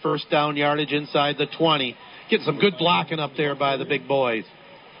 has first down yardage inside the 20. Getting some good blocking up there by the big boys.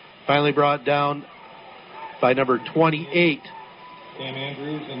 Finally brought down by number 28.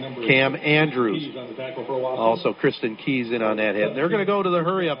 Cam Andrews. Also, Kristen Keys in on that hit. They're going to go to the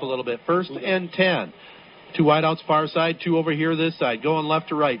hurry up a little bit. 1st and 10. 2 wideouts far side, 2 over here this side. Going left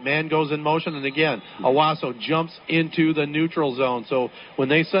to right. Man goes in motion, and again, Owasso jumps into the neutral zone. So when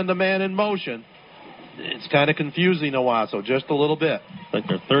they send a man in motion, it's kind of confusing Owasso just a little bit. Like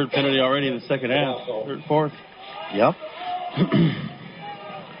their third penalty already in the second half. Third, fourth. Yep.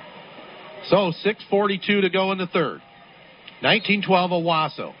 So 6:42 to go in the third. 19-12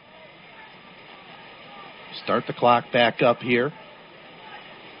 Owasso. Start the clock back up here.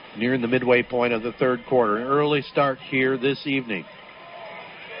 Nearing the midway point of the third quarter. An early start here this evening.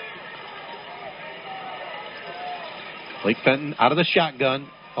 Lake Fenton out of the shotgun.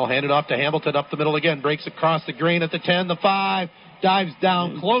 I'll hand it off to Hamilton up the middle again. Breaks across the green at the 10, the 5. Dives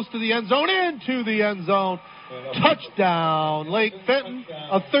down close to the end zone. Into the end zone. Touchdown, Lake Fenton.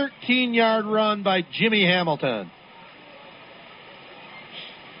 A 13-yard run by Jimmy Hamilton.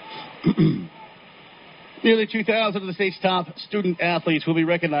 Nearly 2,000 of the state's top student athletes will be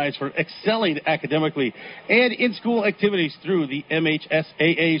recognized for excelling academically and in school activities through the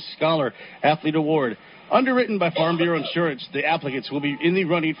MHSAA Scholar Athlete Award. Underwritten by Farm Bureau Insurance, the applicants will be in the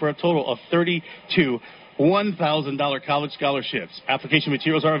running for a total of 32 $1,000 college scholarships. Application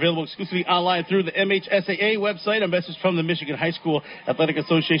materials are available exclusively online through the MHSAA website. A message from the Michigan High School Athletic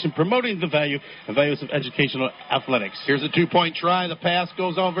Association promoting the value and values of educational athletics. Here's a 2-point try. The pass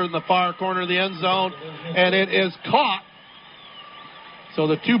goes over in the far corner of the end zone, and it is caught. So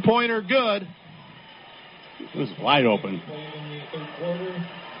the 2-pointer good. It was wide open.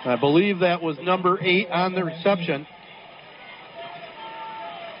 I believe that was number 8 on the reception.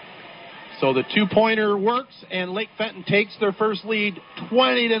 So the 2-pointer works, and Lake Fenton takes their first lead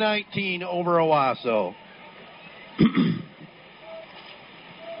 20-19 over Owasso.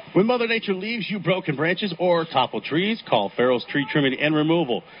 When Mother Nature leaves you broken branches or toppled trees, call Farrell's Tree Trimming and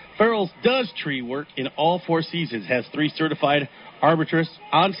Removal. Farrell's does tree work in all 4 seasons, has 3 certified arborists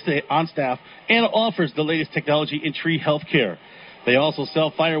on staff, and offers the latest technology in tree health care. They also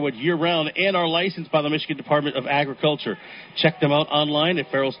sell firewood year-round and are licensed by the Michigan Department of Agriculture. Check them out online at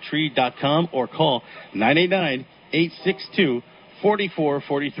farrellstree.com or call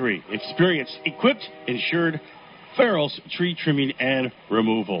 989-862-4443. Experienced, equipped, insured, Farrell's Tree Trimming and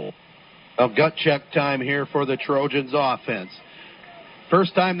Removal. A gut check time here for the Trojans offense.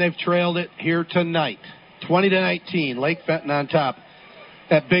 First time they've trailed it here tonight. 20-19, Lake Fenton on top.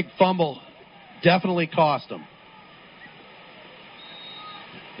 That big fumble definitely cost them.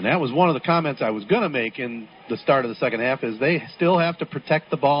 And that was one of the comments I was going to make in the start of the second half, is they still have to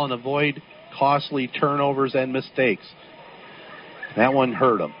protect the ball and avoid costly turnovers and mistakes. That one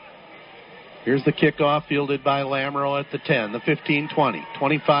hurt them. Here's the kickoff fielded by Lamro at the 10, the 15-20.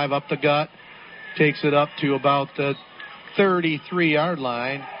 25 up the gut, takes it up to about the 33-yard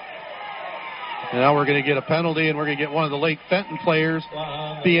line. And now we're going to get a penalty, and we're going to get one of the Lake Fenton players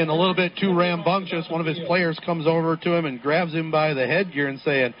being a little bit too rambunctious. One of his players comes over to him and grabs him by the headgear and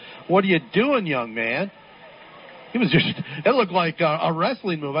saying, "What are you doing, young man?" It looked like a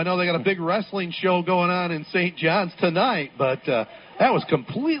wrestling move. I know they got a big wrestling show going on in St. John's tonight, but that was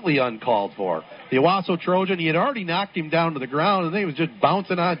completely uncalled for. The Owasso Trojan, he had already knocked him down to the ground, and then he was just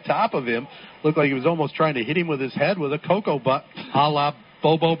bouncing on top of him. Looked like he was almost trying to hit him with his head with a cocoa butt, a la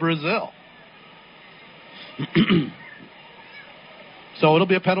Bobo Brazil. So it'll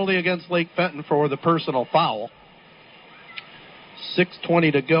be a penalty against Lake Fenton for the personal foul.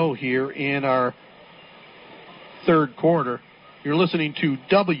 6:20 to go here in our third quarter. You're listening to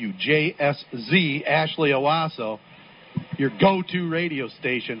WJSZ Ashley Owasso, your go-to radio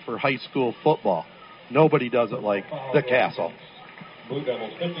station for high school football. Nobody does it like the Castle. Blue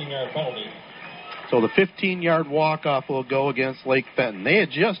Devils, 15-yard penalty. So the 15-yard walk-off will go against Lake Fenton. They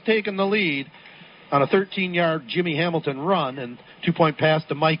had just taken the lead on a 13-yard Jimmy Hamilton run and 2-point pass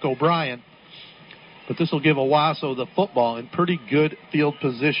to Mike O'Brien. But this will give Owasso the football in pretty good field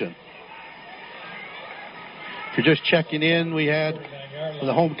position. If you're just checking in, we had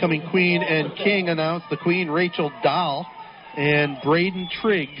the homecoming queen and king announced. The queen, Rachel Dahl, and Braden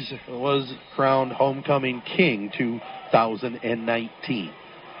Triggs was crowned homecoming king 2019.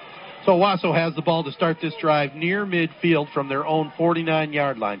 So Owasso has the ball to start this drive near midfield from their own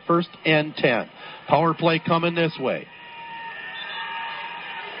 49-yard line. 1st and 10. Power play coming this way.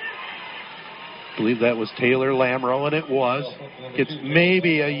 I believe that was Taylor Lamro, and it was. Gets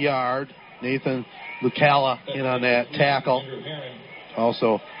maybe a yard. Nathan Lucala in on that tackle.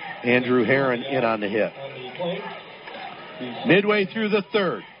 Also, Andrew Herron in on the hit. Midway through the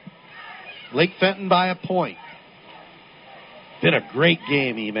third. Lake Fenton by a point. Been a great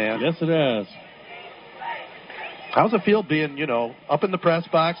game, E-Man. Yes, it has. How's it feel being, up in the press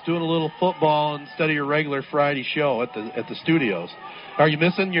box, doing a little football instead of your regular Friday show at the studios? Are you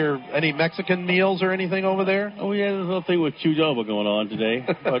missing any Mexican meals or anything over there? Oh, yeah, there's a little thing with Qdoba going on today.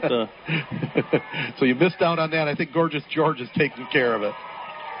 But so you missed out on that. I think Gorgeous George is taking care of it.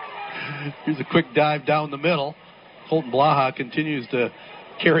 Here's a quick dive down the middle. Colton Blaha continues to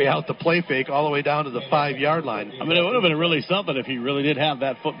carry out the play fake all the way down to the 5-yard line. I mean, it would have been really something if he really did have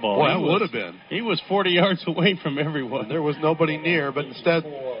that football. Well, it would have been. He was 40 yards away from everyone. There was nobody near, but instead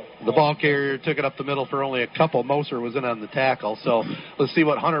the ball carrier took it up the middle for only a couple. Moser was in on the tackle. So let's see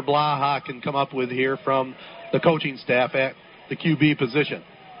what Hunter Blaha can come up with here from the coaching staff at the QB position.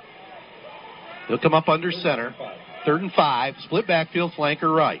 He'll come up under center. 3rd and 5. Split backfield,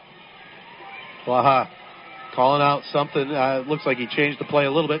 flanker right. Blaha calling out something. Looks like he changed the play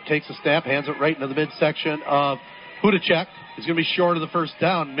a little bit. Takes a snap, hands it right into the midsection of Hudacek. He's going to be short of the first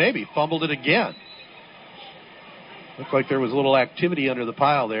down. Maybe fumbled it again. Looked like there was a little activity under the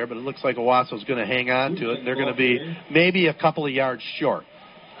pile there, but it looks like Owasso's going to hang on to it, and they're going to be maybe a couple of yards short.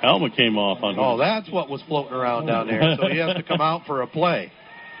 Helmet came off on him. Oh, that's what was floating around down there. So he has to come out for a play.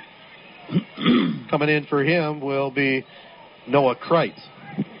 Coming in for him will be Noah Kreitz.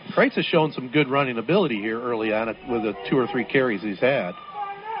 Kreitz has shown some good running ability here early on with the 2 or 3 carries he's had.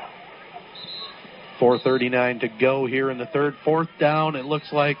 4:39 to go here in the third. 4th down, it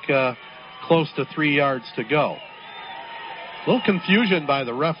looks like close to 3 yards to go. A little confusion by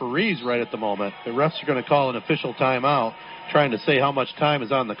the referees right at the moment. The refs are going to call an official timeout, trying to say how much time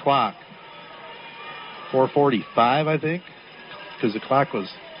is on the clock. 4:45, I think, because the clock was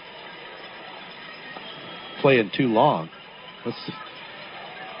playing too long. Let's see.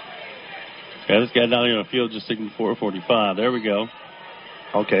 Yeah, this guy down here on the field just thinking 4:45. There we go.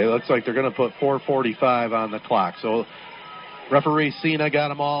 Okay, looks like they're going to put 4:45 on the clock. So referee Cena got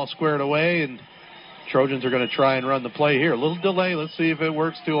them all squared away, and Trojans are going to try and run the play here. A little delay. Let's see if it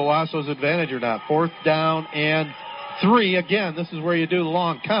works to Owasso's advantage or not. 4th down and 3. Again, this is where you do the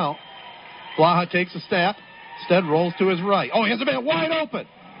long count. Blaha takes a snap. Instead rolls to his right. Oh, he has a man wide open.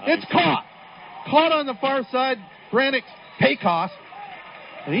 It's caught. Caught on the far side. Brannick Paycock.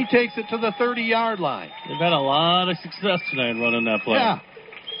 And he takes it to the 30-yard line. They've had a lot of success tonight running that play. Yeah.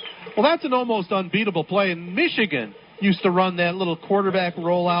 Well, that's an almost unbeatable play. And Michigan used to run that little quarterback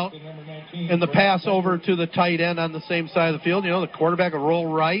rollout and the pass over to the tight end on the same side of the field. The quarterback would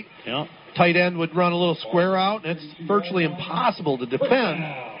roll right. Yeah. Tight end would run a little square out, and it's virtually impossible to defend.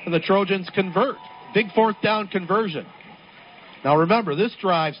 And the Trojans convert. Big 4th down conversion. Now, remember, this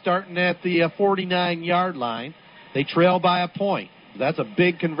drive starting at the 49-yard line. They trail by a point. That's a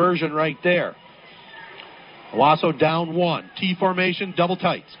big conversion right there. Owasso down 1. T formation, double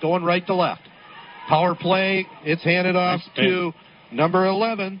tights, going right to left. Power play, it's handed off to number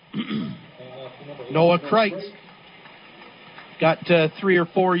 11, Noah Kreitz. Got 3 or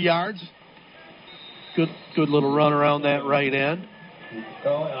 4 yards. Good little run around that right end.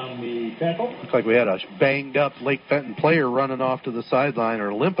 Looks like we had a banged up Lake Fenton player running off to the sideline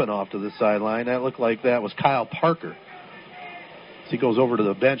or limping off to the sideline. That looked like that was Kyle Parker. He goes over to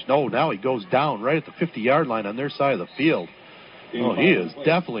the bench. No, now he goes down right at the 50-yard line on their side of the field. Oh, he is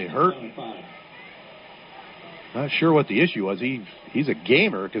definitely hurting. Not sure what the issue was. He's a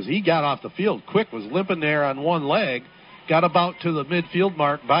gamer because he got off the field quick, was limping there on one leg, got about to the midfield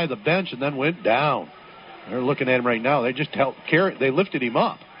mark by the bench, and then went down. They're looking at him right now. They just they lifted him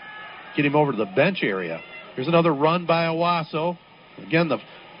up, get him over to the bench area. Here's another run by Owasso. Again, the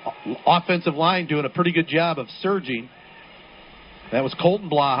offensive line doing a pretty good job of surging. That was Colton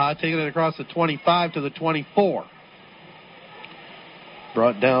Blaha taking it across the 25 to the 24.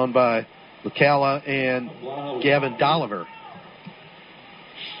 Brought down by McCalla and Gavin Dolliver.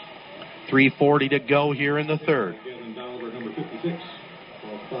 3:40 to go here in the third.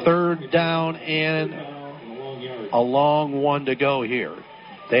 Third down and a long one to go here.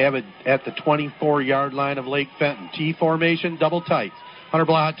 They have it at the 24-yard line of Lake Fenton. T formation, double tights. Hunter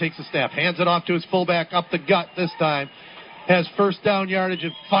Blaha takes a snap, hands it off to his fullback up the gut this time. Has first down yardage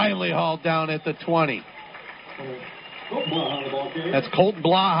and finally hauled down at the 20. That's Colton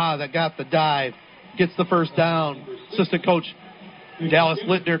Blaha that got the dive. Gets the first down. Assistant coach Dallas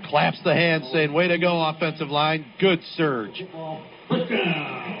Littner claps the hands saying, way to go, offensive line. Good surge.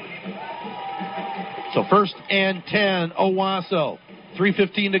 So first and 10, Owasso.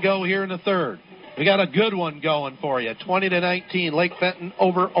 3:15 to go here in the third. We got a good one going for you. 20-19, Lake Fenton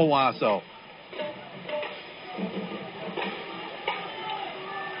over Owasso.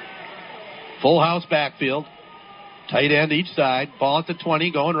 Full house backfield. Tight end each side. Ball at the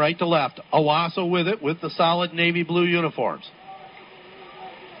 20, going right to left. Owasso with it with the solid navy blue uniforms.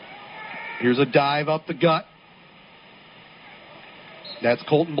 Here's a dive up the gut. That's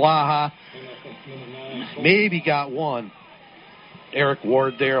Colton Blaha. Maybe got one. Eric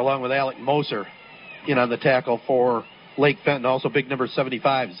Ward there along with Alec Moser in on the tackle for Lake Fenton. Also big number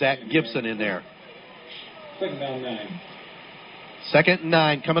 75, Zach Gibson in there. Second down 9. Second and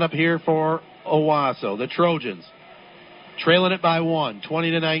 9 coming up here for Owasso. The Trojans trailing it by 1,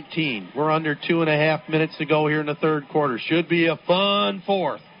 20-19. We're under 2.5 minutes to go here in the third quarter. Should be a fun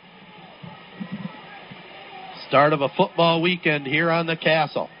fourth. Start of a football weekend here on the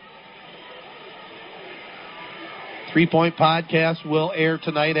Castle. 3-Point Podcast will air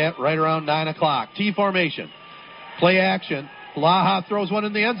tonight at right around 9 o'clock. T formation. Play action. Blaha throws one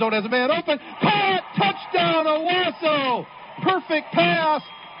in the end zone as a man open. Caught! Touchdown, Owasso! Perfect pass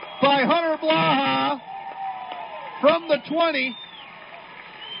by Hunter Blaha from the 20.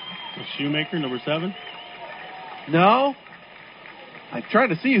 Shoemaker, number 7? No. I'm trying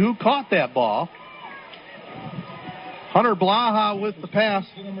to see who caught that ball. Hunter Blaha with the pass.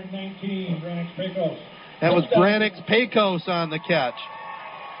 Number 19, Branix Pecos. That was Branix Pecos on the catch.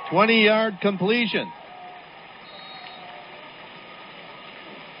 20-yard completion.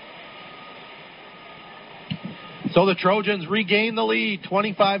 So the Trojans regain the lead,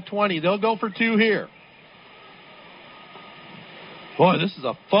 25-20. They'll go for 2 here. Boy, this is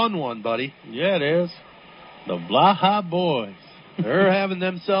a fun one, buddy. Yeah, it is. The Blaha boys. They're having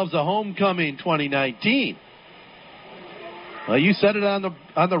themselves a homecoming 2019. Well, you said it on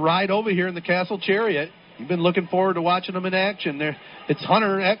the ride over here in the Castle Chariot. You've been looking forward to watching them in action. It's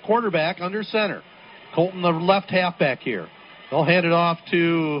Hunter at quarterback under center. Colton, the left halfback here. They'll hand it off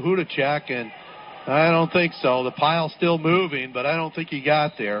to Hudacek, and I don't think so. The pile's still moving, but I don't think he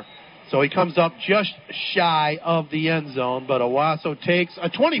got there. So he comes up just shy of the end zone, but Owasso takes a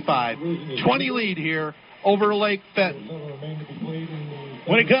 25-20 lead here over Lake Fenton.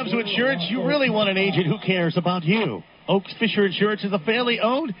 When it comes to insurance, you really want an agent who cares about you. Oaks Fisher Insurance is a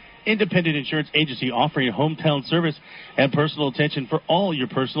family-owned, independent insurance agency offering hometown service and personal attention for all your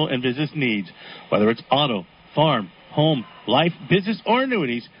personal and business needs. Whether it's auto, farm, home, life, business, or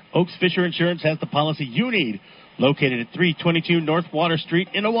annuities, Oaks Fisher Insurance has the policy you need. Located at 322 North Water Street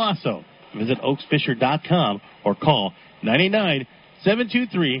in Owasso. Visit oaksfisher.com or call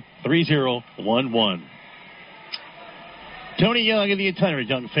 989-723-3011. Tony Young and the entire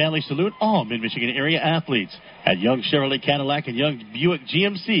Young family salute all Mid-Michigan area athletes. At Young Chevrolet Cadillac and Young Buick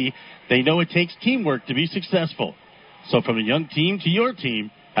GMC, they know it takes teamwork to be successful. So from the Young team to your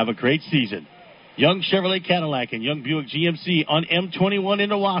team, have a great season. Young Chevrolet Cadillac and Young Buick GMC on M21 in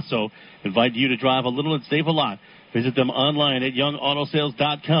Owasso invite you to drive a little and save a lot. Visit them online at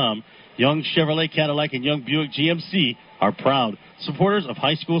youngautosales.com. Young Chevrolet Cadillac and Young Buick GMC are proud supporters of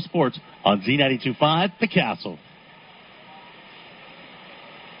high school sports on Z92.5 The Castle.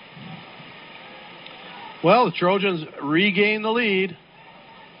 Well, the Trojans regain the lead.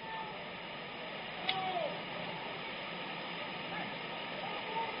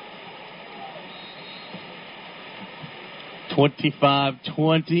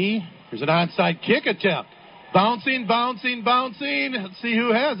 (25-20). There's an onside kick attempt. Bouncing. Let's see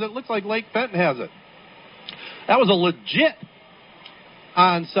who has it. Looks like Lake Fenton has it. That was a legit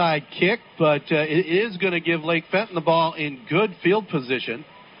onside kick, but it is going to give Lake Fenton the ball in good field position.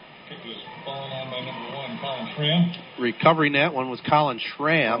 Kick was fallen on by number 1. Recovering that one was Colin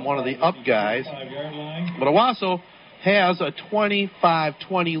Schramm, one of the up guys. But Owasso has a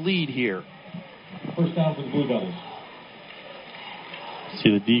 25-20 lead here. First down for the Blue Devils.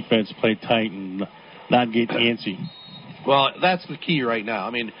 See the defense play tight and not get antsy. Well, that's the key right now.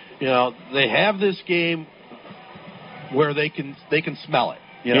 I mean, you know, they have this game where they can smell it.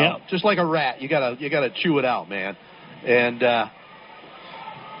 You know, just like a rat, you gotta chew it out, man. And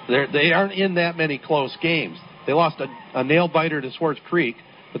they aren't in that many close games. They lost a nail biter to Swartz Creek,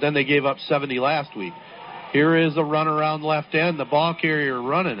 but then they gave up 70 last week. Here is a run around left end. The ball carrier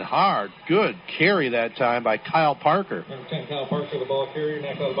running hard. Good carry that time by Kyle Parker. Number 10, Kyle Parker, the ball carrier.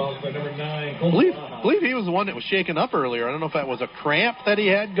 Knocked out of bounds by number 9. I believe he was the one that was shaken up earlier. I don't know if that was a cramp that he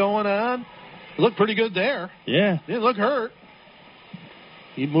had going on. He looked pretty good there. Yeah. He didn't look hurt.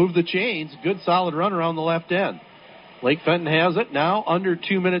 He moved the chains. Good solid run around the left end. Lake Fenton has it. Now under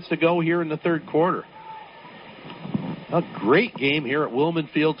 2 minutes to go here in the third quarter. A great game here at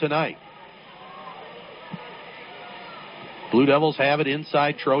Wilman Field tonight. Blue Devils have it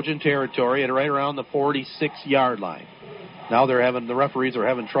inside Trojan territory at right around the 46-yard line. Now the referees are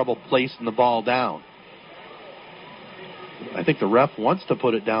having trouble placing the ball down. I think the ref wants to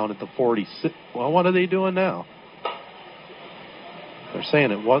put it down at the 46. Well, what are they doing now? They're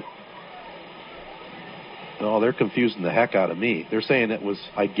saying it what? Oh, they're confusing the heck out of me. They're saying it was,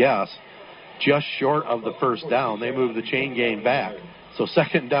 I guess, just short of the first down. They moved the chain game back. So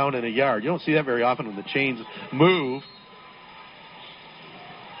second down and a yard. You don't see that very often when the chains move.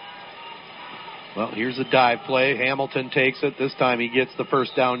 Well, here's a dive play. Hamilton takes it. This time he gets the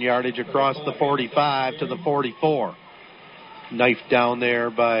first down yardage across the 45 to the 44. Knifed down there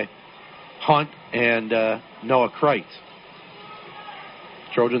by Hunt and Noah Kreitz.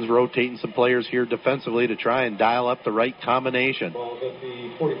 Trojans rotating some players here defensively to try and dial up the right combination. Ball's at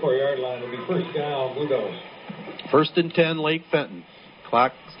the 44-yard line. It'll be first down, Blue Devils. First and 10, Lake Fenton.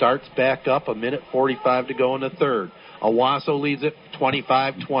 Clock starts back up. 1:45 to go in the third. Owasso leads it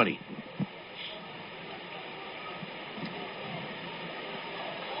 25-20.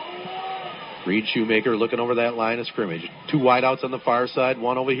 Reed Shoemaker looking over that line of scrimmage. Two wideouts on the far side,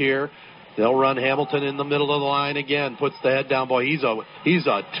 one over here. They'll run Hamilton in the middle of the line again. Puts the head down. Boy, he's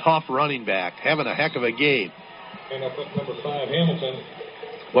a tough running back. Having a heck of a game. And up at number 5, Hamilton.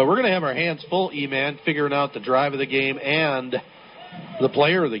 Well, we're going to have our hands full, E-Man, figuring out the drive of the game and the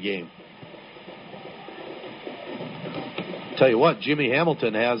player of the game. Tell you what, Jimmy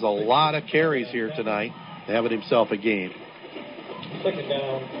Hamilton has a lot of carries here tonight, having himself a game. Second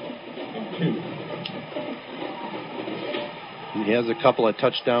down and 2. He has a couple of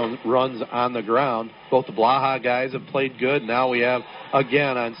touchdown runs on the ground. Both the Blaha guys have played good. Now we have,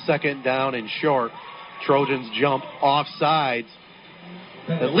 again, on second down and short, Trojans jump off sides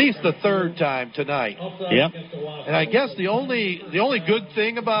at least the third time tonight. Yep. And I guess the only good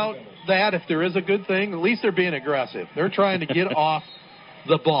thing about that, if there is a good thing, at least they're being aggressive. They're trying to get off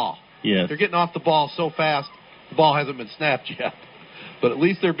the ball. Yes. They're getting off the ball so fast, the ball hasn't been snapped yet. But at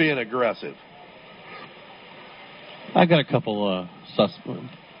least they're being aggressive. I got a couple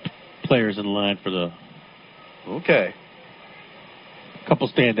players in line for the... Okay. Couple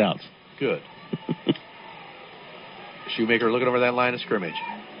standouts. Good. Shoemaker looking over that line of scrimmage.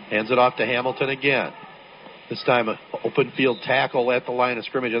 Hands it off to Hamilton again. This time an open field tackle at the line of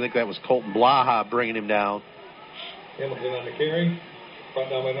scrimmage. I think that was Colton Blaha bringing him down. Hamilton on the carry. Brought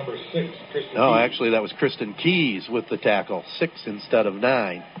down by number 6, Kristen No, Keys. actually that was Kristen Keys with the tackle. 6 instead of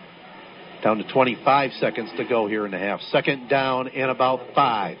 9. Down to 25 seconds to go here in the half. Second down and about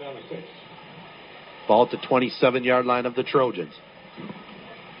 5. Ball at the 27-yard line of the Trojans.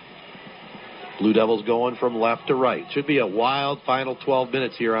 Blue Devils going from left to right. Should be a wild final 12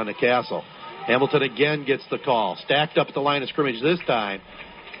 minutes here on the Castle. Hamilton again gets the call. Stacked up at the line of scrimmage this time.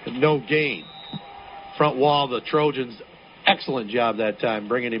 No gain. Front wall, the Trojans, excellent job that time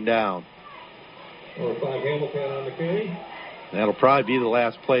bringing him down. Number 5, Hamilton on the carry. That'll probably be the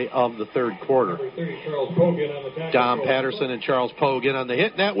last play of the third quarter. Number 30, Charles Pogan on the tackle. Dom Patterson and Charles Pogan on the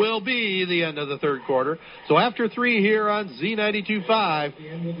hit. And that will be the end of the third quarter. So after 3 here on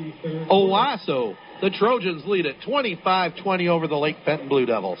Z92.5, Owasso, the Trojans lead it 25-20 over the Lake Fenton Blue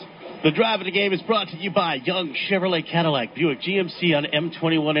Devils. The drive of the game is brought to you by Young Chevrolet Cadillac Buick GMC on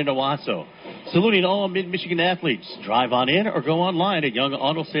M21 in Owasso. Saluting all Mid-Michigan athletes. Drive on in or go online at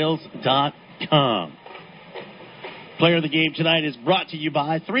youngautosales.com. Player of the game tonight is brought to you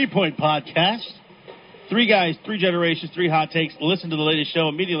by 3 Point Podcast. 3 guys, 3 generations, 3 hot takes. Listen to the latest show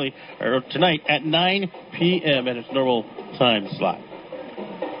immediately, or tonight at 9 p.m. at its normal time slot.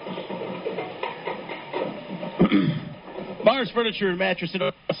 Mars Furniture and Mattress in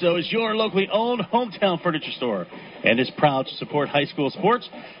Owasso is your locally owned hometown furniture store and is proud to support high school sports.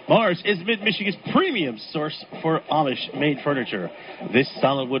 Mars is Mid-Michigan's premium source for Amish-made furniture. This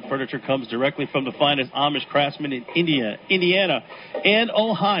solid wood furniture comes directly from the finest Amish craftsmen in Indiana, and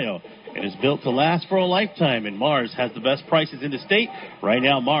Ohio. It is built to last for a lifetime, and Mars has the best prices in the state. Right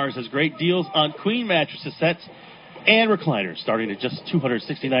now, Mars has great deals on queen mattresses sets and recliners, starting at just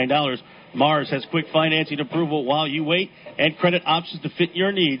 $269. Mars has quick financing approval while you wait and credit options to fit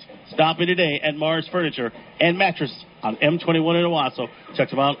your needs. Stop in today at Mars Furniture and Mattress on M21 in Owasso. Check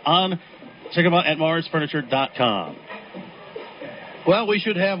them out at marsfurniture.com. Well, we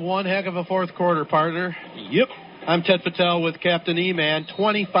should have one heck of a fourth quarter, partner. Yep. I'm Ted Patel with Captain E-Man.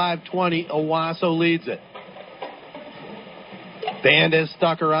 25-20, Owasso leads it. Band has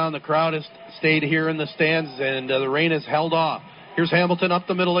stuck around. The crowd has stayed here in the stands, and the rain has held off. Here's Hamilton up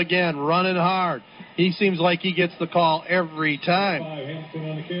the middle again, running hard. He seems like he gets the call every time.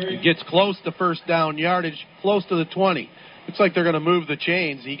 He gets close to first down yardage, close to the 20. Looks like they're going to move the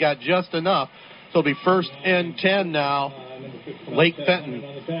chains. He got just enough. So it'll be 1st and 10 now. Lake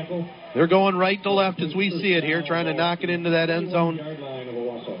Fenton. They're going right to left as we see it here, trying to knock it into that end zone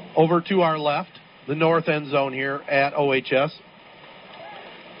over to our left, the north end zone here at OHS.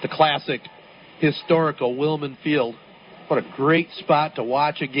 The classic, historical Wilman Field. What a great spot to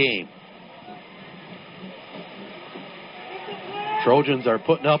watch a game. Trojans are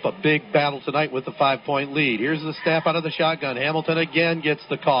putting up a big battle tonight with the 5-point lead. Here's the snap out of the shotgun. Hamilton again gets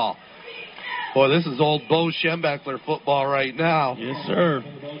the call. Boy, this is old Bo Schembechler football right now. Yes, sir.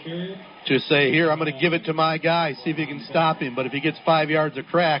 Just say, here, I'm going to give it to my guy, see if he can stop him. But if he gets 5 yards of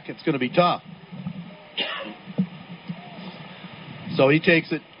crack, it's going to be tough. So he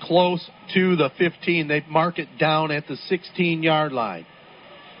takes it close to the 15. They mark it down at the 16-yard line.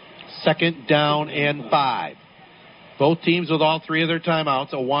 2nd down and 5. Both teams with all 3 of their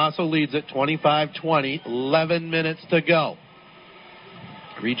timeouts. Owasso leads it 25-20. 11 minutes to go.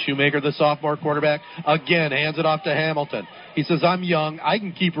 Reed Shoemaker, the sophomore quarterback, again hands it off to Hamilton. He says, I'm young. I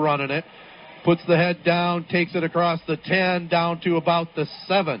can keep running it. Puts the head down, takes it across the 10, down to about the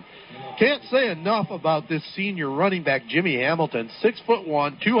 7. Can't say enough about this senior running back, Jimmy Hamilton,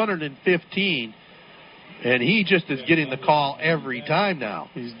 6'1", 215, and he just is getting the call every time now.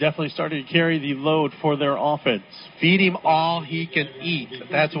 He's definitely starting to carry the load for their offense. Feed him all he can eat.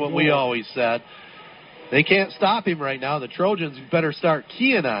 That's what we always said. They can't stop him right now. The Trojans better start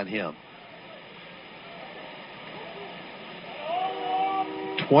keying on him.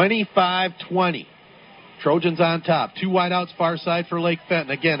 25-20. Trojans on top. 2 wideouts far side for Lake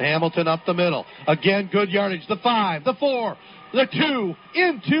Fenton. Again, Hamilton up the middle. Again, good yardage. The 5, the 4, the 2,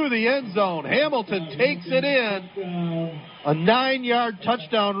 into the end zone. Hamilton takes it in. A 9-yard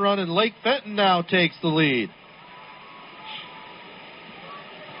touchdown run, and Lake Fenton now takes the lead.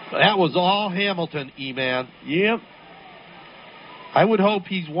 That was all Hamilton, E-Man. Yep. I would hope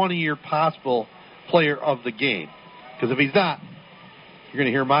he's one of your possible player of the game. Because if he's not, you're going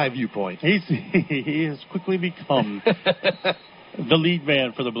to hear my viewpoint. He has quickly become the lead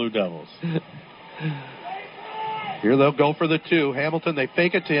man for the Blue Devils. Here they'll go for the 2. Hamilton, they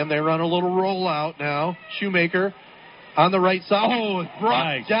fake it to him. They run a little rollout now. Shoemaker on the right side. Oh, it's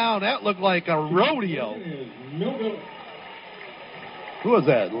brought down. That looked like a rodeo. Who was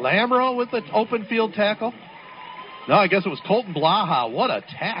that? Lamro with the open field tackle? No, I guess it was Colton Blaha. What a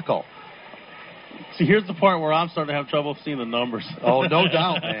tackle. See, here's the part where I'm starting to have trouble seeing the numbers. Oh, no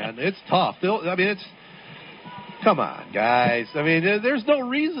doubt, man. It's tough. Come on, guys. I mean, there's no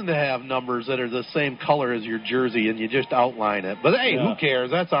reason to have numbers that are the same color as your jersey and you just outline it. But, hey, who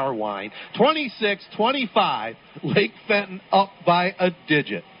cares? That's our wine. 26-25, Lake Fenton up by a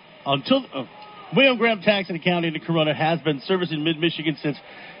digit. William Graham Tax and Accounting in Corunna has been servicing Mid-Michigan since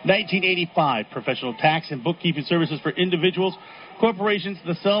 1985. Professional tax and bookkeeping services for individuals, corporations,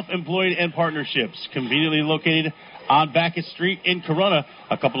 the self-employed, and partnerships. Conveniently located on Bacchus Street in Corunna,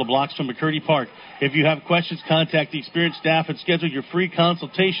 a couple of blocks from McCurdy Park. If you have questions, contact the experienced staff and schedule your free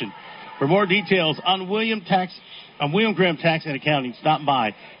consultation. For more details on William Graham Tax and Accounting, stop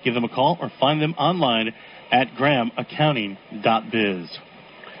by, give them a call, or find them online at grahamaccounting.biz.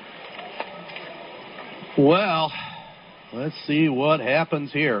 Well, let's see what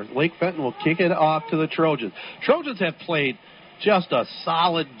happens here. Lake Fenton will kick it off to the Trojans. Trojans have played just a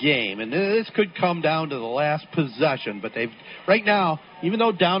solid game, and this could come down to the last possession. But they've, right now, even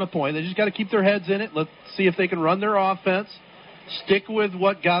though down a point, they just got to keep their heads in it. Let's see if they can run their offense, stick with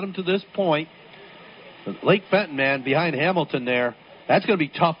what got them to this point. But Lake Fenton, man, behind Hamilton there, that's going to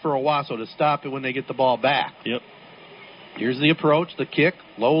be tough for Owasso to stop it when they get the ball back. Yep. Here's the approach, the kick,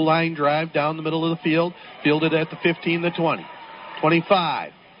 low line drive down the middle of the field, fielded at the 15, the 20,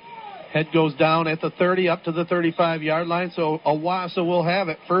 25. Head goes down at the 30, up to the 35-yard line, so Owasso will have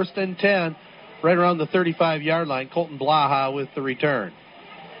it. 1st and 10, right around the 35-yard line. Colton Blaha with the return.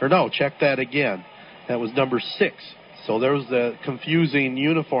 Or no, check that again. That was number 6. So there was the confusing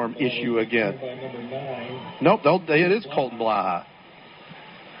uniform issue again. Nope, it is Colton Blaha.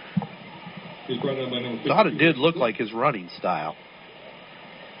 Thought it did look like his running style.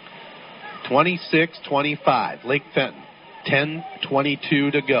 26-25, Lake Fenton.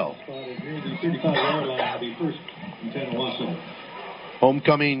 10:22 to go.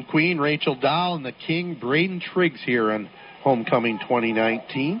 Homecoming queen Rachel Dahl and the king Braden Triggs here in Homecoming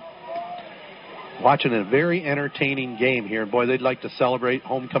 2019. Watching a very entertaining game here. Boy, they'd like to celebrate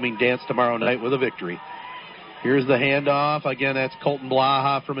Homecoming dance tomorrow night with a victory. Here's the handoff. Again, that's Colton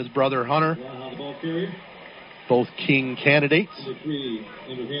Blaha from his brother Hunter. Both king candidates.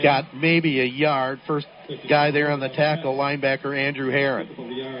 Got maybe a yard. First guy there on the tackle, linebacker Andrew Herron.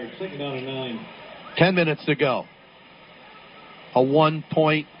 10 minutes to go. A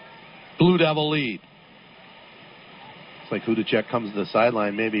 1-point Blue Devil lead. It's like Hudacek comes to the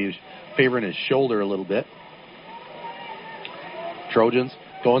sideline, maybe favoring his shoulder a little bit. Trojans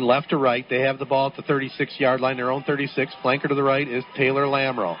going left to right. They have the ball at the 36-yard line, their own 36. Flanker to the right is Taylor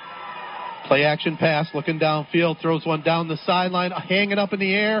Lamro. Play action pass, looking downfield, throws one down the sideline, hanging up in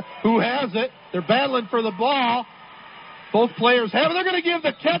the air. Who has it? They're battling for the ball. Both players have it. They're going to give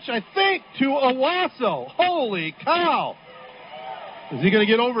the catch, I think, to Owasso. Holy cow. Is he going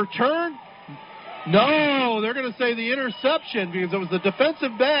to get overturned? No, they're going to say the interception because it was the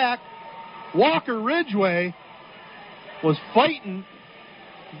defensive back, Walker Ridgway, was fighting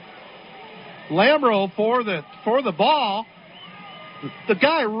Lamro for the ball. The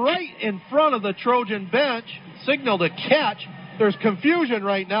guy right in front of the Trojan bench signaled a catch. There's confusion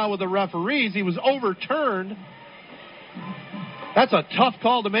right now with the referees. He was overturned. That's a tough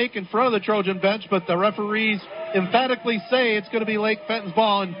call to make in front of the Trojan bench, but the referees emphatically say it's going to be Lake Fenton's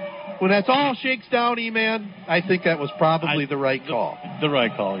ball. And when that's all shakes down, E-Man, I think that was probably the right call. The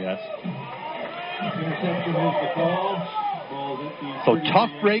right call, yes. Interception is the call. So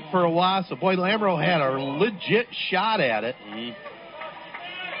tough break for Owasso. Boy, Lamro had a legit shot at it.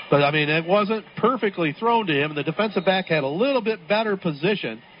 But, I mean, it wasn't perfectly thrown to him. The defensive back had a little bit better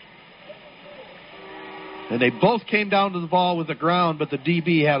position. And they both came down to the ball with the ground, but the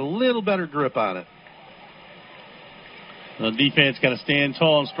DB had a little better grip on it. The defense got to stand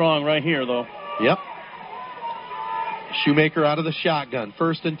tall and strong right here, though. Yep. Shoemaker out of the shotgun.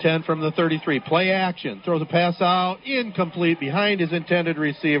 1st and 10 from the 33. Play action. Throws a pass out. Incomplete behind his intended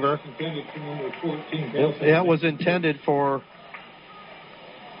receiver. That was intended for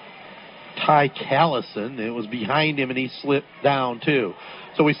Ty Callison. It was behind him, and he slipped down, too.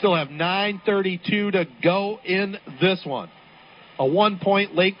 So we still have 9:32 to go in this one. A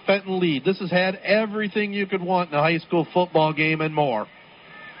 1-point Lake Fenton lead. This has had everything you could want in a high school football game and more.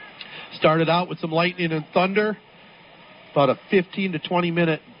 Started out with some lightning and thunder. About a 15 to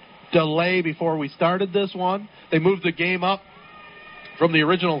 20-minute delay before we started this one. They moved the game up from the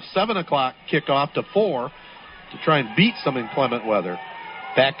original 7 o'clock kickoff to 4 to try and beat some inclement weather.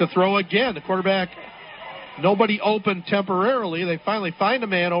 Back to throw again. The quarterback, nobody open temporarily. They finally find a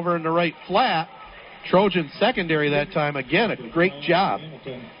man over in the right flat. Trojan secondary that time. Again, a great job.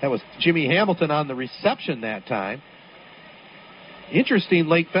 That was Jimmy Hamilton on the reception that time. Interesting,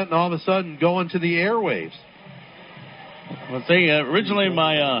 Lake Fenton all of a sudden going to the airwaves. Let's say originally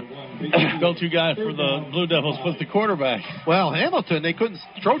my go-to guy for the Blue Devils was the quarterback. Well, Hamilton,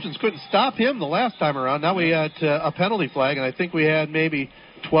 Trojans couldn't stop him the last time around. Now we had a penalty flag, and I think we had maybe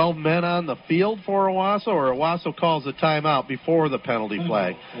 12 men on the field for Owasso, or Owasso calls a timeout before the penalty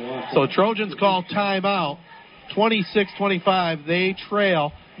flag. So Trojans call timeout. 26-25, they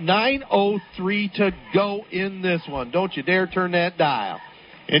trail. 9:03 to go in this one. Don't you dare turn that dial.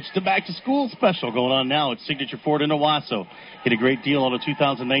 It's the back-to-school special going on now at Signature Ford in Owasso. Get a great deal on a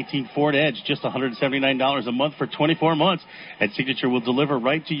 2019 Ford Edge, just $179 a month for 24 months. And Signature will deliver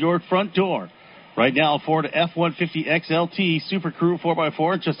right to your front door. Right now, Ford F-150 XLT Super Crew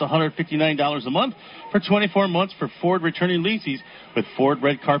 4x4, just $159 a month for 24 months for Ford returning leases with Ford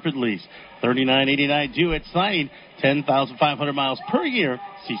Red Carpet Lease. $39.89 due at signing, 10,500 miles per year.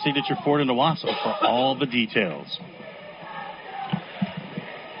 See Signature Ford in Owasso for all the details.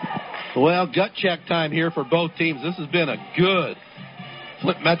 Well, gut check time here for both teams. This has been a good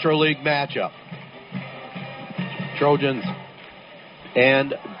Flint Metro League matchup. Trojans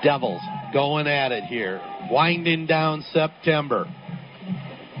and Devils going at it here. Winding down September.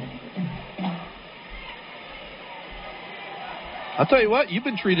 I'll tell you what, you've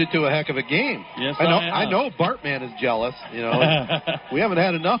been treated to a heck of a game. Yes, I know Bartman is jealous. You know, we haven't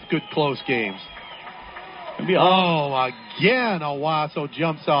had enough good close games. Again, Owasso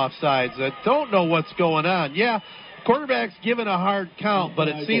jumps off sides. I don't know what's going on. Yeah, quarterback's given a hard count, but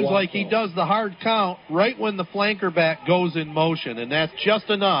it seems like he does the hard count right when the flanker back goes in motion, and that's just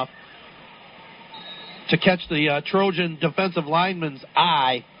enough to catch the Trojan defensive lineman's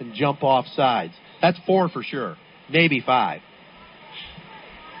eye and jump off sides. That's 4 for sure, maybe 5.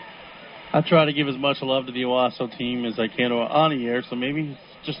 I try to give as much love to the Owasso team as I can on the air, so maybe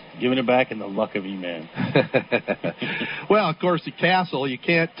just giving it back in the luck of E-Man. Well, of course, the Castle, you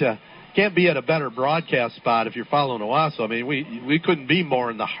can't be at a better broadcast spot if you're following Owasso. I mean, we couldn't be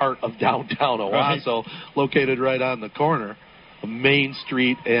more in the heart of downtown Owasso, located right on the corner of Main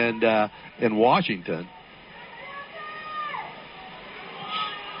Street and Washington.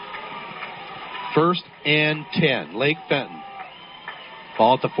 First and 10, Lake Fenton.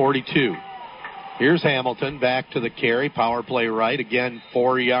 Ball at the 42. Here's Hamilton back to the carry. Power play right. Again,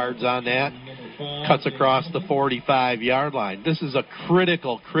 4 yards on that. Cuts across the 45-yard line. This is a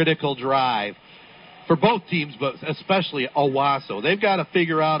critical drive for both teams, but especially Owasso. They've got to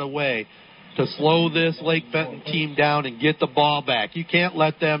figure out a way to slow this Lake Fenton team down and get the ball back. You can't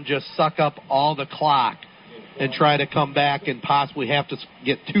let them just suck up all the clock and try to come back and possibly have to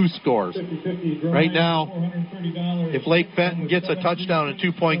get 2 scores. Right now, if Lake Fenton gets a touchdown and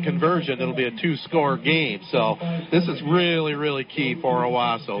 2-point conversion, it'll be a 2-score game. So this is really key for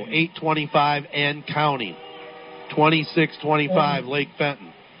Owasso. 8:25 and counting. 26-25 Lake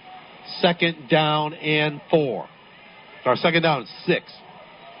Fenton. Second down and 4. Or second down and 6.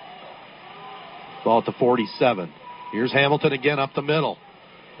 Ball at the 47. Here's Hamilton again up the middle.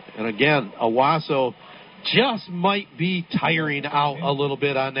 And again, Owasso just might be tiring out a little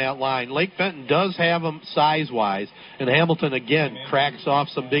bit on that line. Lake Fenton does have them size-wise, and Hamilton, again, cracks off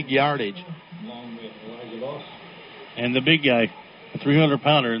some big yardage. And the big guy, a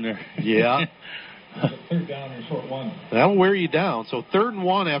 300-pounder in there. Yeah. Third down and short 1. That'll wear you down. So 3rd and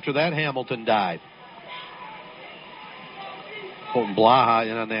 1 after that Hamilton dive. Colton Blaha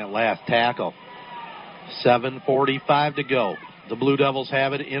in on that last tackle. 7:45 to go. The Blue Devils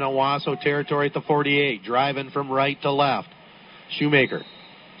have it in Owasso territory at the 48, driving from right to left. Shoemaker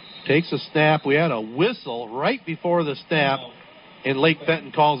takes a snap. We had a whistle right before the snap, and Lake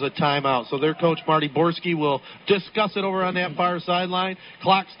Fenton calls a timeout. So their coach, Marty Borski, will discuss it over on that far sideline.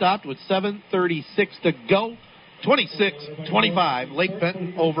 Clock stopped with 7:36 to go. 26-25, Lake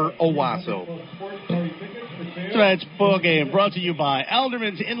Fenton over Owasso. Tonight's ball game brought to you by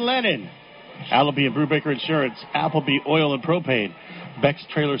Alderman's in Lennon, Allaby and Brubaker Insurance, Appleby Oil and Propane, Beck's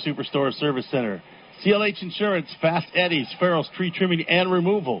Trailer Superstore Service Center, CLH Insurance, Fast Eddie's, Farrell's Tree Trimming and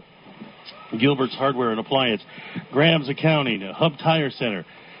Removal, Gilbert's Hardware and Appliance, Graham's Accounting, Hub Tire Center,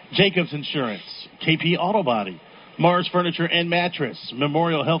 Jacobs Insurance, KP Auto Body, Mars Furniture and Mattress,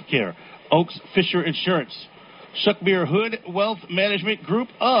 Memorial Healthcare, Oaks Fisher Insurance, Shuckbeer Hood Wealth Management Group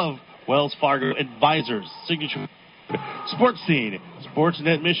of Wells Fargo Advisors, Signature Sports Scene,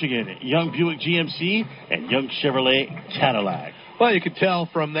 Sportsnet Michigan, Young Buick GMC, and Young Chevrolet Cadillac. Well, you can tell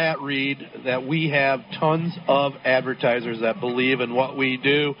from that, Reed, that we have tons of advertisers that believe in what we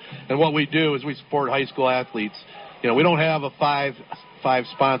do. And what we do is we support high school athletes. You know, we don't have a five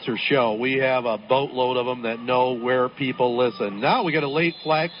sponsor show. We have a boatload of them that know where people listen. Now we got a late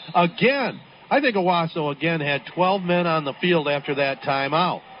flag again. I think Owasso again had 12 men on the field after that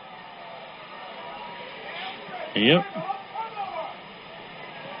timeout. Yep.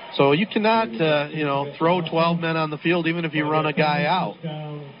 So you cannot, throw 12 men on the field even if you run a guy out.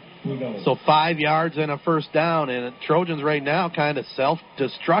 So 5 yards and a first down, and Trojans right now kind of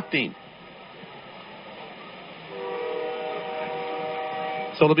self-destructing.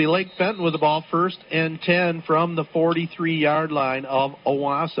 So it'll be Lake Fenton with the ball, first and 10 from the 43-yard line of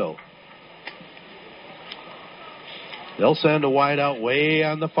Owasso. They'll send a wide out way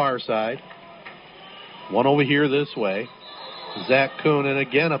on the far side. One over here this way. Zach Kuhn, and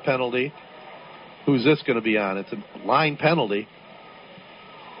again a penalty. Who's this going to be on? It's a line penalty.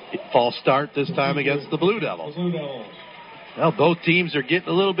 False start this time against the Blue Devils. Well, both teams are getting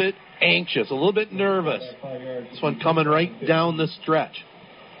a little bit anxious, a little bit nervous. This one coming right down the stretch.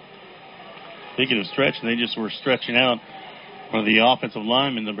 Speaking of stretching, they just were stretching out one of the offensive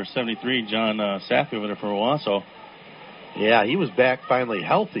linemen, number 73, John Saffy over there for Owasso. Yeah, he was back finally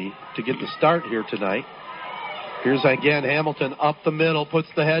healthy to get the start here tonight. Here's again Hamilton up the middle, puts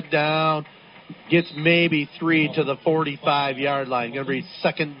the head down, gets maybe 3 to the 45-yard line. Going to be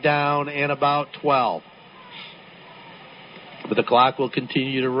second down and about 12. But the clock will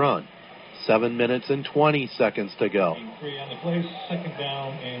continue to run. 7 minutes and 20 seconds to go. 3 on the play, second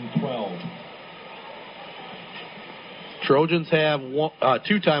down and 12. Trojans have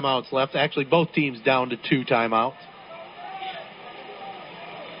 2 timeouts left. Actually, both teams down to 2 timeouts.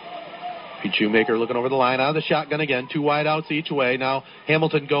 Pete Shoemaker looking over the line out of the shotgun again. 2 wideouts each way. Now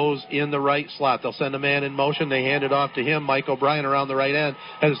Hamilton goes in the right slot. They'll send a man in motion. They hand it off to him. Mike O'Brien around the right end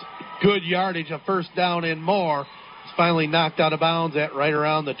has good yardage, a first down and more. It's finally knocked out of bounds at right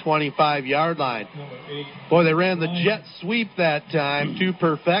around the 25-yard line. Boy, they ran the jet sweep that time to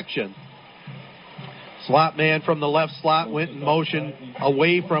perfection. Slot man from the left slot went in motion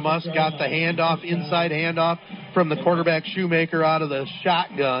away from us, got the handoff, inside handoff from the quarterback Shoemaker out of the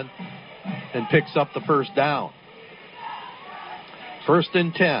shotgun, and picks up the first down. 1st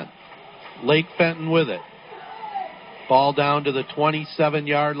and 10. Lake Fenton with it. Ball down to the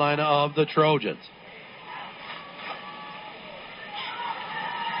 27-yard line of the Trojans.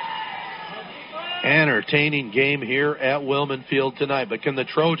 Entertaining game here at Wilman Field tonight, but can the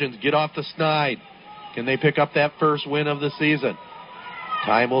Trojans get off the snide? Can they pick up that first win of the season?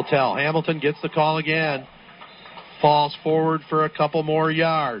 Time will tell. Hamilton gets the call again. Falls forward for a couple more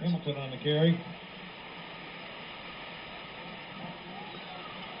yards. Hamilton on the carry.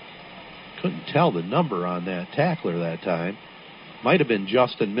 Couldn't tell the number on that tackler that time. Might have been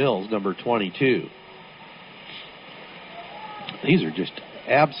Justin Mills, number 22. These are just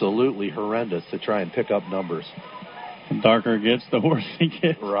absolutely horrendous to try and pick up numbers. The darker it gets, the worse it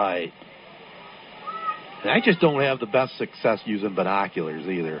gets. Right. And I just don't have the best success using binoculars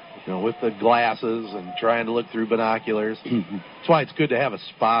either. You know, with the glasses and trying to look through binoculars. That's why it's good to have a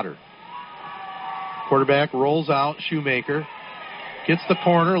spotter. Quarterback rolls out, Shoemaker. Gets the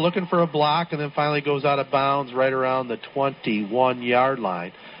corner, looking for a block, and then finally goes out of bounds right around the 21-yard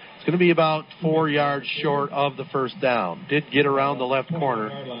line. It's going to be about 4 yards short of the first down. Did get around the left corner.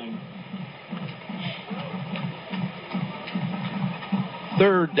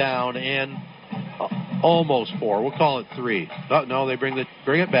 3rd down and almost 4. We'll call it 3. No, they bring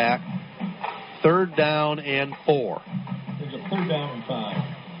it back. 3rd down and 4. There's a 3rd down and 5.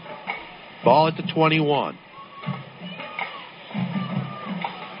 Ball at the 21.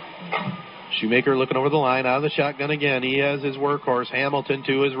 Shoemaker looking over the line, out of the shotgun again. He has his workhorse, Hamilton,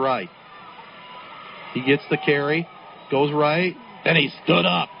 to his right. He gets the carry, goes right, and he stood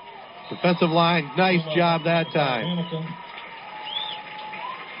up. Defensive line, nice job that time.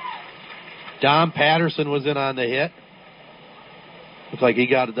 Dom Patterson was in on the hit. Looks like he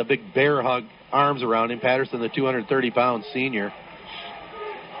got the big bear hug arms around him. Patterson, the 230-pound senior.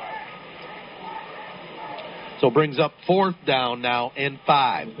 So brings up 4th down now and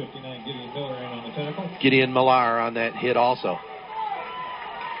 5. 59, Gideon Miller in on the tackle. Gideon Millar on that hit also.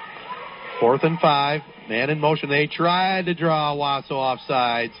 4th and 5. Man in motion. They tried to draw Wasso off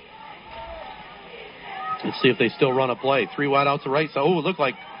sides. Let's see if they still run a play. 3 wide out to right. So, it looked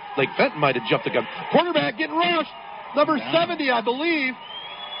like Lake Fenton might have jumped the gun. Quarterback getting rushed. Number 70, I believe.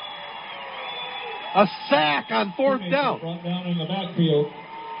 A sack on 4th down. Brought down in the backfield.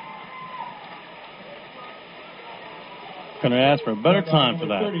 Going to ask for a better time for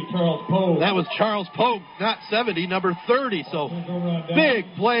that. 30, Charles Pogue. That was Charles Pogue, not 70, number 30. So big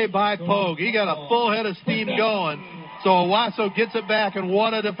play by Pogue. He got a full head of steam going. So Owasso gets it back, and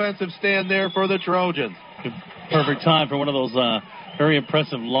what a defensive stand there for the Trojans. Perfect time for one of those very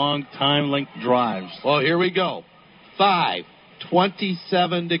impressive long time length drives. Well, here we go.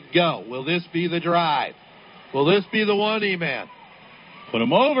 5:27 to go. Will this be the drive? Will this be the one, E-Man? Put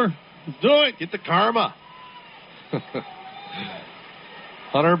him over. Let's do it. Get the karma.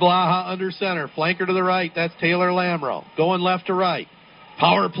 Hunter Blaha under center. Flanker to the right. That's Taylor Lamro. Going left to right.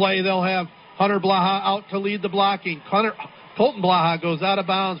 Power play. They'll have Hunter Blaha out to lead the blocking. Colton Blaha goes out of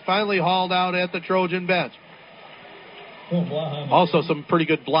bounds. Finally hauled out at the Trojan bench. Also some pretty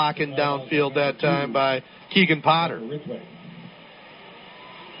good blocking downfield that time by Keegan Potter.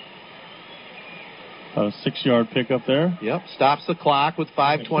 A 6-yard pickup there. Yep. Stops the clock with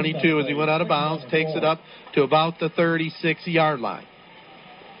 5:22 as he went out of bounds. Takes it up to about the 36-yard line.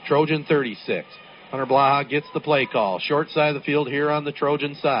 Trojan 36. Hunter Blaha gets the play call. Short side of the field here on the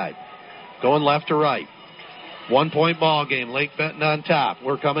Trojan side. Going left to right. 1-point ball game. Lake Fenton on top.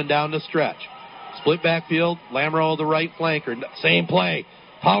 We're coming down the stretch. Split backfield. Lamro the right flanker. Same play.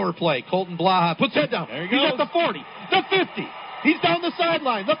 Power play. Colton Blaha puts head down. There he He's goes. at the 40. The 50. He's down the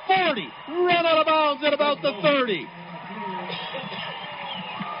sideline. The 40. Run out of bounds at about the 30.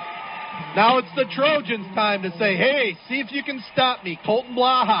 Now it's the Trojans' time to say, hey, see if you can stop me. Colton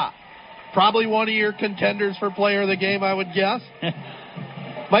Blaha. Probably one of your contenders for player of the game, I would guess.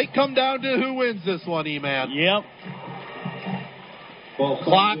 Might come down to who wins this one, E-Man. Yep.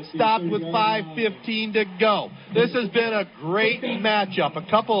 Clock stopped with 5:15 to go. This has been a great matchup. A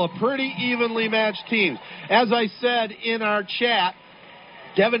couple of pretty evenly matched teams. As I said in our chat,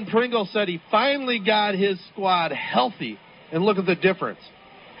 Devin Pringle said he finally got his squad healthy. And look at the difference.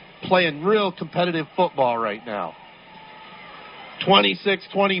 Playing real competitive football right now.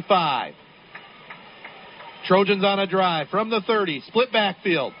 26-25. Trojans on a drive from the 30. Split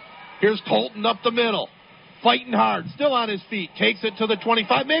backfield. Here's Colton up the middle. Fighting hard. Still on his feet. Takes it to the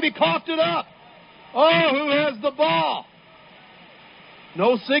 25. Maybe coughed it up. Oh, who has the ball?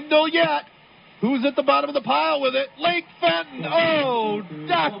 No signal yet. Who's at the bottom of the pile with it? Lake Fenton. Oh,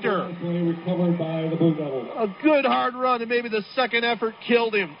 doctor. Recovered by the Blue Devils. A good hard run, and maybe the second effort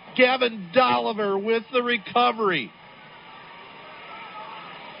killed him. Gavin Dolliver with the recovery.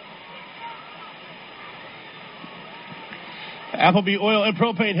 Appleby Oil and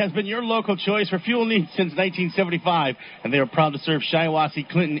Propane has been your local choice for fuel needs since 1975, and they are proud to serve Shiawassee,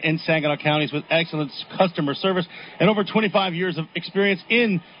 Clinton, and Saginaw counties with excellent customer service and over 25 years of experience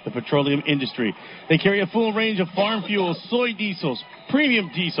in the petroleum industry. They carry a full range of farm fuels, soy diesels,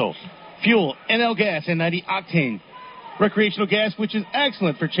 premium diesel, fuel, NL gas, and 90 octane. Recreational gas, which is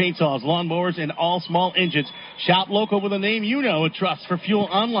excellent for chainsaws, lawnmowers, and all small engines. Shop local with a name you know and trust for fuel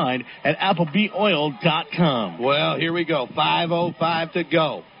online at ApplebeeOil.com. Well, here we go. 5:05 to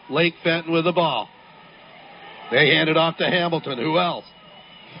go. Lake Fenton with the ball. They hand it off to Hamilton. Who else?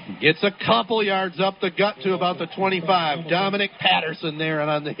 Gets a couple yards up the gut to about the 25. Dominic Patterson there and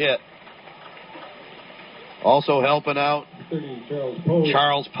on the hit. Also helping out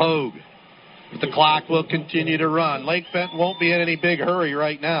Charles Pogue. The clock will continue to run. Lake Fenton won't be in any big hurry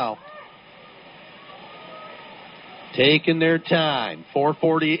right now. Taking their time.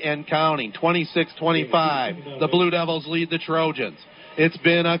 4:40 and counting. 26-25. The Blue Devils lead the Trojans. It's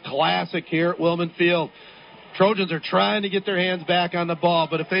been a classic here at Wilman Field. Trojans are trying to get their hands back on the ball,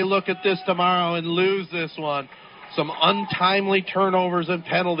 but if they look at this tomorrow and lose this one, some untimely turnovers and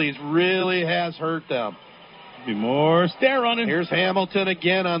penalties really has hurt them. Be more stair running. Here's Hamilton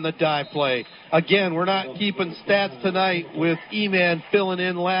again on the dive play. Again, we're not keeping stats tonight with E-Man filling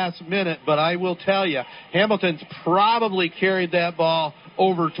in last minute, but I will tell you, Hamilton's probably carried that ball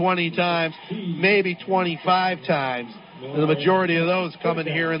over 20 times, maybe 25 times. The majority of those coming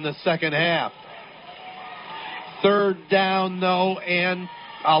here in the second half. Third down, though, and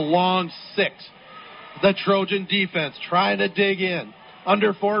a long 6. The Trojan defense trying to dig in.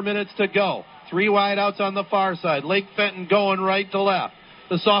 Under 4 minutes to go. 3 wideouts on the far side. Lake Fenton going right to left.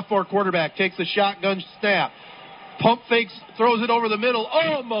 The sophomore quarterback takes a shotgun snap. Pump fakes, throws it over the middle,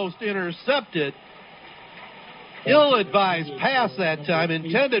 almost intercepted. Ill-advised pass that time,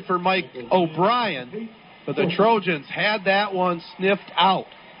 intended for Mike O'Brien, but the Trojans had that one sniffed out.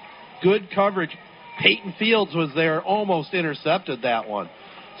 Good coverage. Peyton Fields was there, almost intercepted that one.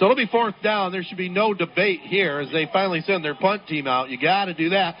 So it'll be 4th down. There should be no debate here as they finally send their punt team out. You got to do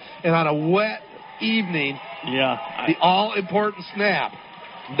that. And on a wet evening, the all-important snap.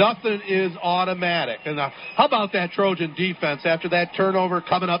 Nothing is automatic. And how about that Trojan defense after that turnover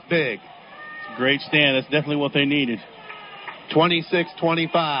coming up big? It's a great stand. That's definitely what they needed.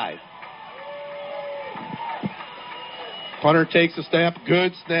 26-25. Punter takes a snap.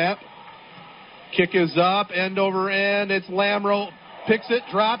 Good snap. Kick is up, end over end. It's Lamro. Picks it,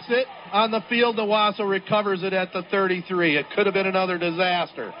 drops it on the field. Owasso recovers it at the 33. It could have been another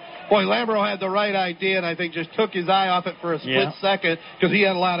disaster. Boy, Lambro had the right idea, and I think just took his eye off it for a split second because he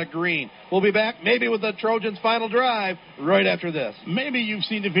had a lot of green. We'll be back maybe with the Trojans' final drive right after this. Maybe you've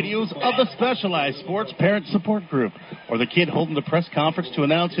seen the videos of the Specialized Sports Parent Support Group or the kid holding the press conference to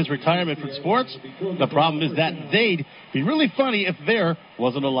announce his retirement from sports. The problem is that they'd be really funny if there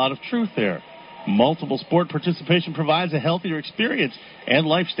wasn't a lot of truth there. Multiple sport participation provides a healthier experience and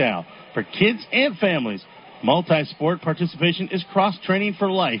lifestyle for kids and families. Multi-sport participation is cross-training for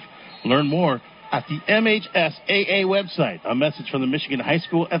life. Learn more at the MHSAA website. A message from the Michigan High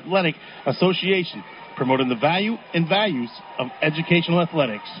School Athletic Association, promoting the value and values of educational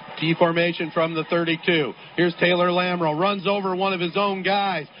athletics. T formation from the 32. Here's Taylor Lamro. Runs over one of his own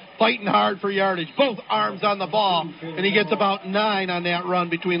guys. Fighting hard for yardage. Both arms on the ball. And he gets about 9 on that run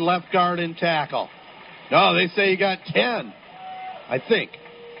between left guard and tackle. No, they say he got 10. I think.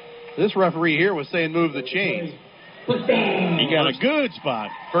 This referee here was saying move the chains. He got a good spot.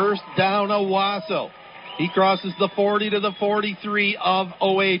 First down, Owasso. He crosses the 40 to the 43 of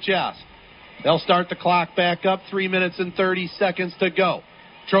OHS. They'll start the clock back up. 3 minutes and 30 seconds to go.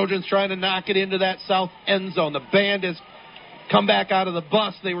 Trojans trying to knock it into that south end zone. The band has come back out of the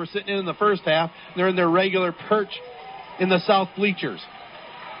bus they were sitting in the first half. They're in their regular perch in the south bleachers.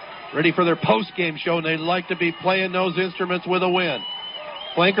 Ready for their post-game show, and they'd like to be playing those instruments with a win.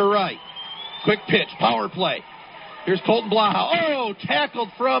 Flanker right. Quick pitch, power play. Here's Colton Blaha. Oh, tackled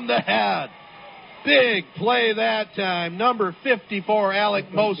from the head. Big play that time. Number 54,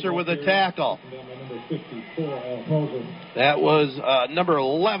 Alec Moser with a tackle. That was number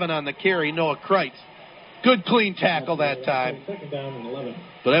 11 on the carry, Noah Kreitz. Good clean tackle that time.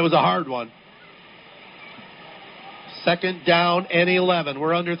 But that was a hard one. 2nd down and 11.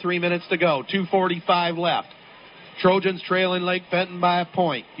 We're under 3 minutes to go. 2:45 left. Trojans trailing Lake Fenton by a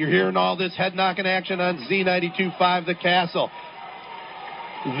point. You're hearing all this head-knocking action on Z92.5 The Castle,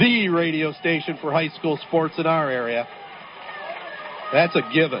 the radio station for high school sports in our area. That's a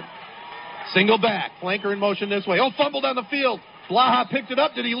given. Single back. Flanker in motion this way. Oh, fumbled on the field. Blaha picked it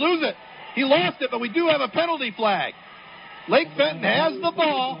up. Did he lose it? He lost it, but we do have a penalty flag. Lake Fenton has the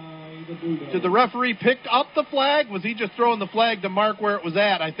ball. Did the referee pick up the flag? Was he just throwing the flag to mark where it was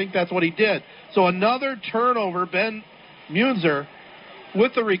at? I think that's what he did. So another turnover. Ben Munzer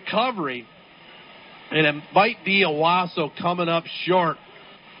with the recovery. And it might be Owasso coming up short.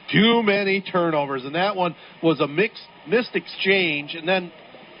 Too many turnovers. And that one was a missed exchange. And then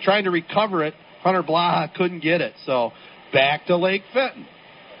trying to recover it, Hunter Blaha couldn't get it. So back to Lake Fenton.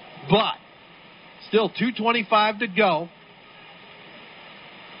 But still 2:25 to go.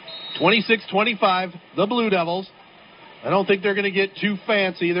 26-25, the Blue Devils. I don't think they're going to get too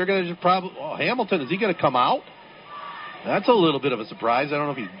fancy. They're going to just probably... Oh, Hamilton, is he going to come out? That's a little bit of a surprise. I don't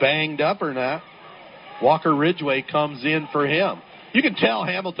know if he's banged up or not. Walker Ridgway comes in for him. You can tell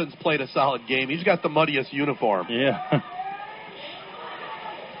Hamilton's played a solid game. He's got the muddiest uniform. Yeah.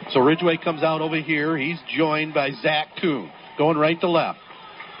 So Ridgway comes out over here. He's joined by Zach Kuhn, going right to left.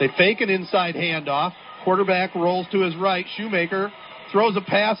 They fake an inside handoff. Quarterback rolls to his right. Shoemaker throws a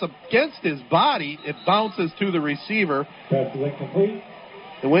pass against his body. It bounces to the receiver. Pass is incomplete.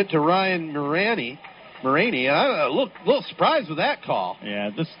 It went to Ryan Moraney. I'm a little surprised with that call. Yeah,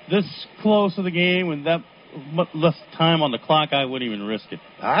 this close to the game with that less time on the clock, I wouldn't even risk it.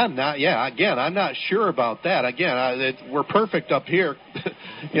 I'm not sure about that. Again, we're perfect up here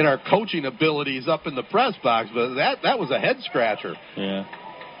in our coaching abilities up in the press box, but that was a head scratcher. Yeah.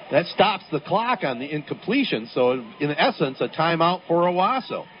 That stops the clock on the incompletion, so in essence, a timeout for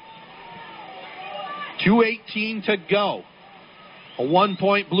Owasso. 2:18 to go. A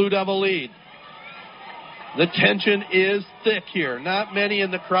 1-point Blue Devil lead. The tension is thick here. Not many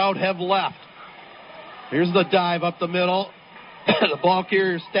in the crowd have left. Here's the dive up the middle. The ball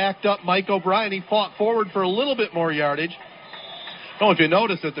carrier stacked up. Mike O'Brien, he fought forward for a little bit more yardage. I don't know if you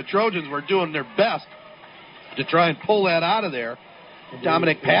noticed that the Trojans were doing their best to try and pull that out of there.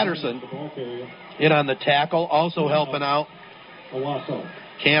 Dominic Patterson in on the tackle, also helping out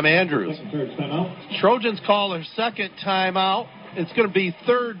Cam Andrews. Trojans call their second timeout. It's going to be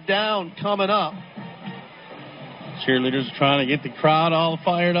 3rd down coming up. Cheerleaders are trying to get the crowd all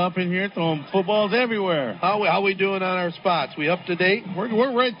fired up in here, throwing footballs everywhere. How we doing on our spots? We up to date?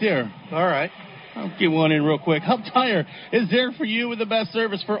 We're right there. All right. I'll get one in real quick. Hub Tire is there for you with the best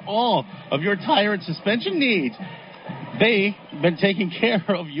service for all of your tire and suspension needs. They've been taking care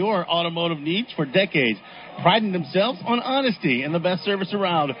of your automotive needs for decades, priding themselves on honesty and the best service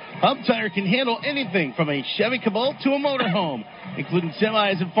around. Hub Tire can handle anything from a Chevy Cobalt to a motorhome, including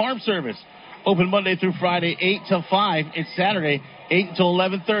semis and farm service. Open Monday through Friday, 8 till 5. It's Saturday, 8 until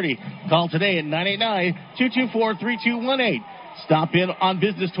 11:30. Call today at 989-224-3218. Stop in on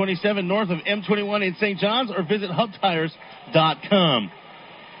Business 27 north of M21 in St. John's or visit hubtires.com.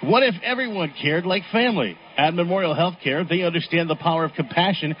 What if everyone cared like family? At Memorial Healthcare, they understand the power of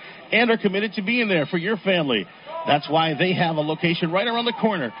compassion and are committed to being there for your family. That's why they have a location right around the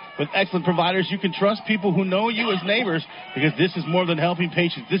corner with excellent providers you can trust, people who know you as neighbors, because this is more than helping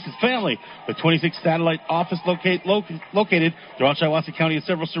patients. This is family. With 26 satellite offices located throughout Shiawassee County and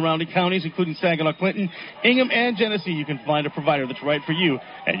several surrounding counties, including Saginaw, Clinton, Ingham, and Genesee. You can find a provider that's right for you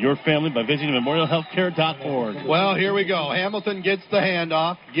and your family by visiting memorialhealthcare.org. Well, here we go. Hamilton gets the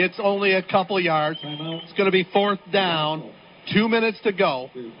handoff, gets only a couple yards. It's going to be 4th down. 2 minutes to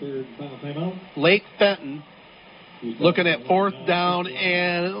go. Lake Fenton looking at 4th down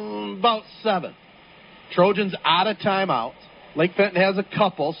and about 7. Trojans out of timeouts. Lake Fenton has a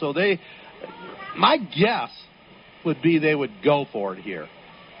couple, so my guess would be they would go for it here.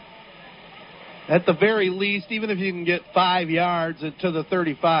 At the very least, even if you can get 5 yards to the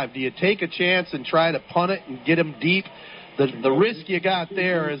 35, do you take a chance and try to punt it and get them deep? The risk you got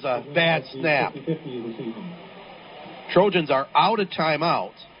there is a bad snap. Trojans are out of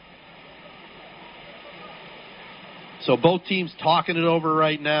timeouts. So both teams talking it over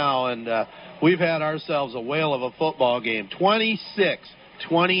right now, and we've had ourselves a whale of a football game.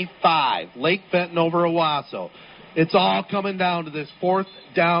 26-25, Lake Fenton over Owasso. It's all coming down to this fourth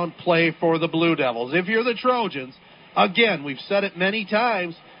down play for the Blue Devils. If you're the Trojans, again, we've said it many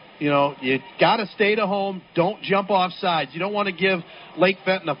times, you got to stay to home. Don't jump off sides. You don't want to give Lake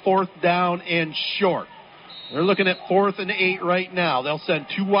Fenton a fourth down and short. They're looking at 4th and 8 right now. They'll send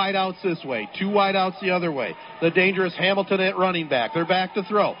 2 wideouts this way, 2 wideouts the other way. The dangerous Hamilton at running back. They're back to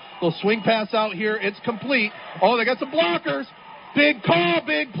throw. They'll swing pass out here. It's complete. Oh, they got some blockers. Big call,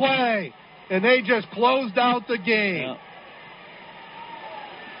 big play. And they just closed out the game. Yeah.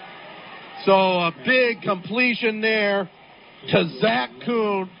 So a big completion there to Zach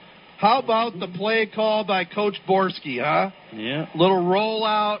Kuhn. How about the play call by Coach Borski, huh? Yeah. Little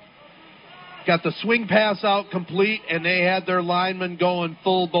rollout. Got the swing pass out complete, and they had their linemen going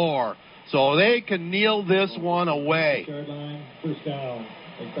full bore. So they can kneel this one away. First down.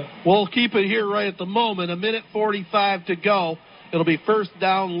 We'll keep it here right at the moment. 1:45 to go. It'll be first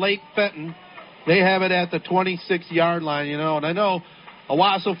down, Lake Fenton. They have it at the 26-yard line, and I know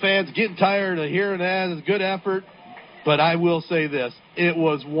Owasso fans getting tired of hearing that. It's a good effort, but I will say this. It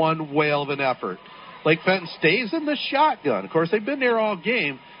was one whale of an effort. Lake Fenton stays in the shotgun. Of course, they've been there all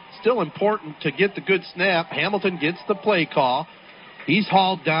game. Still important to get the good snap. Hamilton gets the play call. He's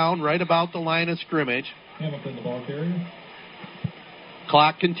hauled down right about the line of scrimmage. Hamilton, the ball carrier.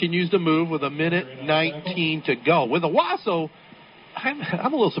 Clock continues to move with 1:19 to go. With Owasso, I'm a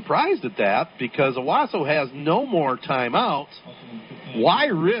little surprised at that because Owasso has no more timeouts. Why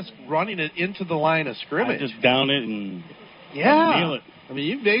risk running it into the line of scrimmage? Just down it and nail it. I mean,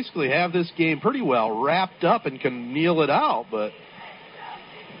 you basically have this game pretty well wrapped up and can kneel it out, but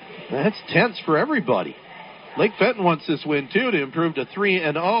that's tense for everybody. Lake Fenton wants this win, too, to improve to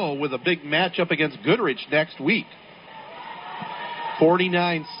 3-0 with a big matchup against Goodrich next week.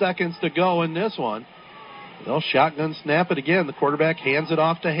 49 seconds to go in this one. They'll shotgun snap it again. The quarterback hands it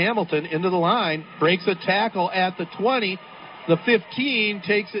off to Hamilton into the line. Breaks a tackle at the 20. The 15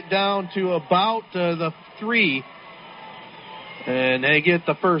 takes it down to about the 3. And they get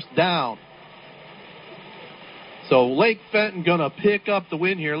the first down. So Lake Fenton going to pick up the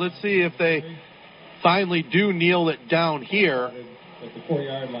win here. Let's see if they finally do kneel it down here. At the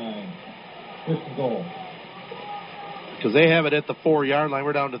 4-yard line. First and goal. Because they have it at the 4-yard line.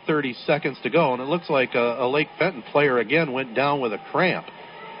 We're down to 30 seconds to go. And it looks like a Lake Fenton player again went down with a cramp.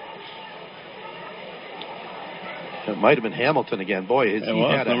 It might have been Hamilton again. Boy, he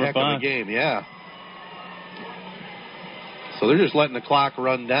had a heck of a game. Yeah. So they're just letting the clock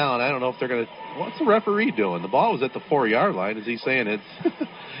run down. I don't know if they're going to... What's the referee doing? The ball was at the 4-yard line. Is he saying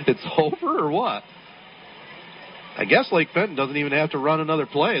it's over or what? I guess Lake Fenton doesn't even have to run another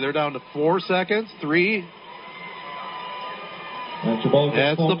play. They're down to 4 seconds, 3... That's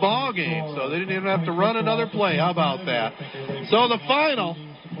the ball game. So they didn't even have to run another play. How about that? So the final,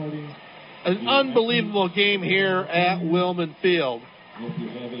 an unbelievable game here at Wilman Field.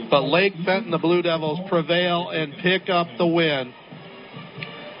 But Lake Fenton, the Blue Devils, prevail and pick up the win.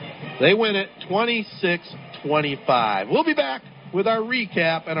 They win it 26-25. We'll be back with our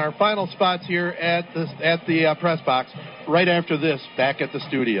recap and our final spots here at the press box right after this, back at the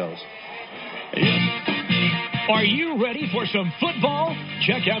studios. Are you ready for some football?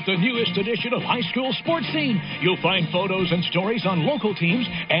 Check out the newest edition of High School Sports Scene. You'll find photos and stories on local teams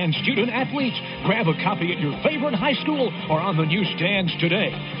and student athletes. Grab a copy at your favorite high school or on the newsstands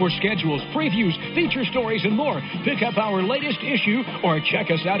today. For schedules, previews, feature stories, and more, pick up our latest issue or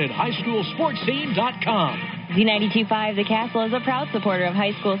check us out at highschoolsportscene.com. Z92.5 The Castle is a proud supporter of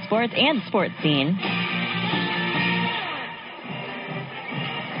high school sports and Sports Scene.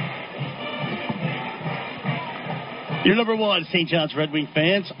 Your number one St. John's Red Wing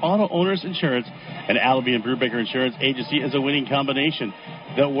fans, Auto Owners Insurance and Allaby and Brubaker Insurance Agency is a winning combination.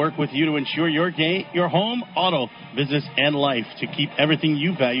 They'll work with you to ensure your home, auto, business, and life to keep everything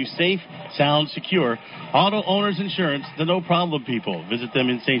you value safe, sound, secure. Auto Owners Insurance, the no-problem people. Visit them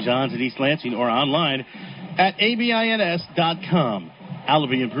in St. John's and East Lansing or online at abins.com.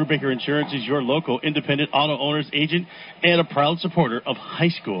 Allaby and Brubaker Insurance is your local independent auto owners agent and a proud supporter of high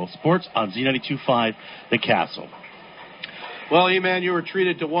school sports on Z92.5 The Castle. Well, E-Man, you were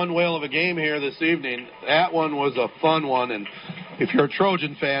treated to one whale of a game here this evening. That one was a fun one, and if you're a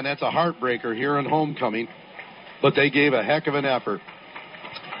Trojan fan, that's a heartbreaker here in homecoming. But they gave a heck of an effort.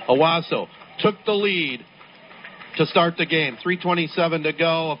 Owasso took the lead to start the game. 3:27 to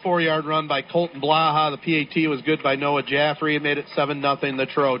go, a 4-yard run by Colton Blaha. The PAT was good by Noah Jaffrey. It made it 7-0 the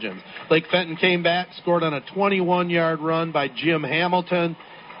Trojans. Lake Fenton came back, scored on a 21-yard run by Jim Hamilton.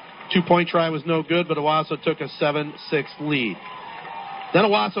 2-point try was no good, but Owasso took a 7-6 lead. Then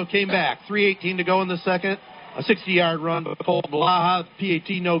Owasso came back. 3:18 to go in the second. A 60-yard run by Colton Blaha.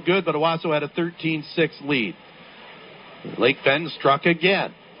 PAT no good, but Owasso had a 13-6 lead. Lake Fenton struck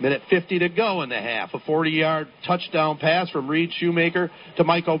again. Minute 50 to go in the half. A 40-yard touchdown pass from Reed Shoemaker to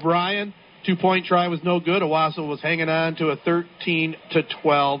Mike O'Brien. 2-point try was no good. Owasso was hanging on to a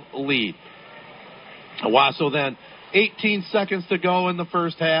 13-12 lead. Owasso then 18 seconds to go in the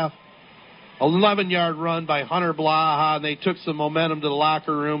first half. 11-yard run by Hunter Blaha, and they took some momentum to the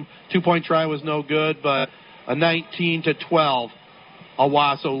locker room. 2-point try was no good, but a 19-12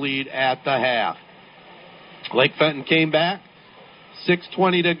 Owasso lead at the half. Lake Fenton came back.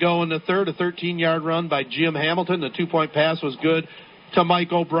 6:20 to go in the third. A 13-yard run by Jim Hamilton. The 2-point pass was good to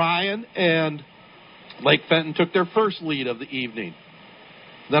Mike O'Brien, and Lake Fenton took their first lead of the evening.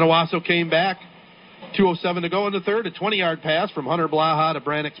 Then Owasso came back. 2:07 to go in the third. A 20-yard pass from Hunter Blaha to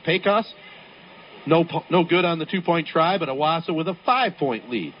Branix Pecos. No good on the 2-point try, but Owasso with a 5-point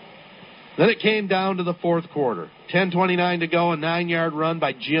lead. Then it came down to the fourth quarter. 10:29 to go, a 9-yard run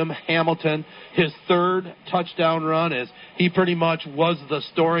by Jim Hamilton. His third touchdown run, as he pretty much was the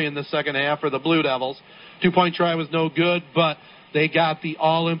story in the second half for the Blue Devils. 2-point try was no good, but they got the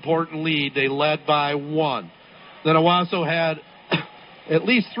all-important lead. They led by 1. Then Owasso had at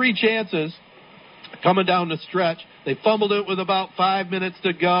least 3 chances coming down the stretch. They fumbled it with about 5 minutes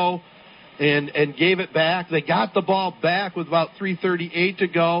to go and gave it back. They got the ball back with about 3:38 to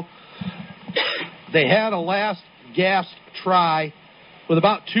go. They had a last gasp try with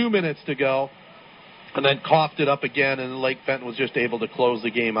about 2 minutes to go, and then coughed it up again, and Lake Fenton was just able to close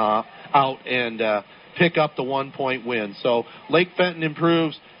the game out and pick up the 1-point win. So Lake Fenton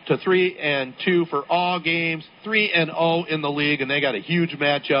improves to 3-2 for all games, 3-0 in the league, and they got a huge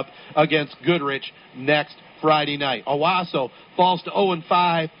matchup against Goodrich next Friday night. Owasso falls to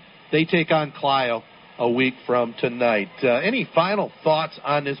 0-5. They take on Clio a week from tonight. Any final thoughts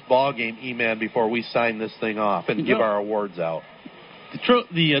on this ball game, E-Man, before we sign this thing off and give our awards out?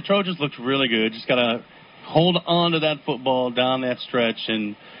 The Trojans looked really good. Just got to hold on to that football down that stretch.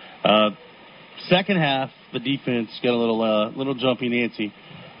 And second half, the defense got a little jumpy Nancy.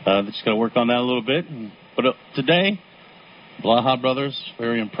 They just got to work on that a little bit. But today, Blaha brothers,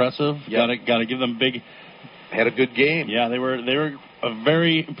 very impressive. Yep. Got to give them big. Had a good game. Yeah, they were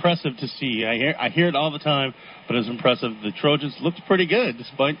very impressive to see. I hear it all the time, but it's impressive. The Trojans looked pretty good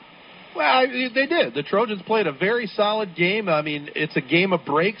despite. Well, they did. The Trojans played a very solid game. I mean, it's a game of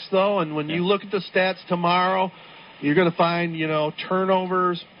breaks, though, and when you look at the stats tomorrow, you're going to find,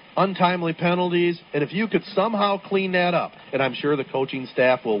 turnovers, untimely penalties, and if you could somehow clean that up, and I'm sure the coaching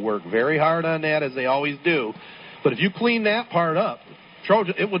staff will work very hard on that, as they always do, but if you clean that part up,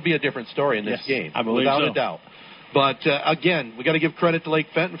 Trojan, it would be a different story in this game, I believe without so. a doubt. But, again, we got to give credit to Lake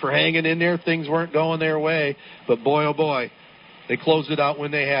Fenton for hanging in there. Things weren't going their way, but boy, oh boy, they closed it out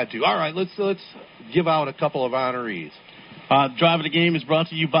when they had to. All right, let's give out a couple of honorees. Drive of the Game is brought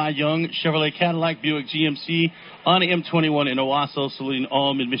to you by Young Chevrolet Cadillac Buick GMC on M21 in Owasso, saluting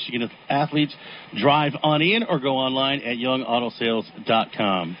all Mid-Michigan athletes. Drive on in or go online at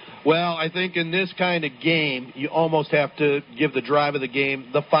youngautosales.com. Well, I think in this kind of game, you almost have to give the drive of the game,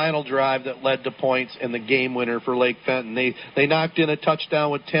 the final drive that led to points and the game winner for Lake Fenton. They knocked in a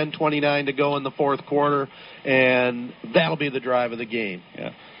touchdown with 10:29 to go in the fourth quarter, and that'll be the drive of the game.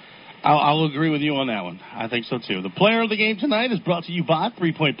 Yeah. I'll agree with you on that one. I think so, too. The player of the game tonight is brought to you by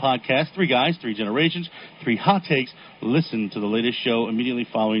 3 Point Podcast. 3 guys, 3 generations, 3 hot takes. Listen to the latest show immediately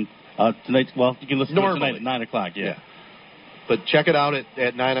following tonight. Well, you can listen to it tonight at 9 o'clock, yeah. But check it out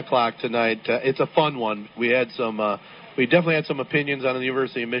at 9 o'clock tonight. It's a fun one. We definitely had some opinions on the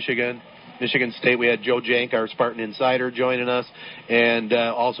University of Michigan. Michigan State, we had Joe Jank, our Spartan Insider, joining us, and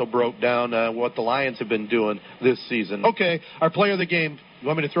also broke down what the Lions have been doing this season. Okay, our player of the game. You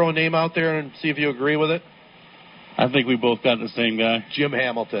want me to throw a name out there and see if you agree with it? I think we both got the same guy. Jim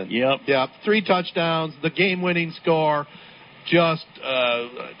Hamilton. Yep. 3 touchdowns, the game-winning score. Just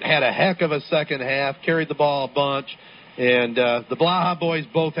had a heck of a second half, carried the ball a bunch. And the Blaha boys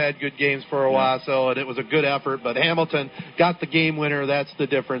both had good games for Owasso, and it was a good effort. But Hamilton got the game winner. That's the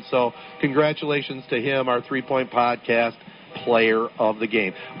difference. So congratulations to him, our 3 Point Podcast player of the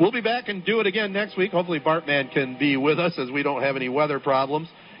game. We'll be back and do it again next week. Hopefully Bartman can be with us as we don't have any weather problems.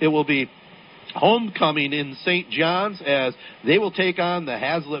 It will be homecoming in St. John's as they will take on the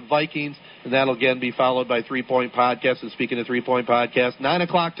Hazlitt Vikings, and that'll again be followed by 3 Point Podcast. And speaking of 3 Point Podcast, 9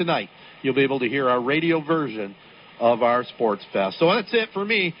 o'clock tonight, you'll be able to hear our radio version of our Sports Fest. So that's it for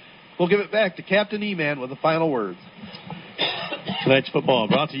me. We'll give it back to Captain E-Man with the final words. Tonight's football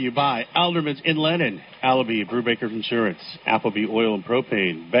brought to you by Alderman's in Lennon, Allaby, Brubaker's Insurance, Appleby Oil and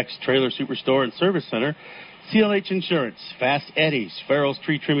Propane, Beck's Trailer Superstore and Service Center, CLH Insurance, Fast Eddie's, Farrell's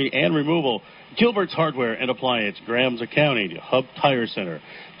Tree Trimming and Removal, Gilbert's Hardware and Appliance, Graham's Accounting, Hub Tire Center,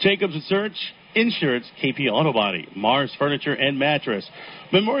 Jacobs Research, Insurance, KP Auto Body, Mars Furniture and Mattress,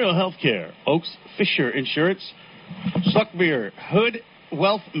 Memorial Healthcare, Oaks Fisher Insurance, Schluckbeer, Hood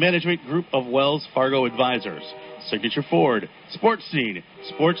Wealth Management Group of Wells Fargo Advisors, Signature Ford, Sports Scene,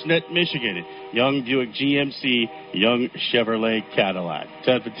 Sportsnet Michigan, Young Buick GMC, Young Chevrolet Cadillac.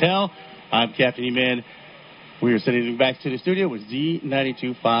 Ted Patel, I'm Captain E-Man. We are sending back to the studio with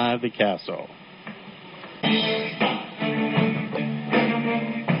Z92.5 The Castle.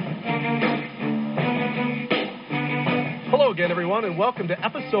 Hello again, everyone, and welcome to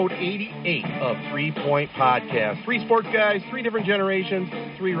episode 88 of 3 Point Podcast. 3 sports guys, 3 different generations,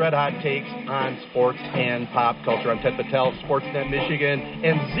 3 red-hot takes on sports and pop culture. I'm Ted Patel of Sportsnet Michigan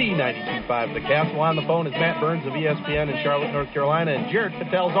and Z92.5 The Castle. On the phone is Matt Burns of ESPN in Charlotte, North Carolina, and Jared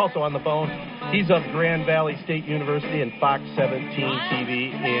Patel is also on the phone. He's of Grand Valley State University and Fox 17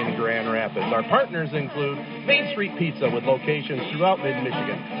 TV in Grand Rapids. Our partners include Main Street Pizza with locations throughout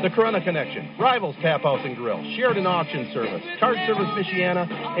mid-Michigan, the Corunna Connection, Rivals Tap House and Grill, Sheridan Auction Service, Card Service Michiana,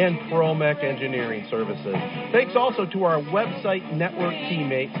 and Promec Engineering Services. Thanks also to our website network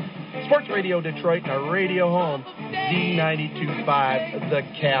teammates, Sports Radio Detroit, and our radio home, Z92.5 The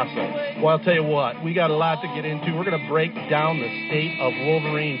Castle. Well, I'll tell you what, we got a lot to get into. We're going to break down the state of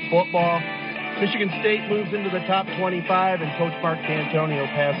Wolverine football. Michigan State moves into the top 25, and Coach Mark D'Antonio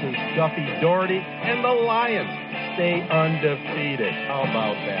passes Duffy Doherty, and the Lions stay undefeated. How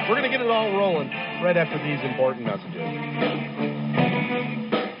about that? We're going to get it all rolling right after these important messages.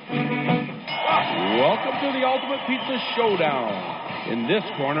 Welcome to the Ultimate Pizza Showdown. In this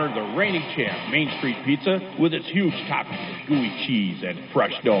corner, the reigning champ, Main Street Pizza, with its huge toppings of gooey cheese and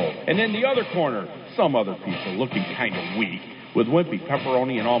fresh dough. And in the other corner, some other pizza looking kind of weak, with wimpy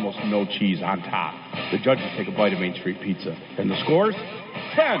pepperoni and almost no cheese on top. The judges take a bite of Main Street Pizza. And the scores? 10,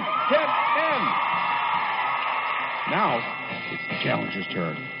 10, 10. Now, it's the challenger's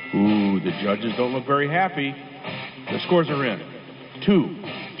turn. Ooh, the judges don't look very happy. The scores are in. 2,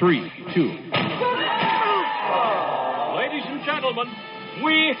 3, 2. Ladies and gentlemen,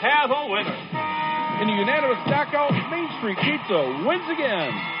 we have a winner. In a unanimous knockout, Main Street Pizza wins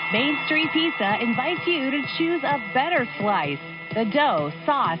again. Main Street Pizza invites you to choose a better slice. The dough,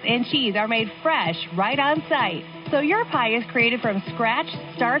 sauce, and cheese are made fresh right on site, so your pie is created from scratch,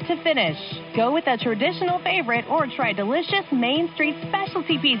 start to finish. Go with a traditional favorite or try delicious Main Street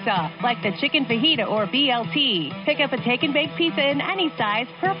specialty pizza, like the chicken fajita or BLT. Pick up a take-and-bake pizza in any size,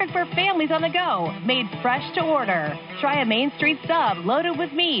 perfect for families on the go, made fresh to order. Try a Main Street sub loaded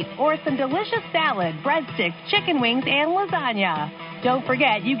with meat or some delicious salad, breadsticks, chicken wings, and lasagna. Don't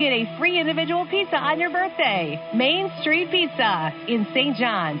forget, you get a free individual pizza on your birthday. Main Street Pizza in St.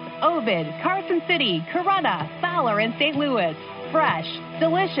 John's, Ovid, Carson City, Corunna, Fowler, and St. Louis. Fresh,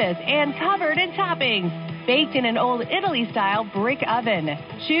 delicious, and covered in toppings. Baked in an old Italy-style brick oven.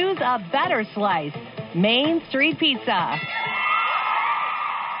 Choose a better slice. Main Street Pizza.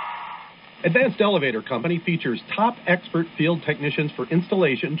 Advanced Elevator Company features top expert field technicians for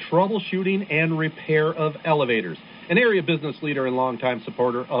installation, troubleshooting, and repair of elevators. An area business leader and longtime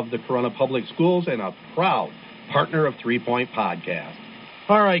supporter of the Corunna Public Schools and a proud partner of 3 Point Podcast.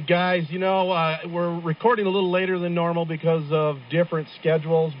 All right, guys, we're recording a little later than normal because of different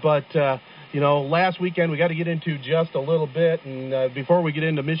schedules, but, last weekend we got to get into just a little bit, and before we get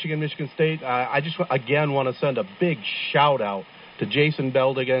into Michigan State, I just, again, want to send a big shout-out to Jason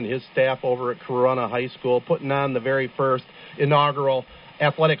Beldiga and his staff over at Corunna High School, putting on the very first inaugural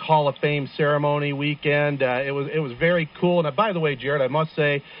Athletic Hall of Fame ceremony weekend. It was very cool. And by the way, Jared, I must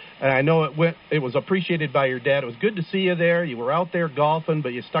say, and I know it was appreciated by your dad. It was good to see you there. You were out there golfing,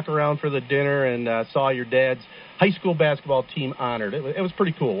 but you stuck around for the dinner and saw your dad's high school basketball team honored. It was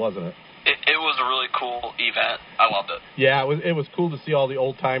pretty cool, wasn't it? It was a really cool event. I loved it. Yeah, it was cool to see all the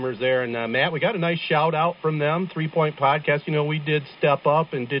old-timers there. And, Matt, we got a nice shout-out from them, 3 Point Podcast. We did step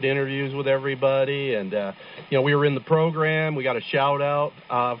up and did interviews with everybody. And, we were in the program. We got a shout-out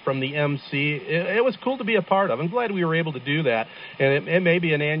from the MC. It was cool to be a part of. I'm glad we were able to do that. And it may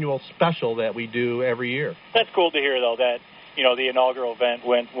be an annual special that we do every year. That's cool to hear, though, that, the inaugural event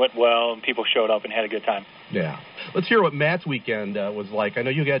went well and people showed up and had a good time. Yeah. Let's hear what Matt's weekend was like. I know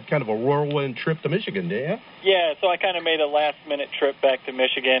you had kind of a whirlwind trip to Michigan, didn't you? Yeah, so I kind of made a last-minute trip back to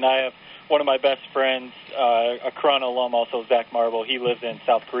Michigan. I have one of my best friends, a Corunna alum, also Zach Marble. He lives in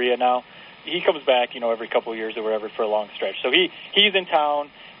South Korea now. He comes back, every couple of years or whatever for a long stretch. So he's in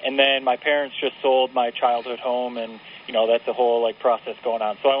town, and then my parents just sold my childhood home, and, that's a whole, process going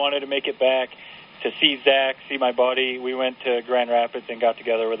on. So I wanted to make it back to see Zach, see my buddy. We went to Grand Rapids and got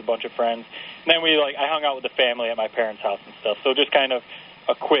together with a bunch of friends. And then I hung out with the family at my parents' house and stuff. So just kind of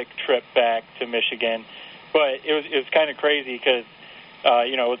a quick trip back to Michigan. But it was kind of crazy because,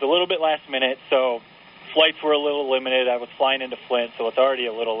 It was a little bit last minute, so flights were a little limited. I was flying into Flint, so it's already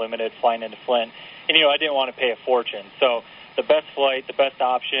a little limited flying into Flint. And, I didn't want to pay a fortune. So the best flight, the best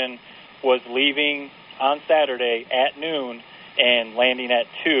option was leaving on Saturday at noon and landing at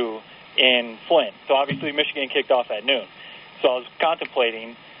 2 in Flint. So obviously Michigan kicked off at noon. So I was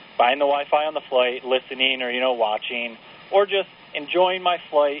contemplating buying the Wi-Fi on the flight, listening or, watching, or just enjoying my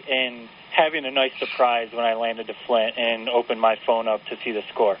flight and having a nice surprise when I landed to Flint and opened my phone up to see the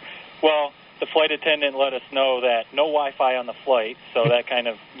score. Well, the flight attendant let us know that no Wi-Fi on the flight, so that kind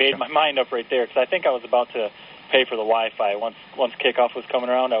of made my mind up right there, because I think I was about to pay for the Wi-Fi. Once kickoff was coming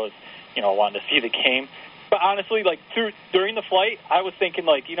around, I was, wanting to see the game. But honestly, during the flight, I was thinking,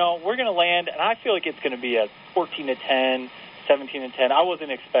 we're going to land, and I feel like it's going to be a 14-10, 17-10. I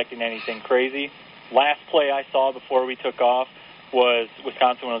wasn't expecting anything crazy. Last play I saw before we took off was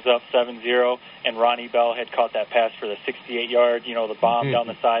Wisconsin was up 7-0, and Ronnie Bell had caught that pass for the 68-yard, the bomb down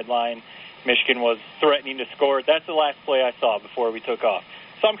the sideline. Michigan was threatening to score. That's the last play I saw before we took off.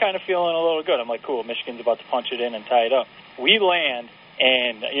 So I'm kind of feeling a little good. I'm like, cool, Michigan's about to punch it in and tie it up. We land,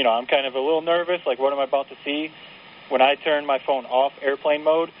 and, I'm kind of a little nervous, what am I about to see? When I turn my phone off airplane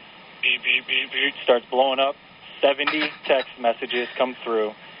mode, it starts blowing up. 70 text messages come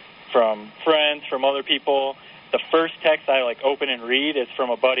through from friends, from other people. The first text I open and read is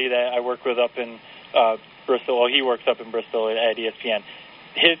from a buddy that I work with up in Bristol. Well, he works up in Bristol at ESPN.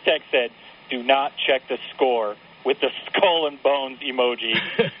 His text said, "Do not check the score," with the skull and bones emoji.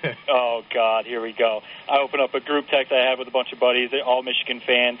 Oh, God, here we go. I open up a group text I have with a bunch of buddies, all Michigan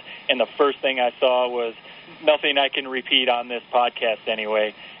fans, and the first thing I saw was nothing I can repeat on this podcast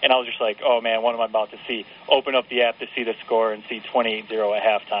anyway. And I was just like, oh, man, what am I about to see? Open up the app to see the score and see 28-0 at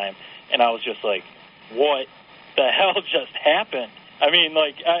halftime. And I was just like, what the hell just happened? I mean,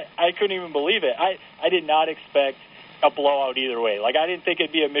 I couldn't even believe it. I did not expect a blowout either way. I didn't think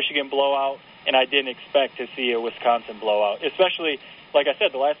it'd be a Michigan blowout, and I didn't expect to see a Wisconsin blowout, especially, like I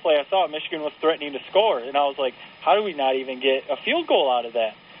said, the last play I saw, Michigan was threatening to score, and I was like, how do we not even get a field goal out of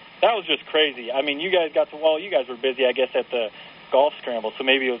that? That was just crazy. I mean, you guys you guys were busy, I guess, at the golf scramble, so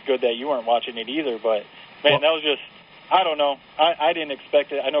maybe it was good that you weren't watching it either, but, man, that was just, I don't know. I didn't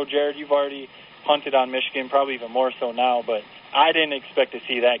expect it. I know, Jared, you've already punted on Michigan, probably even more so now, but I didn't expect to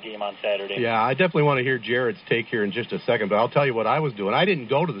see that game on Saturday. Yeah, I definitely want to hear Jared's take here in just a second, but I'll tell you what I was doing. I didn't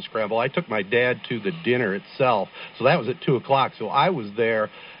go to the scramble. I took my dad to the dinner itself, so that was at 2 o'clock. So I was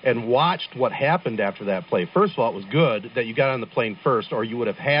there and watched what happened after that play. First of all, it was good that you got on the plane first, or you would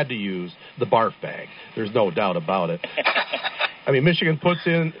have had to use the barf bag. There's no doubt about it. I mean, Michigan puts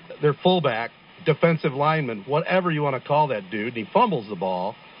in their fullback, defensive lineman, whatever you want to call that dude, and he fumbles the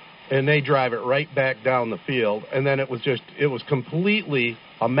ball, and they drive it right back down the field. And then it was completely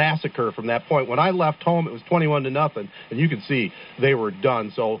a massacre from that point. When I left home, it was 21-0, and you could see they were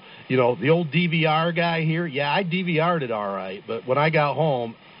done. So, the old DVR guy here, yeah, I DVR'd it all right, but when I got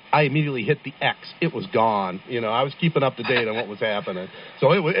home, I immediately hit the X. It was gone. I was keeping up to date on what was happening.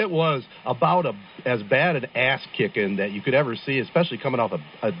 So it was about as bad an ass-kicking that you could ever see, especially coming off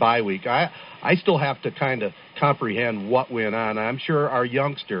a bye week. I still have to kind of comprehend what went on. I'm sure our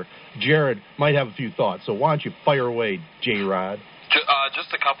youngster, Jared, might have a few thoughts. So why don't you fire away, J-Rod?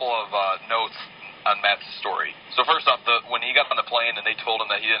 Just a couple of notes on Matt's story. So first off, when he got on the plane and they told him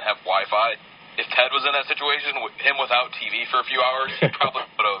that he didn't have Wi-Fi, if Ted was in that situation, him without TV for a few hours, he probably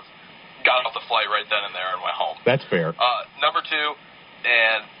would have got off the flight right then and there and went home. That's fair. Number two,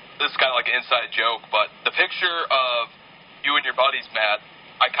 and this is kind of like an inside joke, but the picture of you and your buddies, Matt,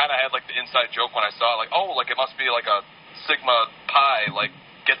 I kind of had the inside joke when I saw it, it must be like a Sigma Pi,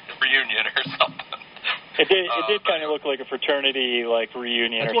 get the reunion or something. It did kind of look like a fraternity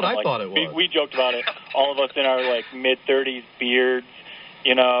reunion. That's or what something. I thought it was. We joked about it. All of us in our mid-30s beards,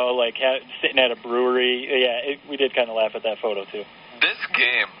 sitting at a brewery. Yeah, we did kind of laugh at that photo too. This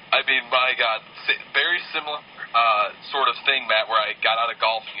game, I mean, my God, very similar sort of thing, Matt, where I got out of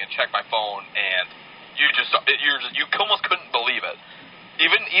golfing and checked my phone, and you almost couldn't believe it.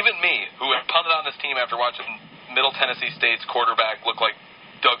 Even me, who had punted on this team after watching Middle Tennessee State's quarterback look like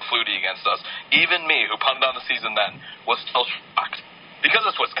Doug Flutie against us, even me, who punted on the season then, was still shocked. Because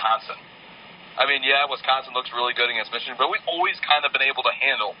it's Wisconsin. I mean, yeah, Wisconsin looks really good against Michigan, but we've always kind of been able to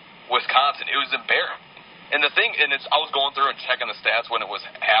handle Wisconsin. It was embarrassing. And I was going through and checking the stats when it was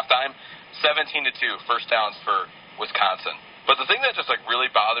halftime, 17-2 first downs for Wisconsin. But the thing that just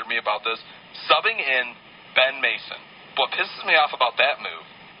really bothered me about this, subbing in Ben Mason, what pisses me off about that move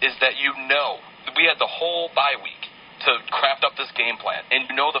is that we had the whole bye week to craft up this game plan, and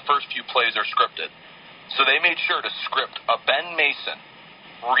the first few plays are scripted. So they made sure to script a Ben Mason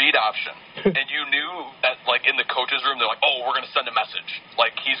read option, and you knew that, like, in the coach's room, they're like, oh, we're going to send a message.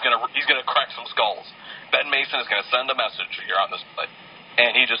 Like, he's gonna crack some skulls. Ben Mason is going to send a message here on this play.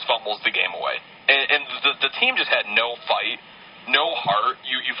 And he just fumbles the game away. And the team just had no fight, no heart.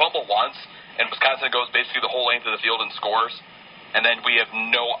 You fumble once, and Wisconsin goes basically the whole length of the field and scores. And then we have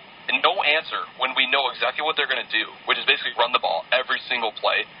no answer when we know exactly what they're going to do, which is basically run the ball every single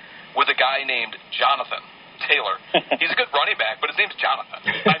play with a guy named Jonathan Taylor. He's a good running back, but his name's Jonathan.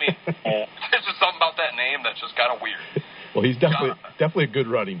 I mean, there's just something about that name that's just kind of weird. Well, he's definitely a good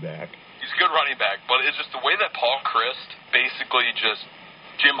running back. He's a good running back, but it's just the way that Paul Chryst basically just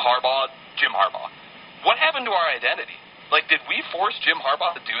Jim Harbaugh. What happened to our identity? Like, did we force Jim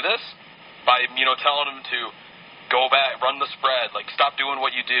Harbaugh to do this by, telling him to go back, run the spread, like, stop doing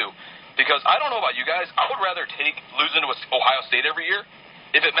what you do? Because I don't know about you guys, I would rather losing to Ohio State every year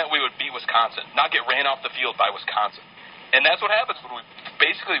if it meant we would beat Wisconsin, not get ran off the field by Wisconsin. And that's what happens when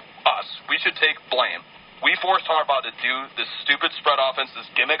we should take blame. We forced Harbaugh to do this stupid spread offense, this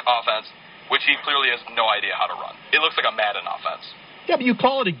gimmick offense, which he clearly has no idea how to run. It looks like a Madden offense. Yeah, but you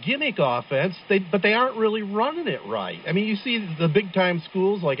call it a gimmick offense, but they aren't really running it right. I mean, you see the big-time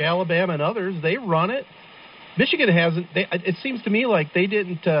schools like Alabama and others, they run it. Michigan hasn't. It seems to me like they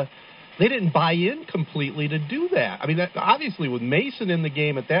didn't buy in completely to do that. I mean, obviously with Mason in the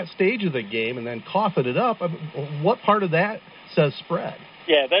game at that stage of the game and then coughing it up, what part of that says spread?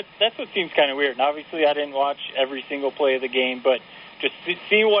 Yeah, that's what seems kind of weird. And obviously I didn't watch every single play of the game, but just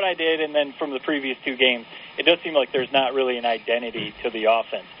seeing what I did and then from the previous two games, it does seem like there's not really an identity to the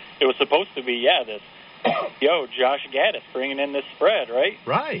offense. It was supposed to be, Josh Gaddis bringing in this spread, right?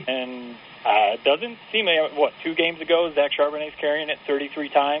 Right. And it doesn't seem, 2 games ago, Zach Charbonnet's carrying it 33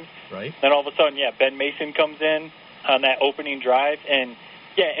 times. Right. Then all of a sudden, Ben Mason comes in on that opening drive. And,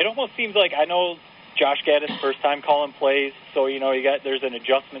 it almost seems like, I know Josh Gaddis, first time calling plays, so, there's an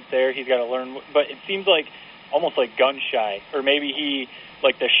adjustment there. He's got to learn. But it seems like almost like gun-shy. Or maybe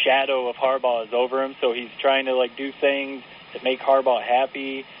the shadow of Harbaugh is over him, so he's trying to, do things to make Harbaugh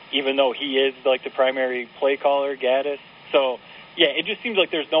happy, even though he is, the primary play caller, Gaddis. So, it just seems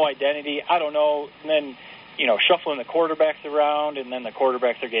like there's no identity. I don't know. And then, shuffling the quarterbacks around, and then the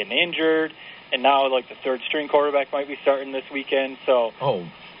quarterbacks are getting injured, and now, the third-string quarterback might be starting this weekend. So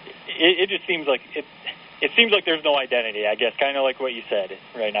it just seems like it seems like there's no identity, I guess, kind of like what you said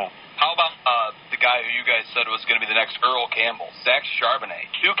right now. How about the guy who you guys said was going to be the next Earl Campbell, Zach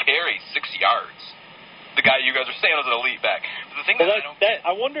Charbonnet, 2 carries, 6 yards. The guy you guys are saying was an elite back. The thing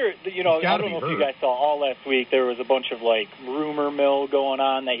I wonder, I don't know if you guys saw all last week, there was a bunch of, rumor mill going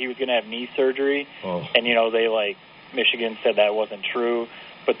on that he was going to have knee surgery. Oh. And, Michigan said that wasn't true.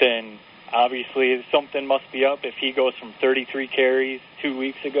 But then, obviously, something must be up if he goes from 33 carries 2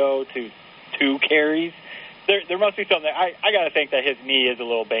 weeks ago to 2 carries. There must be something. I got to think that his knee is a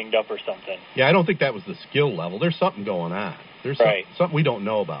little banged up or something. Yeah, I don't think that was the skill level. There's something going on. There's something we don't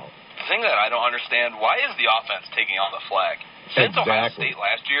know about. The thing that I don't understand, why is the offense taking on the flag? Since Ohio State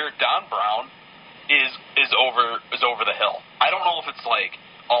last year, Don Brown is over the hill. I don't know if it's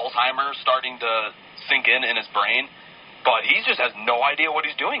Alzheimer's starting to sink in his brain, but he just has no idea what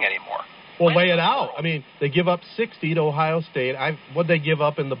he's doing anymore. Well, lay it out. I mean, they give up 60 to Ohio State. What'd they give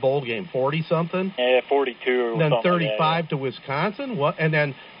up in the bowl game? 40-something? Yeah, 42. And then 35 to Wisconsin. What? And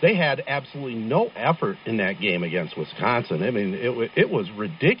then they had absolutely no effort in that game against Wisconsin. I mean, it was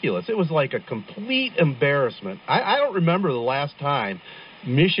ridiculous. It was like a complete embarrassment. I don't remember the last time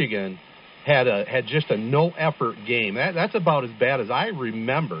Michigan had just a no-effort game. That's about as bad as I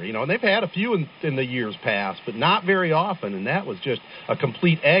remember. And they've had a few in the years past, but not very often, and that was just a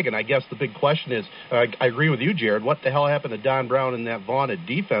complete egg. And I guess the big question is, I agree with you, Jared, what the hell happened to Don Brown in that vaunted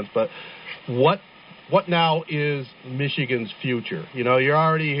defense? But what now is Michigan's future? You're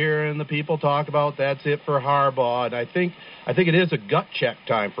already hearing the people talk about that's it for Harbaugh, and I think it is a gut check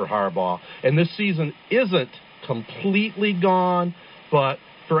time for Harbaugh. And this season isn't completely gone, but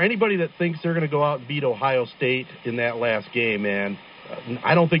for anybody that thinks they're going to go out and beat Ohio State in that last game, man,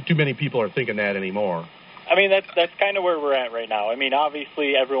 I don't think too many people are thinking that anymore. I mean, that's kind of where we're at right now. I mean,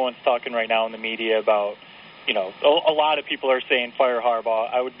 obviously everyone's talking right now in the media about, a lot of people are saying fire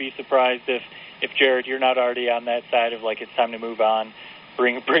Harbaugh. I would be surprised if Jared, you're not already on that side of it's time to move on,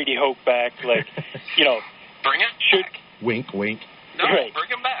 bring Brady Hoke back, bring it back. Wink, wink. No, right. Bring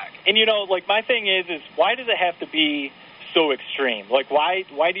him back. And my thing is why does it have to be so extreme? Why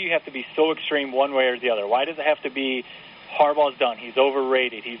do you have to be so extreme one way or the other? Why does it have to be Harbaugh's done, he's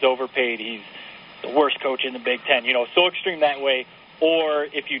overrated, he's overpaid, he's the worst coach in the Big Ten, so extreme that way? Or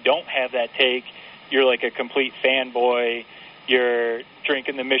if you don't have that take, you're like a complete fanboy you're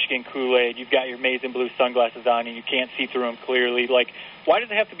drinking the Michigan Kool-Aid, you've got your maize and blue sunglasses on, and you can't see through them clearly. Like, why does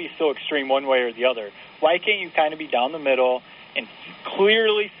it have to be so extreme one way or the other? Why can't you kind of be down the middle and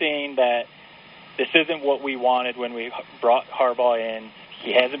clearly seeing that this isn't what we wanted when we brought Harbaugh in?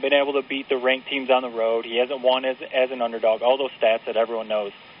 He hasn't been able to beat the ranked teams on the road. He hasn't won as an underdog, all those stats that everyone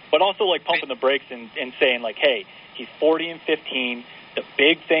knows. But also, like, pumping the brakes and saying, like, hey, he's 40-15. The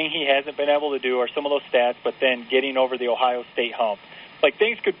big thing he hasn't been able to do are some of those stats, but then getting over the Ohio State hump. Like,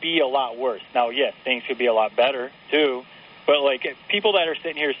 things could be a lot worse. Now, yes, things could be a lot better, too. But, like, people that are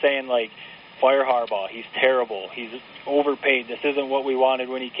sitting here saying, like, fire Harbaugh, he's terrible, he's overpaid, this isn't what we wanted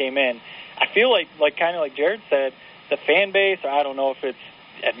when he came in. I feel like kind of like Jared said, the fan base, or I don't know if it's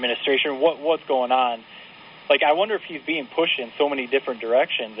administration, what's going on. Like, I wonder if he's being pushed in so many different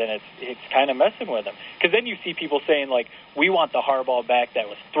directions, and it's kind of messing with him. Because then you see people saying, like, we want the Harbaugh back that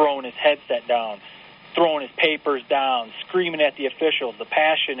was throwing his headset down, throwing his papers down, screaming at the officials, the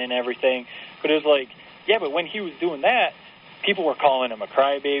passion and everything. But it was like, yeah, but when he was doing that, people were calling him a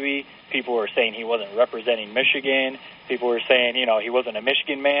crybaby. People were saying he wasn't representing Michigan. People were saying, you know, he wasn't a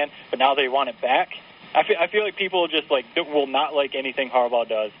Michigan man. But now they want it back. I feel like people just, like, will not like anything Harbaugh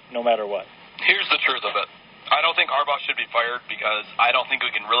does, no matter what. Here's the truth of it. I don't think Harbaugh should be fired because I don't think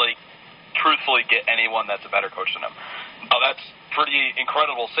we can really truthfully get anyone that's a better coach than him. Now, that's pretty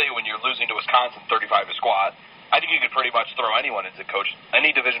incredible to say when you're losing to Wisconsin 35 to squad. I think you could pretty much throw anyone as a coach,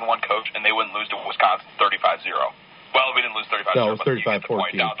 any Division I coach, and they wouldn't lose to Wisconsin 35-0. Well, we didn't lose 35-0. No, it was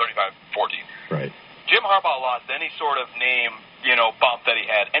 35-14. 35-14. Right. Jim Harbaugh lost any sort of name, bump that he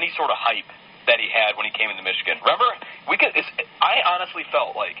had, any sort of hype that he had when he came into Michigan. Remember, I honestly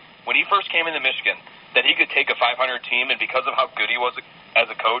felt like when he first came into Michigan that he could take a 500 team, and because of how good he was as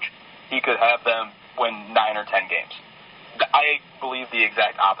a coach, he could have them win 9 or 10 games. I believe the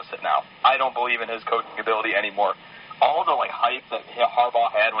exact opposite now. I don't believe in his coaching ability anymore. All the hype that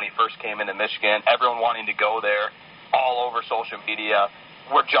Harbaugh had when he first came into Michigan, everyone wanting to go there, all over social media,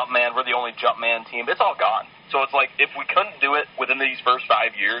 we're Jumpman, we're the only Jumpman team, it's all gone. So it's like, if we couldn't do it within these first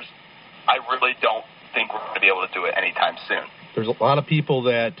 5 years, I really don't think we're going to be able to do it anytime soon. There's a lot of people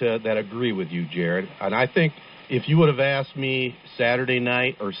that agree with you, Jared. And I think if you would have asked me Saturday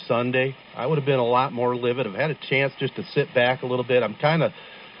night or Sunday, I would have been a lot more livid. I've had a chance just to sit back a little bit. I'm kind of,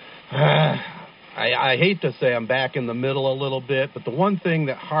 I hate to say I'm back in the middle a little bit, but the one thing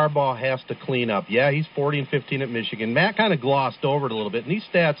that Harbaugh has to clean up, yeah, he's 40-15 at Michigan. Matt kind of glossed over it a little bit, and these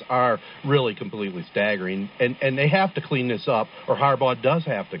stats are really completely staggering, and they have to clean this up, or Harbaugh does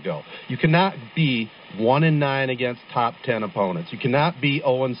have to go. You cannot be 1-9 against top 10 opponents. You cannot be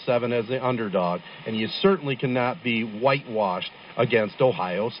 0-7 as the underdog, and you certainly cannot be whitewashed against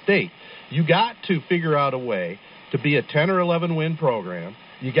Ohio State. You got to figure out a way to be a 10 or 11 win program.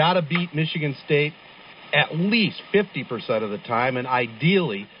 You got to beat Michigan State at least 50% of the time, and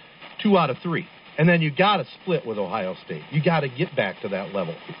ideally 2 out of 3. And then you got to split with Ohio State. You got to get back to that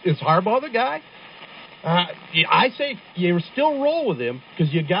level. Is Harbaugh the guy? I say you still roll with him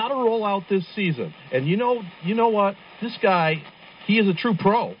because you got to roll out this season. And you know what? This guy, he is a true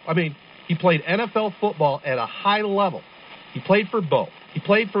pro. I mean, he played NFL football at a high level. He played for Bo. He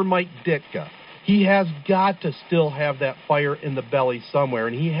played for Mike Ditka. He has got to still have that fire in the belly somewhere,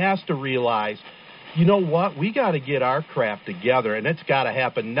 and he has to realize, you know what, we got to get our craft together, and it's got to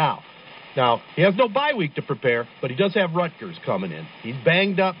happen now. Now, he has no bye week to prepare, but he does have Rutgers coming in. He's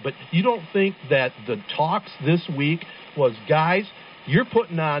banged up, but you don't think that the talks this week was, guys, you're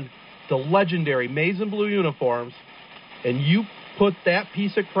putting on the legendary maize and blue uniforms, and you put that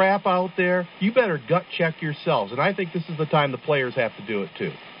piece of crap out there, you better gut check yourselves. And I think this is the time the players have to do it,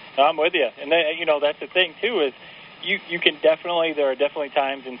 too. I'm with you. And, that's the thing, too, is you can definitely, there are definitely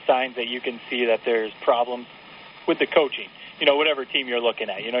times and signs that you can see that there's problems with the coaching, whatever team you're looking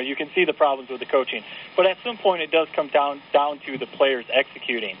at. You can see the problems with the coaching. But at some point, it does come down to the players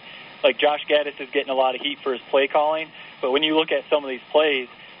executing. Like Josh Gaddis is getting a lot of heat for his play calling, but when you look at some of these plays,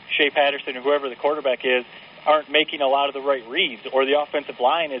 Shea Patterson or whoever the quarterback is aren't making a lot of the right reads, or the offensive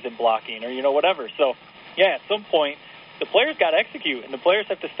line isn't blocking, or, whatever. So, yeah, at some point, the players got to execute, and the players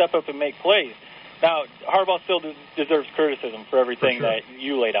have to step up and make plays. Now, Harbaugh still deserves criticism for everything that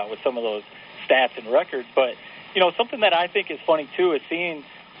you laid out with some of those stats and records. But, something that I think is funny, too, is seeing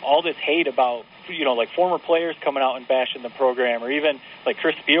all this hate about, former players coming out and bashing the program, or even,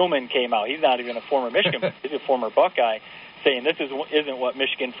 Chris Spielman came out. He's not even a former Michigan, he's a former Buckeye, saying this isn't what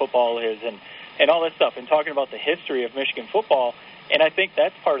Michigan football is, and all that stuff, and talking about the history of Michigan football. And I think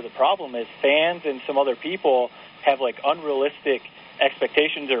that's part of the problem is fans and some other people have unrealistic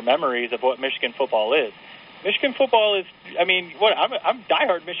expectations or memories of what Michigan football is. Michigan football is, I'm a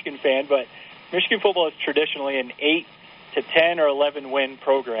diehard Michigan fan, but Michigan football is traditionally an to 10 or 11 win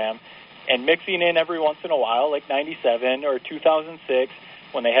program, and mixing in every once in a while, like 97 or 2006,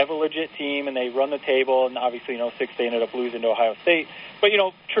 when they have a legit team and they run the table, and obviously, 6 they ended up losing to Ohio State. But,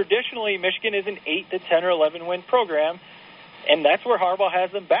 traditionally, Michigan is an 8 to 10 or 11 win program, and that's where Harbaugh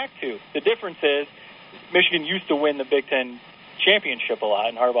has them back to. The difference is Michigan used to win the Big Ten championship a lot,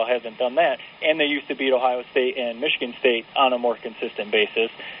 and Harbaugh hasn't done that, and they used to beat Ohio State and Michigan State on a more consistent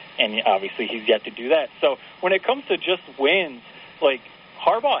basis, and obviously he's yet to do that. So when it comes to just wins,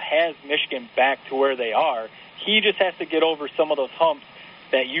 Harbaugh has Michigan back to where they are. He just has to get over some of those humps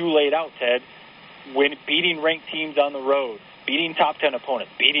that you laid out, Ted, when beating ranked teams on the road, beating top 10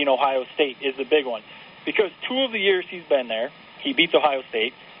 opponents, beating Ohio State is the big one. Because 2 of the years he's been there, he beats Ohio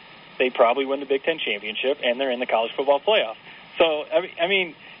State, they probably win the Big Ten championship, and they're in the college football playoff. So,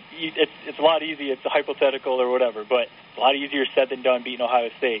 it's a lot easier. It's a hypothetical or whatever, but a lot easier said than done beating Ohio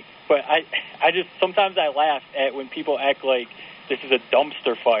State. But I just, sometimes I laugh at when people act like this is a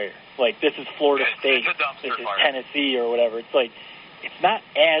dumpster fire. Like, this is Florida State, this is Tennessee or whatever. It's like, it's not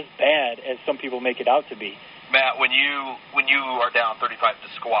as bad as some people make it out to be. Matt, when you are down 35 to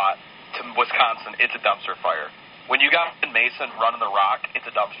squat to Wisconsin, it's a dumpster fire. When you got Mason running the rock, it's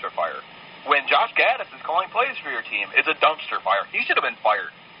a dumpster fire. When Josh Gaddis is calling plays for your team, it's a dumpster fire. He should have been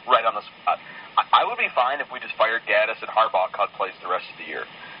fired right on the spot. I would be fine if we just fired Gaddis and Harbaugh cut plays the rest of the year.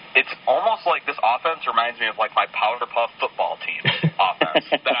 It's almost like this offense reminds me of like my Powder Puff football team offense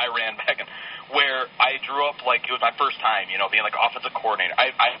that I ran back in, where I drew up like it was my first time, being like offensive coordinator.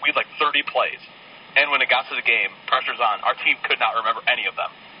 We had like 30 plays, and when it got to the game, pressure's on. Our team could not remember any of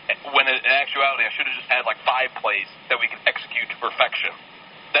them. When in actuality, I should have just had like 5 plays that we could execute to perfection.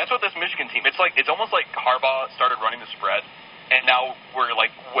 That's what this Michigan team. It's almost like Harbaugh started running the spread, and now we're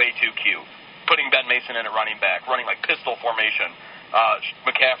like way too cute. Putting Ben Mason in at running back, running like pistol formation,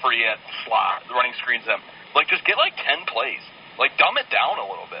 McCaffrey at slot, running screens them. Like just get like 10 plays. Like dumb it down a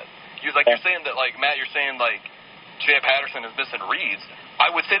little bit. You're saying that like Matt, you're saying like Shea Patterson is missing reads.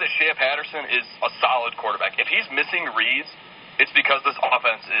 I would say that Shea Patterson is a solid quarterback. If he's missing reads, it's because this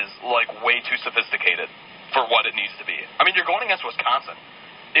offense is like way too sophisticated for what it needs to be. I mean, you're going against Wisconsin.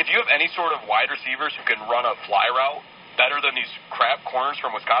 If you have any sort of wide receivers who can run a fly route better than these crap corners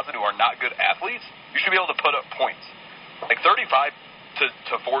from Wisconsin who are not good athletes, you should be able to put up points. Like 35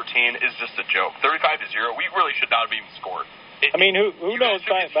 to 14 is just a joke. 35 to 0, we really should not have even scored. Who knows?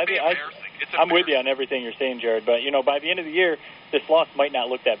 I'm with you on everything you're saying, Jared. But by the end of the year, this loss might not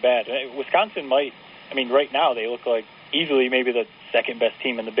look that bad. Wisconsin might. Right now they look like easily maybe the second best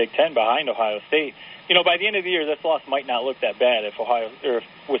team in the Big Ten behind Ohio State. By the end of the year, this loss might not look that bad if if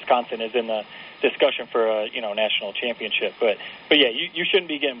Wisconsin is in the discussion for a national championship. But yeah, you shouldn't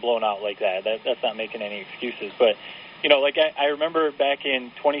be getting blown out like that. That's not making any excuses. But I remember back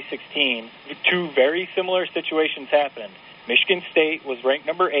in 2016, 2 very similar situations happened. Michigan State was ranked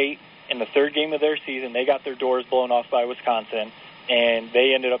number 8 in the 3rd game of their season. They got their doors blown off by Wisconsin, and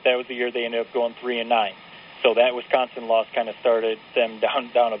that was the year they ended up going 3-9. So that Wisconsin loss kind of started them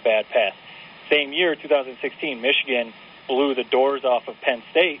down a bad path. Same year, 2016, Michigan blew the doors off of Penn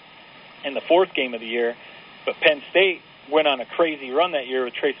State in the 4th game of the year, but Penn State went on a crazy run that year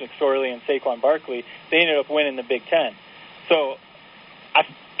with Trace McSorley and Saquon Barkley. They ended up winning the Big Ten. So I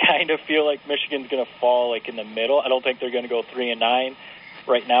kind of feel like Michigan's going to fall like in the middle. I don't think they're going to go 3-9.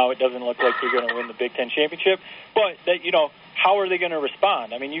 Right now, it doesn't look like they're going to win the Big Ten championship. But how are they going to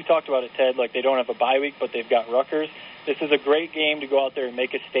respond? You talked about it, Ted. Like they don't have a bye week, but they've got Rutgers. This is a great game to go out there and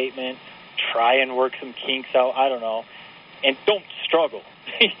make a statement. Try and work some kinks out. I don't know. And don't struggle.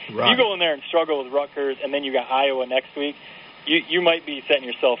 Right. You go in there and struggle with Rutgers, and then you got Iowa next week, you might be setting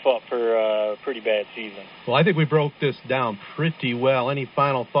yourself up for a pretty bad season. Well, I think we broke this down pretty well. Any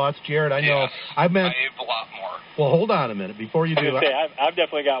final thoughts, Jared? I know I have a lot more. Well, hold on a minute before you do. I've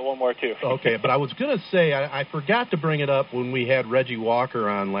definitely got one more too. Okay, but I was going to say I forgot to bring it up when we had Reggie Walker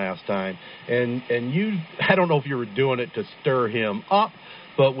on last time, and you, I don't know if you were doing it to stir him up,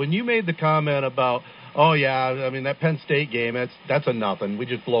 but when you made the comment about, oh yeah, that Penn State game, that's a nothing. We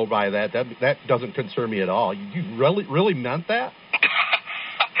just blow by that. That doesn't concern me at all. You really meant that?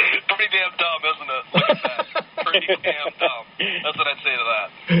 Pretty damn dumb, isn't it? Like I said, pretty damn dumb. That's what I'd say to that.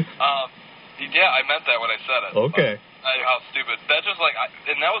 Yeah, I meant that when I said it. Okay. How stupid. That's just like,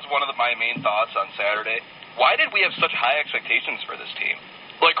 and that was one of my main thoughts on Saturday. Why did we have such high expectations for this team?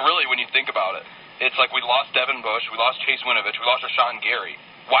 Like, really, when you think about it, it's like we lost Devin Bush, we lost Chase Winovich, we lost Rashawn Gary.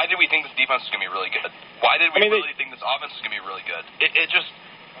 Why did we think this defense was going to be really good? Why did we really think this offense was going to be really good?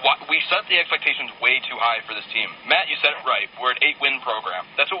 We set the expectations way too high for this team. Matt, you said it right. We're an 8-win program.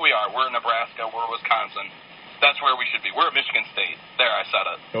 That's what we are. We're Nebraska. We're Wisconsin. That's where we should be. We're at Michigan State. There, I said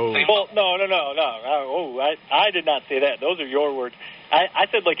it. Oh. Well, no. I did not say that. Those are your words. I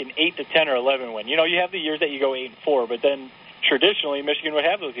said like an 8 to 10 or 11 win. You know, you have the years that you go 8-4, but then traditionally Michigan would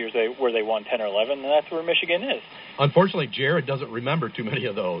have those years where they won 10 or 11, and that's where Michigan is. Unfortunately, Jared doesn't remember too many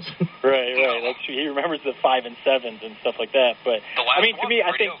of those. Right. That's true. He remembers the 5 and 7s and stuff like that. But I mean, to me,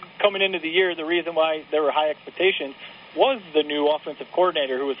 I think coming into the year, the reason why there were high expectations was the new offensive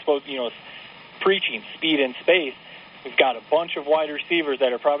coordinator who was supposed, preaching speed and space. We've got a bunch of wide receivers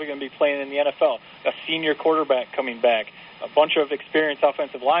that are probably going to be playing in the NFL, a senior quarterback coming back, a bunch of experienced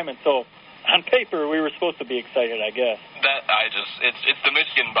offensive linemen. So on paper, we were supposed to be excited, I guess. It's the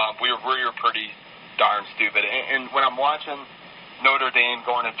Michigan bump. We were pretty darn stupid. And when I'm watching Notre Dame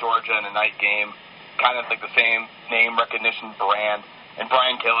going to Georgia in a night game, kind of like the same name recognition brand, and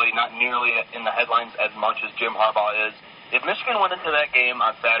Brian Kelly not nearly in the headlines as much as Jim Harbaugh is. If Michigan went into that game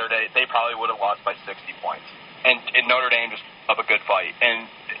on Saturday, they probably would have lost by 60 points. And Notre Dame just put up a good fight. And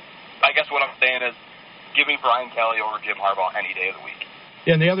I guess what I'm saying is give me Brian Kelly over Jim Harbaugh any day of the week.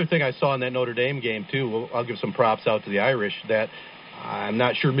 Yeah, and the other thing I saw in that Notre Dame game, too, I'll give some props out to the Irish, that I'm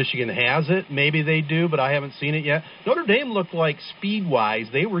not sure Michigan has it. Maybe they do, but I haven't seen it yet. Notre Dame looked like speed-wise,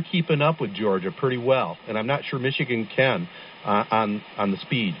 they were keeping up with Georgia pretty well, and I'm not sure Michigan can on the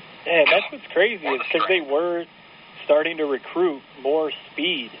speed. Yeah, that's what's crazy is because they were starting to recruit more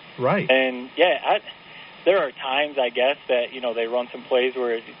speed. Right. And, there are times, I guess, that, they run some plays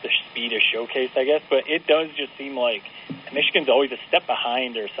where the speed is showcased, I guess, but it does just seem like Michigan's always a step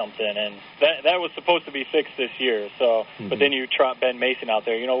behind or something, and that was supposed to be fixed this year. So, But then you trot Ben Mason out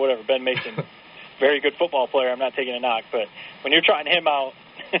there. Whatever, Ben Mason, very good football player. I'm not taking a knock, but when you're trotting him out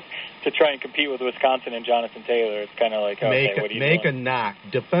to try and compete with Wisconsin and Jonathan Taylor, it's kind of like, okay, what are you doing? Make a doing? knock.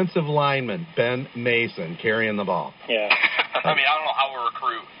 Defensive lineman, Ben Mason, carrying the ball. Yeah. I mean, I don't know how a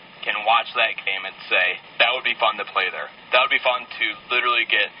recruit can watch that game and say, that would be fun to play there. That would be fun to literally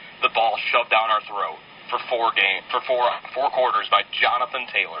get the ball shoved down our throat for four quarters by Jonathan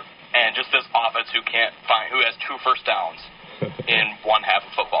Taylor. And just this offense who has 2 first downs in one half of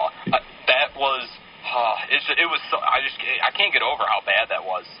football. That was, I can't get over how bad that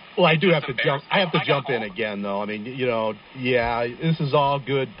was. Well, I have to jump in again, though. I mean, this is all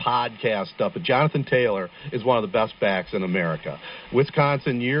good podcast stuff, but Jonathan Taylor is one of the best backs in America.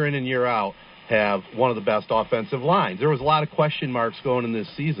 Wisconsin, year in and year out, have one of the best offensive lines. There was a lot of question marks going in this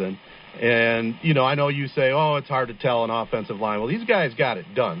season, and, I know you say, it's hard to tell an offensive line. Well, these guys got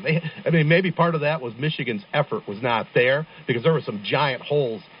it done. Maybe part of that was Michigan's effort was not there because there were some giant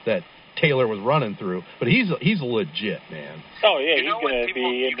holes that Taylor was running through, but he's legit, man. Oh, yeah, he's going to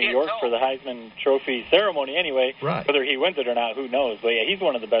be in New York for the Heisman Trophy ceremony anyway. Right. Whether he wins it or not, who knows? But, yeah, he's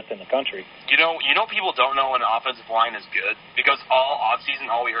one of the best in the country. You know people don't know when an offensive line is good because all offseason,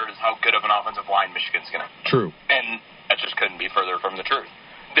 all we heard is how good of an offensive line Michigan's going to. True. And that just couldn't be further from the truth.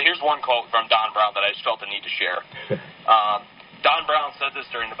 Here's one quote from Don Brown that I just felt the need to share. Don Brown said this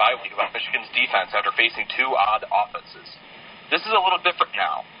during the bye week about Michigan's defense after facing 2 odd offenses. This is a little different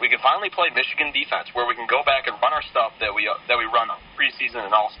now. We can finally play Michigan defense where we can go back and run our stuff that we run preseason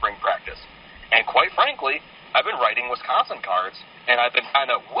and all spring practice. And quite frankly, I've been writing Wisconsin cards, and I've been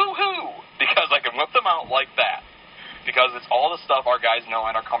kind of woohoo because I can whip them out like that because it's all the stuff our guys know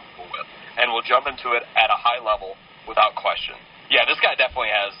and are comfortable with, and we'll jump into it at a high level without question. Yeah, this guy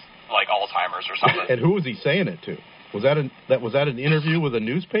definitely has like Alzheimer's or something. And who was he saying it to? Was that an interview with a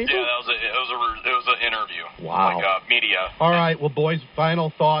newspaper? Yeah, it was an interview. Wow. Like media. All right, well, boys,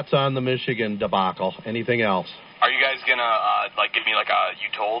 final thoughts on the Michigan debacle. Anything else? Are you guys gonna give me like a you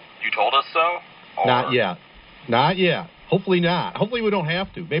told us so? Or? Not yet. Hopefully not. Hopefully we don't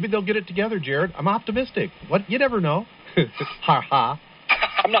have to. Maybe they'll get it together, Jared. I'm optimistic. What? You never know. Ha ha.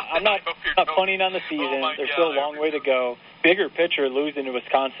 I'm not punting on the season. There's still a long way to go. Bigger picture, losing to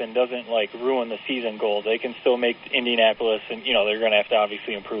Wisconsin doesn't ruin the season goal. They can still make Indianapolis, and they're going to have to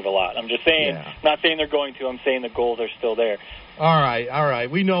obviously improve a lot. I'm just saying, not saying they're going to. I'm saying the goals are still there. All right.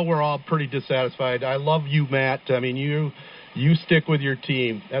 We know we're all pretty dissatisfied. I love you, Matt. I mean, you stick with your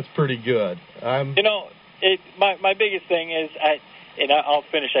team. That's pretty good. My biggest thing is, I'll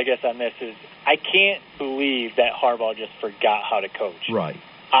finish, I guess, on this, is I can't believe that Harbaugh just forgot how to coach. Right.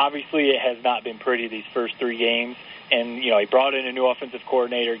 Obviously, it has not been pretty these first 3 games. And, he brought in a new offensive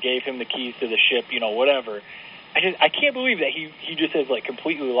coordinator, gave him the keys to the ship, whatever. I can't believe that he just has,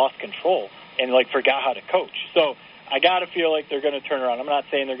 completely lost control and, forgot how to coach. So I got to feel like they're going to turn around. I'm not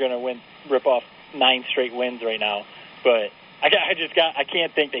saying they're going to rip off 9 straight wins right now, but I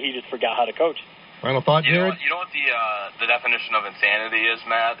can't think that he just forgot how to coach. Final thought, Jared? You know what the definition of insanity is,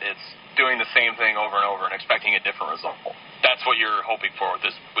 Matt? It's doing the same thing over and over and expecting a different result. That's what you're hoping for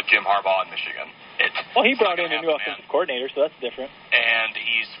with Jim Harbaugh in Michigan. Well, he brought in a new offensive coordinator, so that's different. And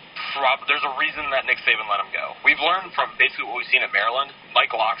there's a reason that Nick Saban let him go. We've learned from basically what we've seen at Maryland.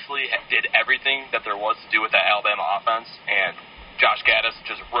 Mike Locksley did everything that there was to do with that Alabama offense, and Josh Gaddis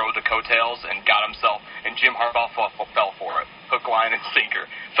just rode the coattails and got himself, and Jim Harbaugh fell for it. Hook, line, and sinker.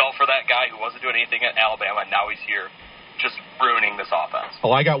 Fell for that guy who wasn't doing anything at Alabama, and now he's here just ruining this offense.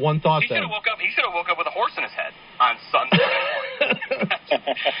 Oh, I got one thought He should then. have woke up with a horse in his head on Sunday morning.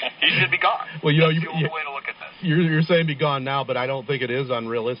 He should be gone. Well, That's the only way to look at this. You're saying be gone now, but I don't think it is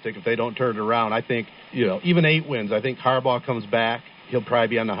unrealistic if they don't turn it around. I think, even 8 wins, I think Harbaugh comes back. He'll probably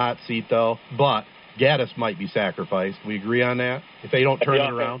be on the hot seat, though. But Gaddis might be sacrificed. We agree on that? If they don't turn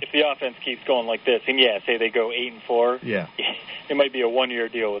it around? If the offense keeps going like this, and say they go 8-4, yeah, it might be a 1-year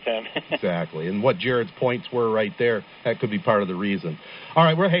deal with him. Exactly. And what Jared's points were right there, that could be part of the reason. All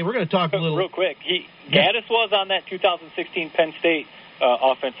right, we're going to talk a little... Real quick, Gaddis was on that 2016 Penn State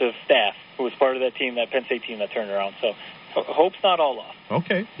offensive staff, who was part of that team, that Penn State team that turned around. So hope's not all lost.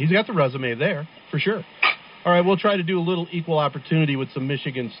 Okay. He's got the resume there, for sure. All right, we'll try to do a little equal opportunity with some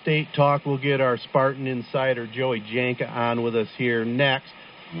Michigan State talk. We'll get our Spartan insider, Joey Janka, on with us here next.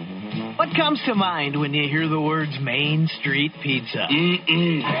 What comes to mind when you hear the words Main Street Pizza?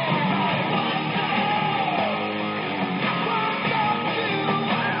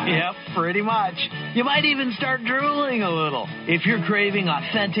 Yep, pretty much. You might even start drooling a little. If you're craving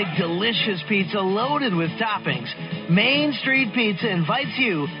authentic, delicious pizza loaded with toppings, Main Street Pizza invites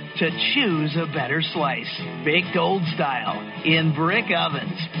you to choose a better slice. Baked old style, in brick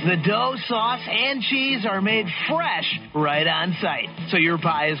ovens. The dough, sauce, and cheese are made fresh right on site. So your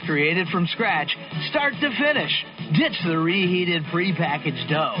pie is created from scratch, start to finish. Ditch the reheated prepackaged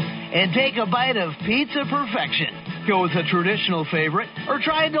dough and take a bite of pizza perfection. Go with a traditional favorite or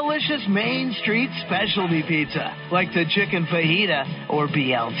try a delicious Main Street specialty pizza like the chicken fajita or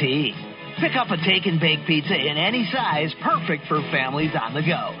BLT. Pick up a take and bake pizza in any size, perfect for families on the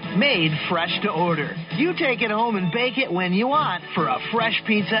go. Made fresh to order. You take it home and bake it when you want for a fresh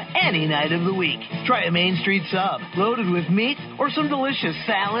pizza any night of the week. Try a Main Street sub, loaded with meat or some delicious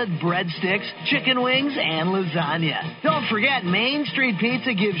salad, breadsticks, chicken wings, and lasagna. Don't forget, Main Street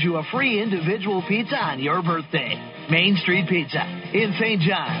Pizza gives you a free individual pizza on your birthday. Main Street Pizza in St.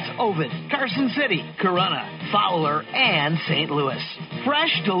 John's, Ovid, Carson City, Corunna, Fowler, and St. Louis.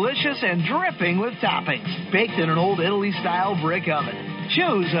 Fresh, delicious, and dripping with toppings. Baked in an old Italy-style brick oven.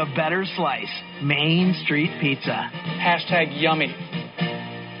 Choose a better slice. Main Street Pizza. #yummy.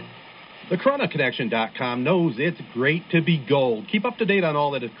 TheCorunnaConnection.com knows it's great to be gold. Keep up to date on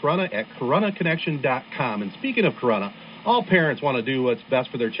all that is Corunna at CorunnaConnection.com. And speaking of Corunna, all parents want to do what's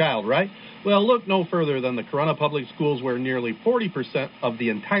best for their child, right? Well, look no further than the Corunna Public Schools, where nearly 40% of the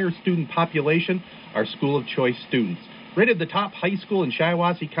entire student population are school of choice students. Rated the top high school in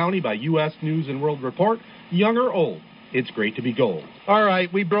Shiawassee County by U.S. News and World Report, young or old, it's great to be gold. All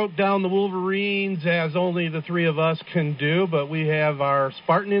right, we broke down the Wolverines as only the three of us can do, but we have our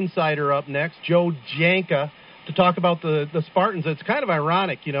Spartan insider up next, Joe Janka, to talk about the Spartans. It's kind of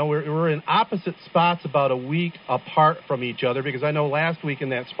ironic, we're in opposite spots about a week apart from each other, because I know last week in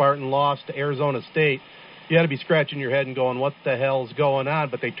that Spartan loss to Arizona State, you had to be scratching your head and going, what the hell's going on?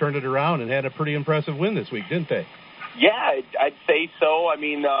 But they turned it around and had a pretty impressive win this week, didn't they? Yeah, I'd say so. I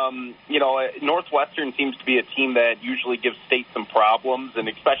mean, Northwestern seems to be a team that usually gives State some problems, and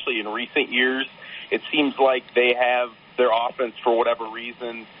especially in recent years, it seems like they have their offense, for whatever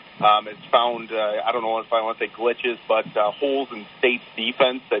reason, it's found, I don't know if I want to say glitches, but holes in State's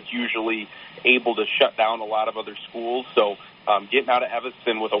defense that's usually able to shut down a lot of other schools. So getting out of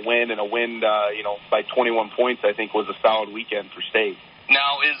Evanston with a win, by 21 points, I think was a solid weekend for State.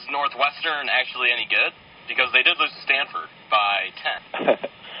 Now, is Northwestern actually any good? Because they did lose to Stanford by 10.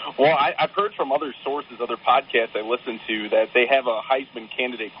 Well, I've heard from other sources, other podcasts I listen to, that they have a Heisman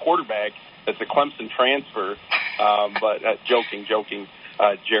candidate quarterback that's a Clemson transfer. But joking,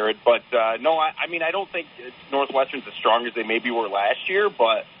 Jared. But no, I don't think Northwestern's as strong as they maybe were last year.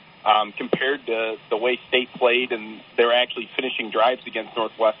 But compared to the way State played, and they're actually finishing drives against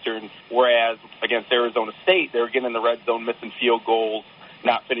Northwestern, whereas against Arizona State, they were getting in the red zone, missing field goals,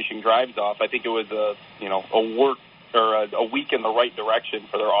 not finishing drives off. I think it was a week in the right direction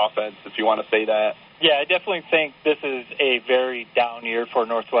for their offense, if you want to say that. Yeah, I definitely think this is a very down year for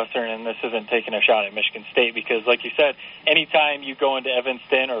Northwestern, and this isn't taking a shot at Michigan State because, like you said, anytime you go into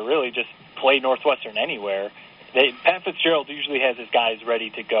Evanston or really just play Northwestern anywhere, Pat Fitzgerald usually has his guys ready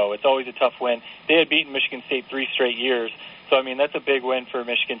to go. It's always a tough win. They had beaten Michigan State 3 straight years, So, I mean, that's a big win for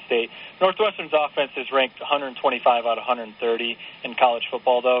Michigan State. Northwestern's offense is ranked 125 out of 130 in college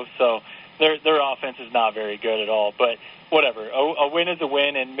football, though, so their offense is not very good at all. But whatever, a win is a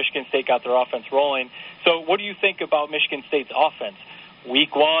win, and Michigan State got their offense rolling. So what do you think about Michigan State's offense?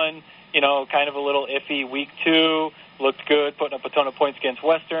 Week 1, kind of a little iffy. Week 2, looked good, putting up a ton of points against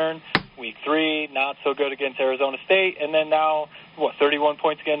Western. Week 3, not so good against Arizona State. And then now, 31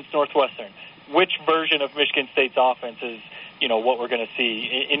 points against Northwestern. Which version of Michigan State's offense is, what we're going to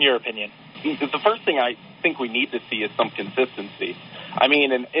see, in your opinion? The first thing I think we need to see is some consistency. I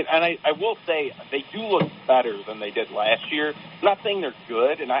mean, and I will say they do look better than they did last year. I'm not saying they're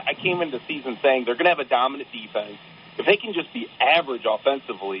good, and I came into the season saying they're going to have a dominant defense. If they can just be average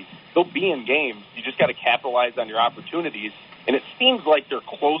offensively, they'll be in games. You just got to capitalize on your opportunities. And it seems like they're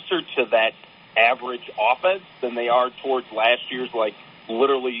closer to that average offense than they are towards last year's,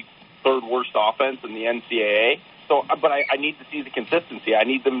 literally third worst offense in the NCAA. So, but I need to see the consistency. I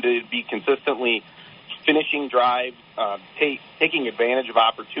need them to be consistently finishing drives, taking advantage of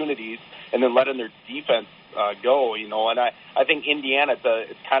opportunities, and then letting their defense go. And I think Indiana,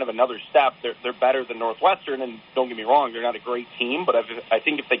 it's kind of another step. They're better than Northwestern, and don't get me wrong, they're not a great team, but I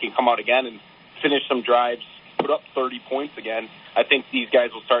think if they can come out again and finish some drives, put up 30 points again, I think these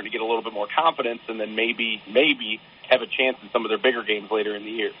guys will start to get a little bit more confidence, and then maybe have a chance in some of their bigger games later in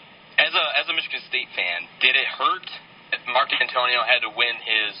the year. As a Michigan State fan, did it hurt that Mark D'Antonio had to win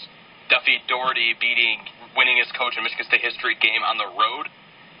his Duffy Daugherty winningest coach in Michigan State history game on the road?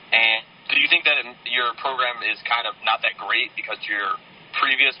 And do you think that your program is kind of not that great because your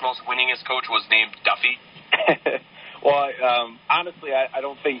previous most winningest coach was named Duffy? Well, honestly, I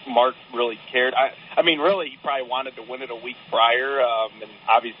don't think Mark really cared. I mean, really, he probably wanted to win it a week prior, and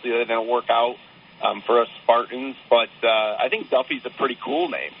obviously that didn't work out for us Spartans. But I think Duffy's a pretty cool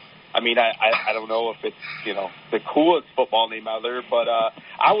name. I mean, I don't know if it's, the coolest football name out there, but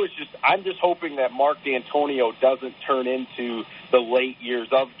I'm just hoping that Mark D'Antonio doesn't turn into the late years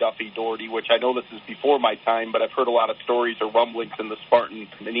of Duffy Daugherty, which I know this is before my time, but I've heard a lot of stories or rumblings in the Spartan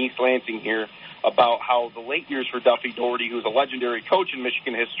in East Lansing here about how the late years for Duffy Daugherty, who was a legendary coach in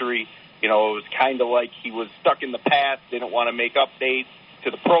Michigan history, it was kind of like he was stuck in the past, didn't want to make updates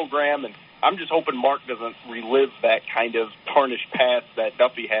to the program, and I'm just hoping Mark doesn't relive that kind of tarnished past that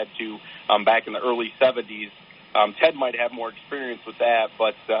Duffy had to back in the early 70s. Ted might have more experience with that,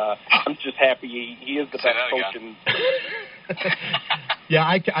 but I'm just happy he is the best coach. Yeah,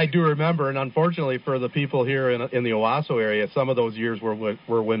 I do remember, and unfortunately for the people here in the Owasso area, some of those years were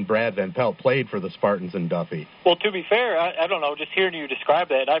when Brad Van Pelt played for the Spartans and Duffy. Well, to be fair, I don't know, just hearing you describe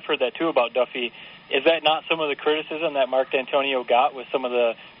that, and I've heard that too about Duffy, is that not some of the criticism that Mark D'Antonio got with some of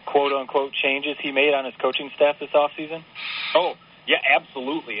the quote-unquote changes he made on his coaching staff this offseason? Oh, yeah,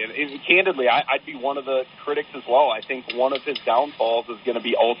 absolutely. And candidly, I'd be one of the critics as well. I think one of his downfalls is going to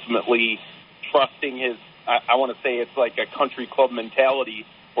be ultimately trusting his, I want to say it's like a country club mentality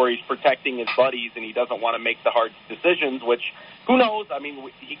where he's protecting his buddies and he doesn't want to make the hard decisions, which, who knows? I mean,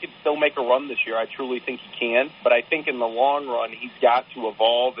 he could still make a run this year. I truly think he can. But I think in the long run, he's got to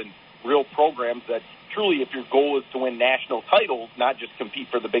evolve and real programs that truly, if your goal is to win national titles, not just compete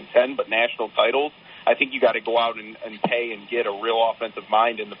for the Big Ten, but national titles, I think you got to go out and pay and get a real offensive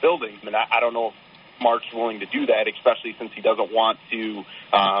mind in the building. And I don't know if Mark's willing to do that, especially since he doesn't want to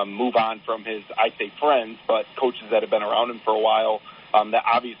move on from his, I say friends, but coaches that have been around him for a while that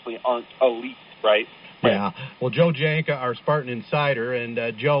obviously aren't elite, right? Yeah. Well, Joe Janka, our Spartan Insider,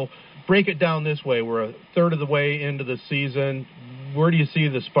 and Joe, break it down this way. We're a third of the way into the season. Where do you see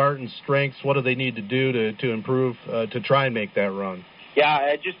the Spartans' strengths? What do they need to do to improve, to try and make that run?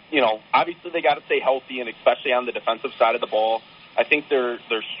 Yeah, obviously they got to stay healthy, and especially on the defensive side of the ball. I think their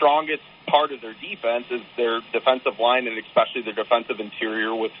strongest part of their defense is their defensive line, and especially their defensive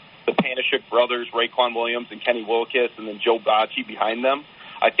interior with the Panashik brothers, Raekwon Williams and Kenny Wilkes, and then Joe Bocci behind them.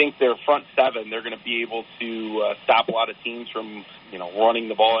 I think their front seven, they're going to be able to stop a lot of teams from, running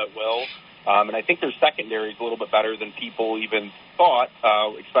the ball at will. And I think their secondary is a little bit better than people even thought,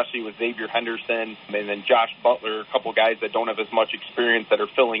 especially with Xavier Henderson and then Josh Butler, a couple guys that don't have as much experience that are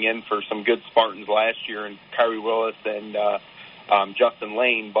filling in for some good Spartans last year, and Kyrie Willis and Justin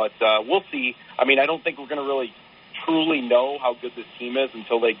Lane. But we'll see. I mean, I don't think we're going to really truly know how good this team is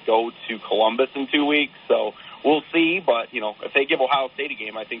until they go to Columbus in 2 weeks. So we'll see. But, if they give Ohio State a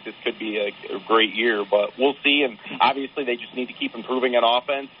game, I think this could be a great year. But we'll see. And obviously they just need to keep improving on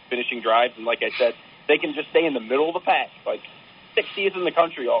offense, finishing drives. And like I said, they can just stay in the middle of the pack, like 60th in the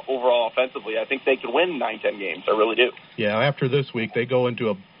country overall offensively. I think they could win 9-10 games. I really do. Yeah, after this week, they go into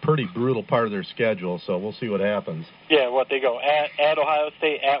a pretty brutal part of their schedule, so we'll see what happens. Yeah, they go at Ohio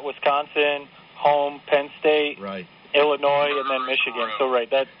State, at Wisconsin, home, Penn State. Right. Illinois, and then Michigan. So, right,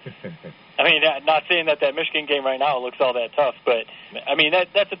 that. I mean, not saying that Michigan game right now looks all that tough, but I mean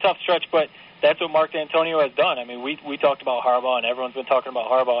that's a tough stretch. But that's what Mark D'Antonio has done. I mean, we talked about Harbaugh, and everyone's been talking about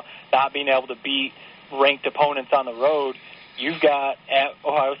Harbaugh not being able to beat ranked opponents on the road. You've got at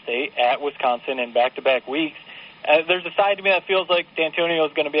Ohio State, at Wisconsin, in back-to-back weeks. There's a side to me that feels like D'Antonio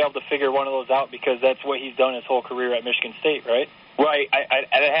is going to be able to figure one of those out because that's what he's done his whole career at Michigan State, right? Right. I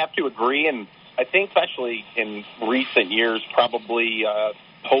have to agree, and I think especially in recent years, probably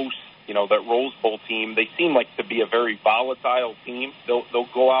post, that Rose Bowl team, they seem like to be a very volatile team. They'll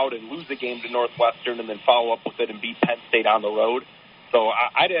go out and lose a game to Northwestern and then follow up with it and beat Penn State on the road. So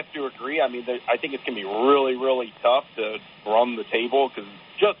I'd have to agree. I mean, I think it's going to be really, really tough to run the table because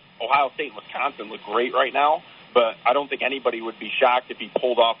just Ohio State and Wisconsin look great right now. But I don't think anybody would be shocked if he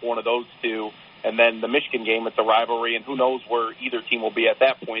pulled off one of those two. And then the Michigan game, it's a rivalry, and who knows where either team will be at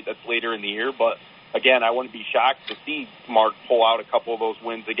that point. That's later in the year. But, again, I wouldn't be shocked to see Mark pull out a couple of those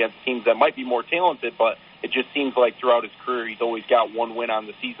wins against teams that might be more talented, but it just seems like throughout his career he's always got one win on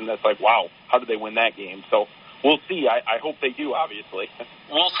the season that's like, wow, how did they win that game? So we'll see. I hope they do, obviously.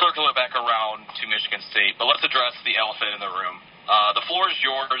 We'll circle it back around to Michigan State, but let's address the elephant in the room. The floor is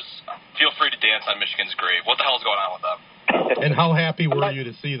yours. Feel free to dance on Michigan's grave. What the hell is going on with them? And how happy were you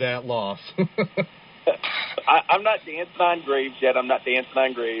to see that loss? I'm not dancing on graves yet. I'm not dancing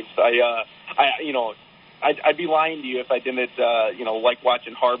on graves. I'd be lying to you if I didn't, like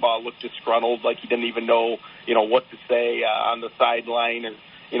watching Harbaugh look disgruntled, like he didn't even know, what to say on the sideline.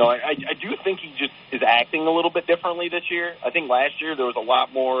 Or, I do think he just is acting a little bit differently this year. I think last year there was a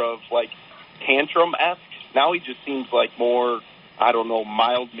lot more of, tantrum-esque. Now he just seems like more,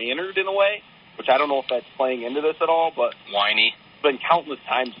 mild-mannered in a way, which I don't know if that's playing into this at all, but whiny. Been countless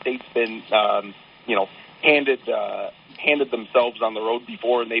times State's been, handed themselves on the road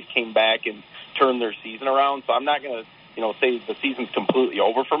before, and they've came back and turned their season around. So I'm not going to, say the season's completely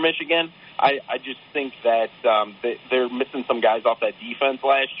over for Michigan. I just think that they're missing some guys off that defense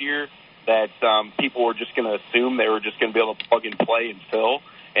last year that people were just going to assume they were just going to be able to plug and play and fill.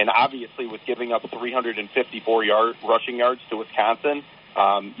 And obviously, with giving up 354 rushing yards to Wisconsin,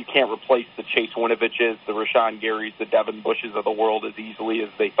 you can't replace the Chase Winoviches, the Rashawn Garys, the Devin Bushes of the world as easily as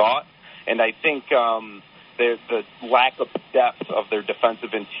they thought. And I think the lack of depth of their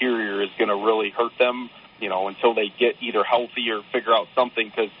defensive interior is going to really hurt them, until they get either healthy or figure out something,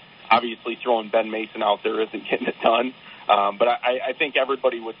 because obviously throwing Ben Mason out there isn't getting it done. But I think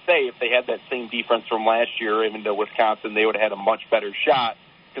everybody would say if they had that same defense from last year, even to Wisconsin, they would have had a much better shot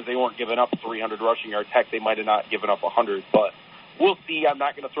because they weren't giving up 300 rushing yards. Heck, they might have not given up 100. But we'll see. I'm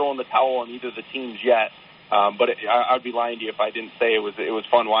not going to throw in the towel on either of the teams yet. But I'd be lying to you if I didn't say it was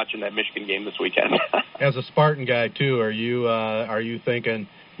fun watching that Michigan game this weekend. As a Spartan guy too, are you thinking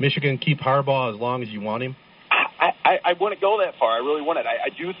Michigan keep Harbaugh as long as you want him? I wouldn't go that far. I really wouldn't. I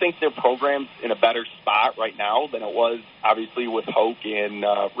do think their program's in a better spot right now than it was obviously with Hoke and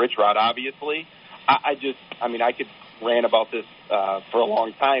Rich Rod. Obviously, I could rant about this for a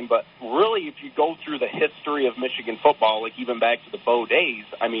long time, but really, if you go through the history of Michigan football, like even back to the Bo days,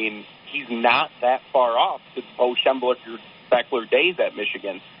 he's not that far off the Bo Schembechler days at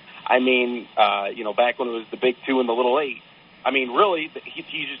Michigan. Back when it was the Big Two and the Little Eight. Really,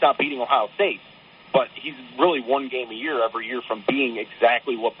 he's just not beating Ohio State. But he's really one game a year every year from being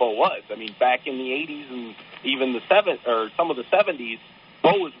exactly what Bo was. Back in the 80s and even some of the 70s,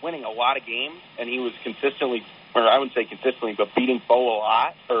 Bo was winning a lot of games, and he was consistently, or I wouldn't say consistently, but beating Bo a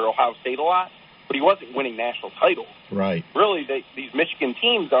lot, or Ohio State a lot. But he wasn't winning national titles. Right. Really, these Michigan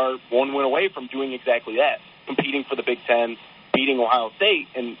teams are one win away from doing exactly that, competing for the Big Ten, beating Ohio State,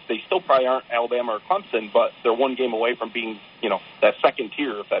 and they still probably aren't Alabama or Clemson, but they're one game away from being, that second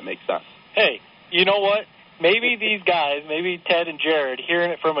tier, if that makes sense. Hey, you know what? Maybe these guys, maybe Ted and Jared,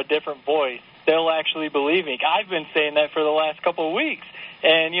 hearing it from a different voice, they'll actually believe me. I've been saying that for the last couple of weeks.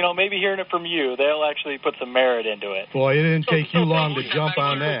 And, maybe hearing it from you, they'll actually put some merit into it. Boy, it didn't take you long to jump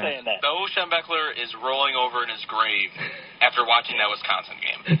on that. Bo Schembechler is rolling over in his grave after watching that Wisconsin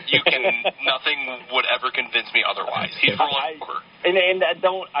game. Nothing would ever convince me otherwise. He's rolling over. And I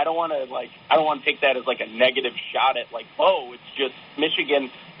don't want to take that as a negative shot at Bo. It's just Michigan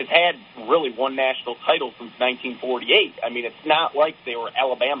has had really one national title since 1948. It's not like they were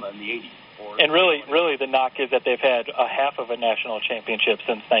Alabama in the 80s. And really, the knock is that they've had a half of a national championship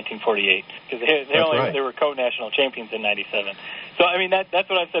since 1948 because they were co-national champions in '97. So that's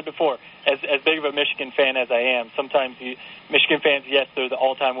what I've said before. As big of a Michigan fan as I am, sometimes Michigan fans, yes, they're the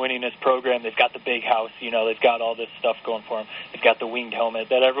all-time winningest program. They've got the big house, they've got all this stuff going for them. They've got the winged helmet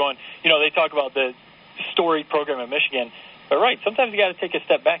that everyone, they talk about the storied program in Michigan. But right, sometimes you got to take a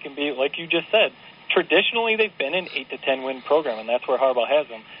step back and be like you just said. traditionally they've been an 8 to 10 win program, and that's where Harbaugh has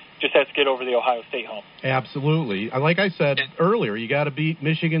them. Just has to get over the Ohio State hump. Absolutely. Like I said earlier, you got to beat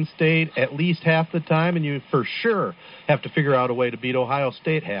Michigan State at least half the time, and you for sure have to figure out a way to beat Ohio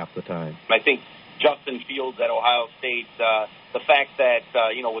State half the time. I think Justin Fields at Ohio State, the fact that,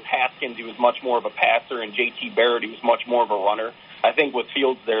 with Haskins, he was much more of a passer, and J.T. Barrett, he was much more of a runner. I think with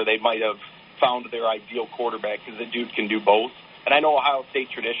Fields there, they might have found their ideal quarterback because the dude can do both. And I know Ohio State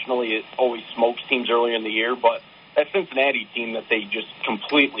traditionally it always smokes teams earlier in the year, but that Cincinnati team that they just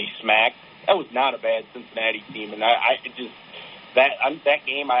completely smacked, that was not a bad Cincinnati team. And that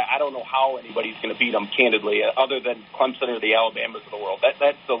game, I don't know how anybody's going to beat them, candidly, other than Clemson or the Alabamas of the world.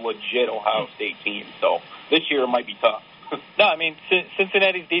 That's a legit Ohio State team. So this year it might be tough. No, I mean,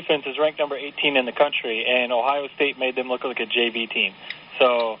 Cincinnati's defense is ranked number 18 in the country, and Ohio State made them look like a JV team.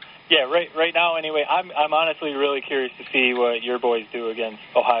 So, yeah, right now, anyway, I'm honestly really curious to see what your boys do against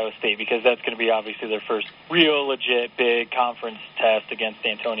Ohio State, because that's going to be obviously their first real, legit, big conference test against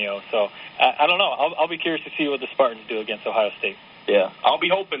Antonio. So, I don't know. I'll be curious to see what the Spartans do against Ohio State. Yeah, I'll be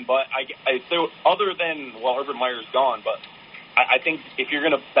hoping, but other than, Urban Meyer's gone, but I think if you're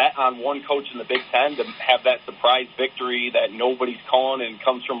going to bet on one coach in the Big Ten to have that surprise victory that nobody's calling and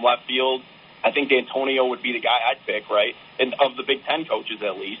comes from left field, I think D'Antonio would be the guy I'd pick, right? And of the Big Ten coaches,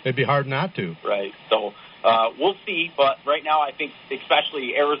 at least. It'd be hard not to. Right. So we'll see. But right now, I think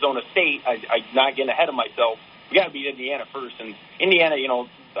especially Arizona State, I'm not getting ahead of myself. We got to beat Indiana first. And Indiana,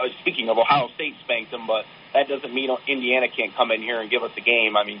 speaking of Ohio State spanked them, but that doesn't mean Indiana can't come in here and give us a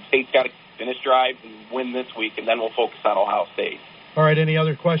game. I mean, State's got to finish drive and win this week, and then we'll focus on Ohio State. All right, any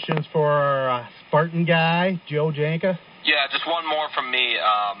other questions for our Spartan guy, Joe Janka? Yeah, just one more from me.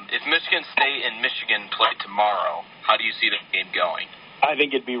 If Michigan State and Michigan play tomorrow, how do you see the game going? I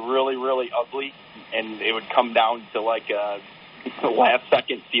think it'd be really, really ugly, and it would come down to like a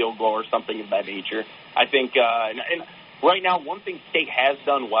last-second field goal or something of that nature. I think, and right now, one thing State has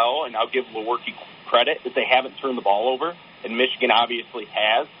done well, and I'll give Lewerke credit, is they haven't turned the ball over, and Michigan obviously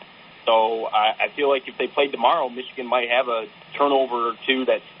has. So I feel like if they played tomorrow, Michigan might have a turnover or two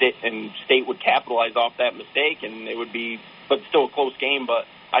that State would capitalize off that mistake, and it would be, but still a close game. But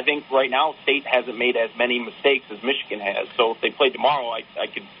I think right now State hasn't made as many mistakes as Michigan has. So if they played tomorrow, I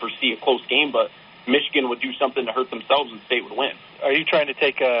could foresee a close game, but Michigan would do something to hurt themselves and State would win. Are you trying to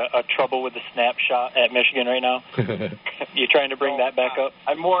take a trouble with the snapshot at Michigan right now? You trying to bring that back up?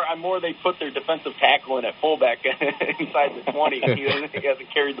 I'm more they put their defensive tackle in at fullback inside the 20. He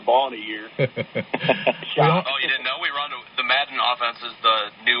hasn't carried the ball in a year. Oh, you didn't know? The Madden offense is the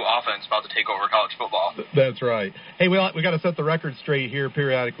new offense about to take over college football. That's right. Hey, we got to set the record straight here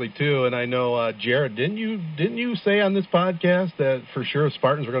periodically too. And I know Jared, didn't you say on this podcast that for sure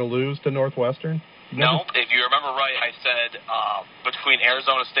Spartans were going to lose to Northwestern? No, if you remember right, I said between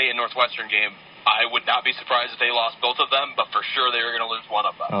Arizona State and Northwestern game, I would not be surprised if they lost both of them, but for sure they were going to lose one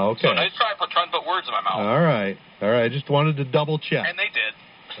of them. Oh, okay. So nice try for trying to put words in my mouth. All right. I just wanted to double check. And they did.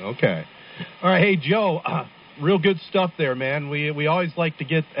 Okay. All right. Hey, Joe, real good stuff there, man. We always like to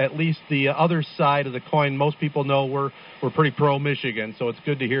get at least the other side of the coin. Most people know we're pretty pro-Michigan, so it's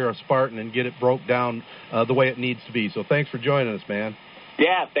good to hear a Spartan and get it broke down the way it needs to be. So thanks for joining us, man.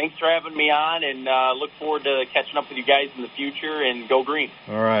 Yeah, thanks for having me on, and look forward to catching up with you guys in the future, and go green.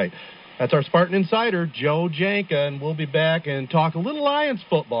 All right. That's our Spartan Insider, Joe Janka, and we'll be back and talk a little Lions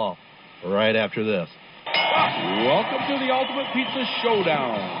football right after this. Welcome to the Ultimate Pizza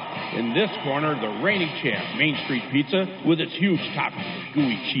Showdown. In this corner, the reigning champ, Main Street Pizza, with its huge toppings of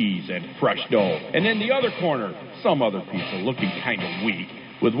gooey cheese and fresh dough. And in the other corner, some other pizza looking kind of weak,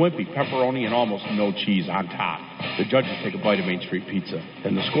 with wimpy pepperoni and almost no cheese on top. The judges take a bite of Main Street Pizza.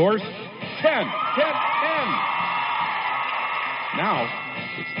 And the scores? 10, 10, 10. Now,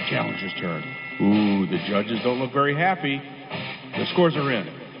 it's the challenger's turn. Ooh, the judges don't look very happy. The scores are in.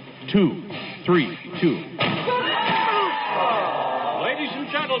 2, 3, 2. Ladies and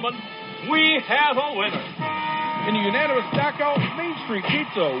gentlemen, we have a winner. In a unanimous knockout, Main Street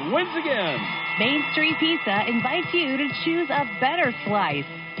Pizza wins again. Main Street Pizza invites you to choose a better slice.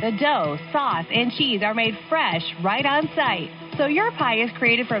 The dough, sauce, and cheese are made fresh right on site, so your pie is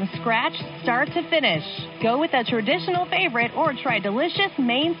created from scratch, start to finish. Go with a traditional favorite or try delicious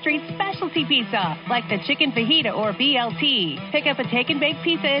Main Street specialty pizza, like the chicken fajita or BLT. Pick up a take and bake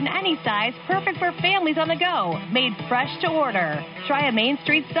pizza in any size, perfect for families on the go, made fresh to order. Try a Main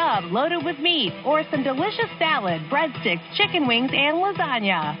Street sub loaded with meat or some delicious salad, breadsticks, chicken wings, and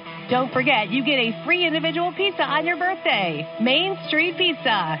lasagna. Don't forget, you get a free individual pizza on your birthday. Main Street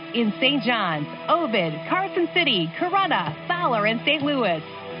Pizza in St. John's, Ovid, Carson City, Corunna, Fowler, and St. Louis.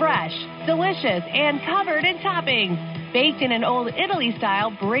 Fresh, delicious, and covered in toppings. baked in an old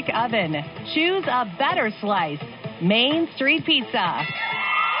Italy-style brick oven. Choose a better slice. Main Street Pizza.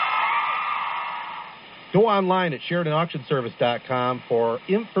 Go online at SheridanAuctionService.com for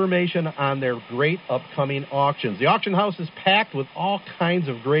information on their great upcoming auctions. The auction house is packed with all kinds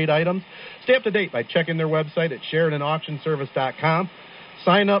of great items. Stay up to date by checking their website at SheridanAuctionService.com.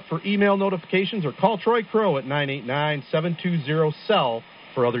 Sign up for email notifications or call Troy Crow at 989-720-SELL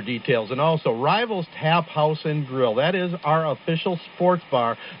for other details. And also, Rivals Tap House and Grill. That is our official sports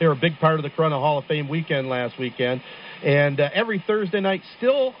bar. They were a big part of the Corunna Hall of Fame weekend last weekend. And every Thursday night,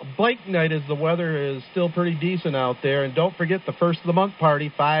 still bike night as the weather is still pretty decent out there. And don't forget the first of the month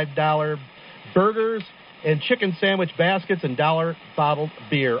party, $5 burgers and chicken sandwich baskets and $1 bottled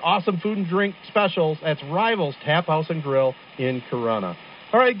beer. Awesome food and drink specials. That's Rivals Tap House and Grill in Corunna.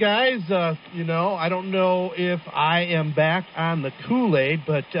 All right, guys, I don't know if I am back on the Kool-Aid,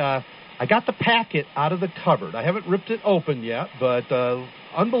 but I got the packet out of the cupboard. I haven't ripped it open yet, but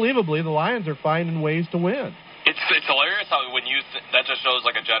unbelievably, the Lions are finding ways to win. It's hilarious how when that just shows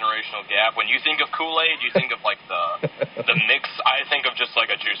like a generational gap. When you think of Kool-Aid, you think of like the mix. I think of just like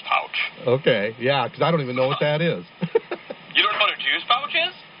a juice pouch. Okay, yeah, because I don't even know what that is. You don't know what a juice pouch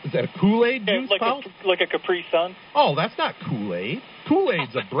is? Is that a Kool-Aid juice pouch? Like a Capri Sun? Oh, that's not Kool-Aid.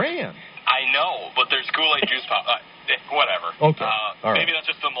 Kool-Aid's a brand. I know, but there's Kool-Aid juice pouch. Whatever. Okay. All right. Maybe that's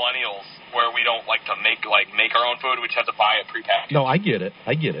just the millennials where we don't like to make our own food. We just have to buy it prepackaged. No, I get it.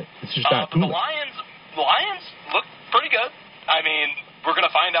 It's just not But Kool-Aid. The Lions look pretty good. I mean, we're going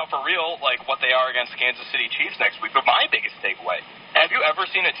to find out for real like what they are against the Kansas City Chiefs next week. But my biggest takeaway, have you ever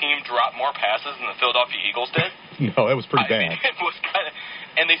seen a team drop more passes than the Philadelphia Eagles did? No, it was pretty bad. It was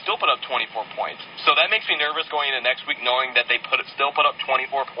and they still put up 24 points. So that makes me nervous going into next week knowing that they still put up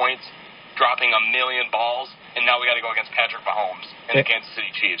 24 points, dropping a million balls, and now we got to go against Patrick Mahomes and the Kansas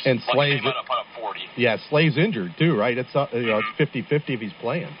City Chiefs. And Slay's, they might have put up 40. Yeah, Slay's injured too, right? It's 50-50 if he's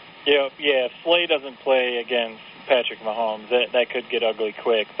playing. Yeah. If Slay doesn't play against Patrick Mahomes, that could get ugly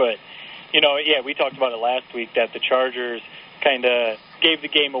quick. But, we talked about it last week that the Chargers kind of gave the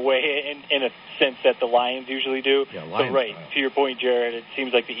game away in a sense that the Lions usually do. Yeah, Lions, so, right, to your point, Jared, it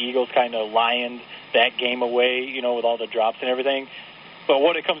seems like the Eagles kind of lioned that game away, with all the drops and everything. But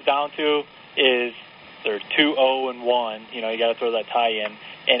what it comes down to is they're 2-0-1. You got to throw that tie in.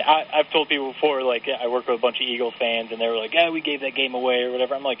 And I've told people before, like, I work with a bunch of Eagles fans, and they were like, we gave that game away or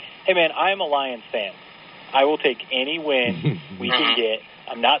whatever. I'm like, hey, man, I'm a Lions fan. I will take any win we can get.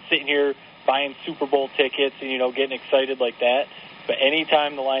 I'm not sitting here buying Super Bowl tickets and, getting excited like that. But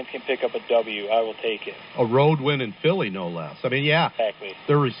anytime the Lions can pick up a W, I will take it. A road win in Philly, no less. I mean, yeah, exactly.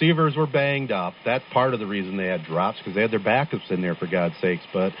 Their receivers were banged up. That's part of the reason they had drops, because they had their backups in there, for God's sakes.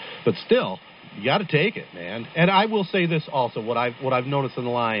 But still, you got to take it, man. And I will say this also, what I've noticed in the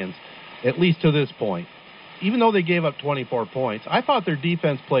Lions, at least to this point, even though they gave up 24 points, I thought their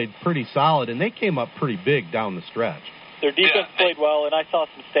defense played pretty solid, and they came up pretty big down the stretch. Their defense played well, and I saw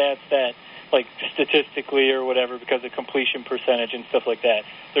some stats that, like, statistically or whatever, because of completion percentage and stuff like that,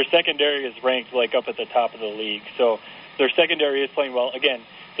 their secondary is ranked, like, up at the top of the league. So their secondary is playing well. Again,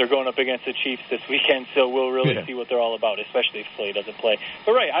 they're going up against the Chiefs this weekend, so we'll really see what they're all about, especially if Slay doesn't play.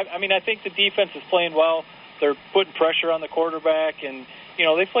 But, right, I mean, I think the defense is playing well. They're putting pressure on the quarterback, and,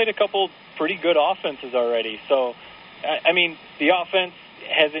 they played a couple pretty good offenses already. So, I mean, the offense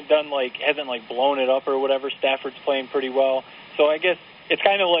hasn't blown it up or whatever. Stafford's playing pretty well. So I guess it's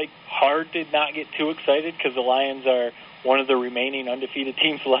kind of like hard to not get too excited because the Lions are one of the remaining undefeated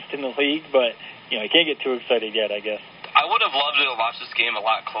teams left in the league. But, you can't get too excited yet, I guess. I would have loved to have watched this game a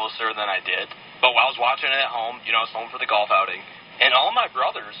lot closer than I did. But while I was watching it at home, I was home for the golf outing, and all my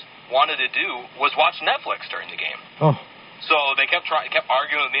brothers wanted to do was watch Netflix during the game. Oh. So they kept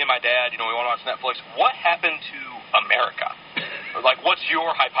arguing with me and my dad, we want to watch Netflix. What happened to America? Like, what's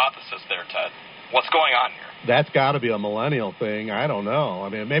your hypothesis there, Ted? What's going on here? That's got to be a millennial thing. I don't know. I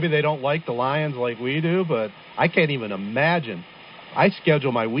mean, maybe they don't like the Lions like we do, but I can't even imagine. I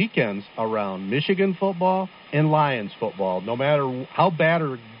schedule my weekends around Michigan football and Lions football. No matter how bad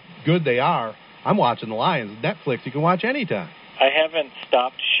or good they are, I'm watching the Lions. Netflix, you can watch anytime. I haven't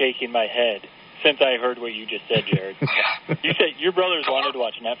stopped shaking my head since I heard what you just said, Jared. You said your brothers wanted to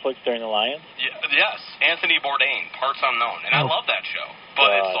watch Netflix during the Lions? Yes, Anthony Bourdain, Parts Unknown. And I love that show. But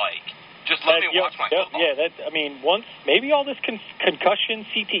it's like, just let me watch my football. Yeah, maybe all this concussion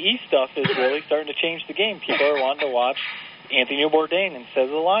CTE stuff is really starting to change the game. People are wanting to watch Anthony Bourdain instead of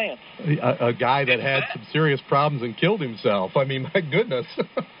the Lions. A guy that had some serious problems and killed himself. I mean, my goodness.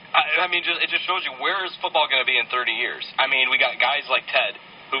 It just shows you, where is football going to be in 30 years? I mean, we got guys like Ted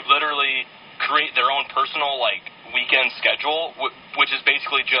who literally create their own personal, weekend schedule, which is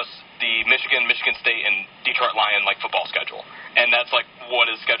basically just the Michigan State, and Detroit Lion football schedule, and that's what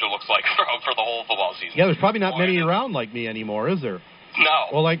his schedule looks like for the whole football season. Yeah, there's probably not many around like me anymore, is there? No.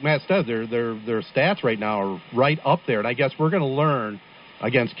 Well, like Matt said, their stats right now are right up there, and I guess we're going to learn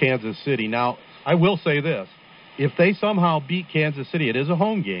against Kansas City. Now, I will say this. If they somehow beat Kansas City, it is a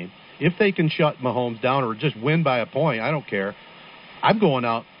home game. If they can shut Mahomes down or just win by a point, I don't care. I'm going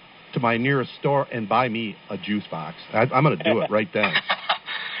out to my nearest store and buy me a juice box. I'm going to do it right then.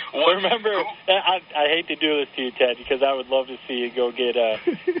 Well, remember, I hate to do this to you, Ted, because I would love to see you go get a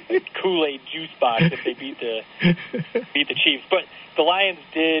Kool-Aid juice box if they beat the Chiefs. But the Lions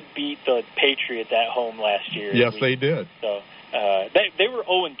did beat the Patriots at home last year. Yes, they did. So they were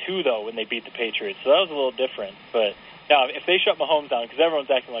 0-2 though when they beat the Patriots, so that was a little different. But now, if they shut Mahomes down, because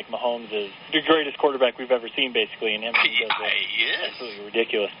everyone's acting like Mahomes is the greatest quarterback we've ever seen, basically, and absolutely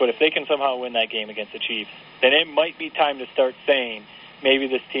ridiculous. But if they can somehow win that game against the Chiefs, then it might be time to start saying, maybe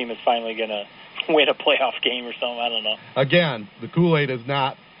this team is finally going to win a playoff game or something. I don't know. Again, the Kool-Aid is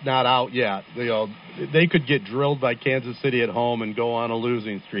not out yet. They could get drilled by Kansas City at home and go on a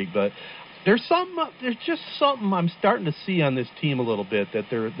losing streak, but there's just something I'm starting to see on this team a little bit, that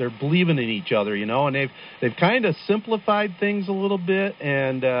they're believing in each other, and they've kind of simplified things a little bit,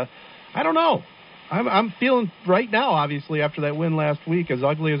 and I don't know. I'm feeling right now, obviously, after that win last week, as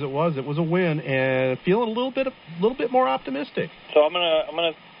ugly as it was a win, and feeling a little bit more optimistic. So I'm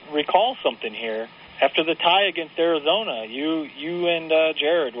gonna recall something here. After the tie against Arizona, you and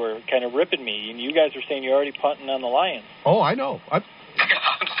Jared were kind of ripping me, and you guys were saying you're already punting on the Lions. Oh, I know.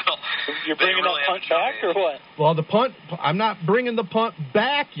 You're bringing that punt back, or what? Well, the punt, I'm not bringing the punt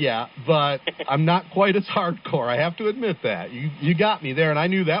back yet, but I'm not quite as hardcore. I have to admit that. You got me there, and I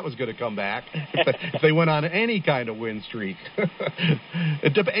knew that was going to come back if they went on any kind of win streak.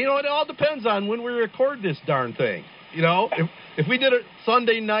 It all depends on when we record this darn thing. If we did it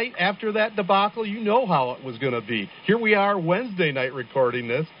Sunday night after that debacle, you know how it was going to be. Here we are Wednesday night recording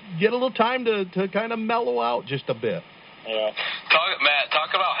this. Get a little time to kind of mellow out just a bit. Yeah. Matt,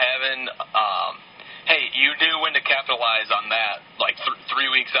 talk about having, hey, you knew when to capitalize on that, 3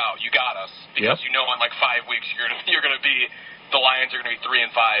 weeks out. You got us, because you know in 5 weeks you're gonna be, the Lions are gonna be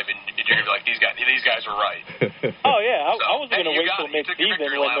 3-5, and you're gonna be like, these guys were right. Oh yeah, I wasn't gonna wait till mid-season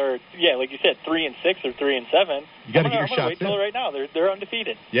when they're like you said 3-6 or 3-7. You got to get your shots in. Wait till right now. They're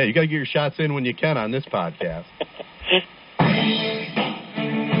undefeated. Yeah, you got to get your shots in when you can on this podcast.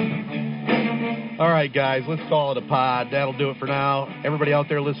 All right, guys, let's call it a pod. That'll do it for now. Everybody out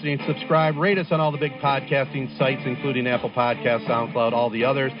there listening, subscribe. Rate us on all the big podcasting sites, including Apple Podcasts, SoundCloud, all the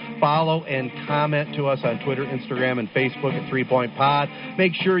others. Follow and comment to us on Twitter, Instagram, and Facebook at 3 Point Pod.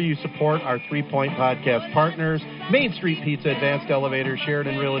 Make sure you support our 3 Point Podcast partners, Main Street Pizza, Advanced Elevators,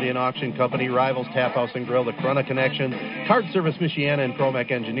 Sheridan Realty and Auction Company, Rivals Tap House and Grill, the Corunna Connection, Card Service Michiana, and Chromac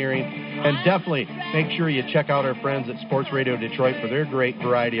Engineering. And definitely make sure you check out our friends at Sports Radio Detroit for their great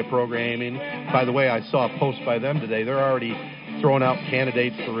variety of programming. By the way, I saw a post by them today. They're already throwing out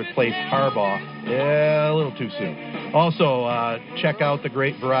candidates to replace Harbaugh. Yeah, a little too soon. Also, check out the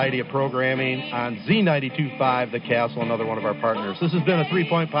great variety of programming on Z92.5 The Castle, another one of our partners. This has been a 3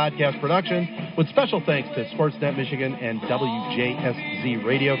 Point Podcast production with special thanks to Sportsnet Michigan and WJSZ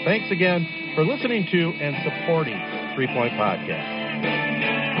Radio. Thanks again for listening to and supporting 3 Point Podcast.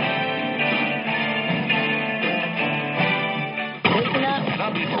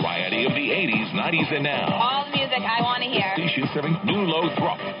 Variety of the 80s, 90s, and now. All the music I want to hear. Station serving New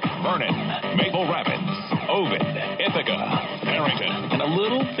Lothrop, Vernon, Maple Rapids, Ovid, Ithaca, Barrington, and a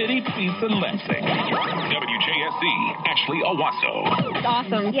little bitty piece of Lansing. WJSC, Ashley Owasso. It's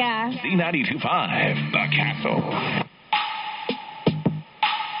awesome, yeah. Z92.5, The Castle.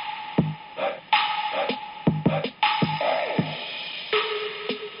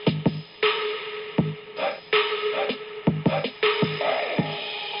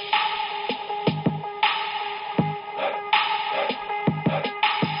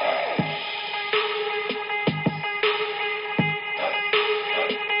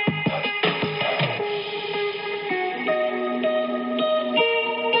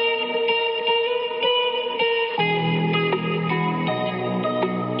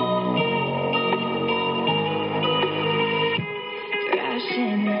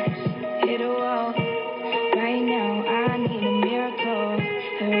 Hit a wall. Right now, I need a miracle.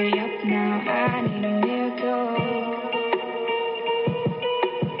 Hurry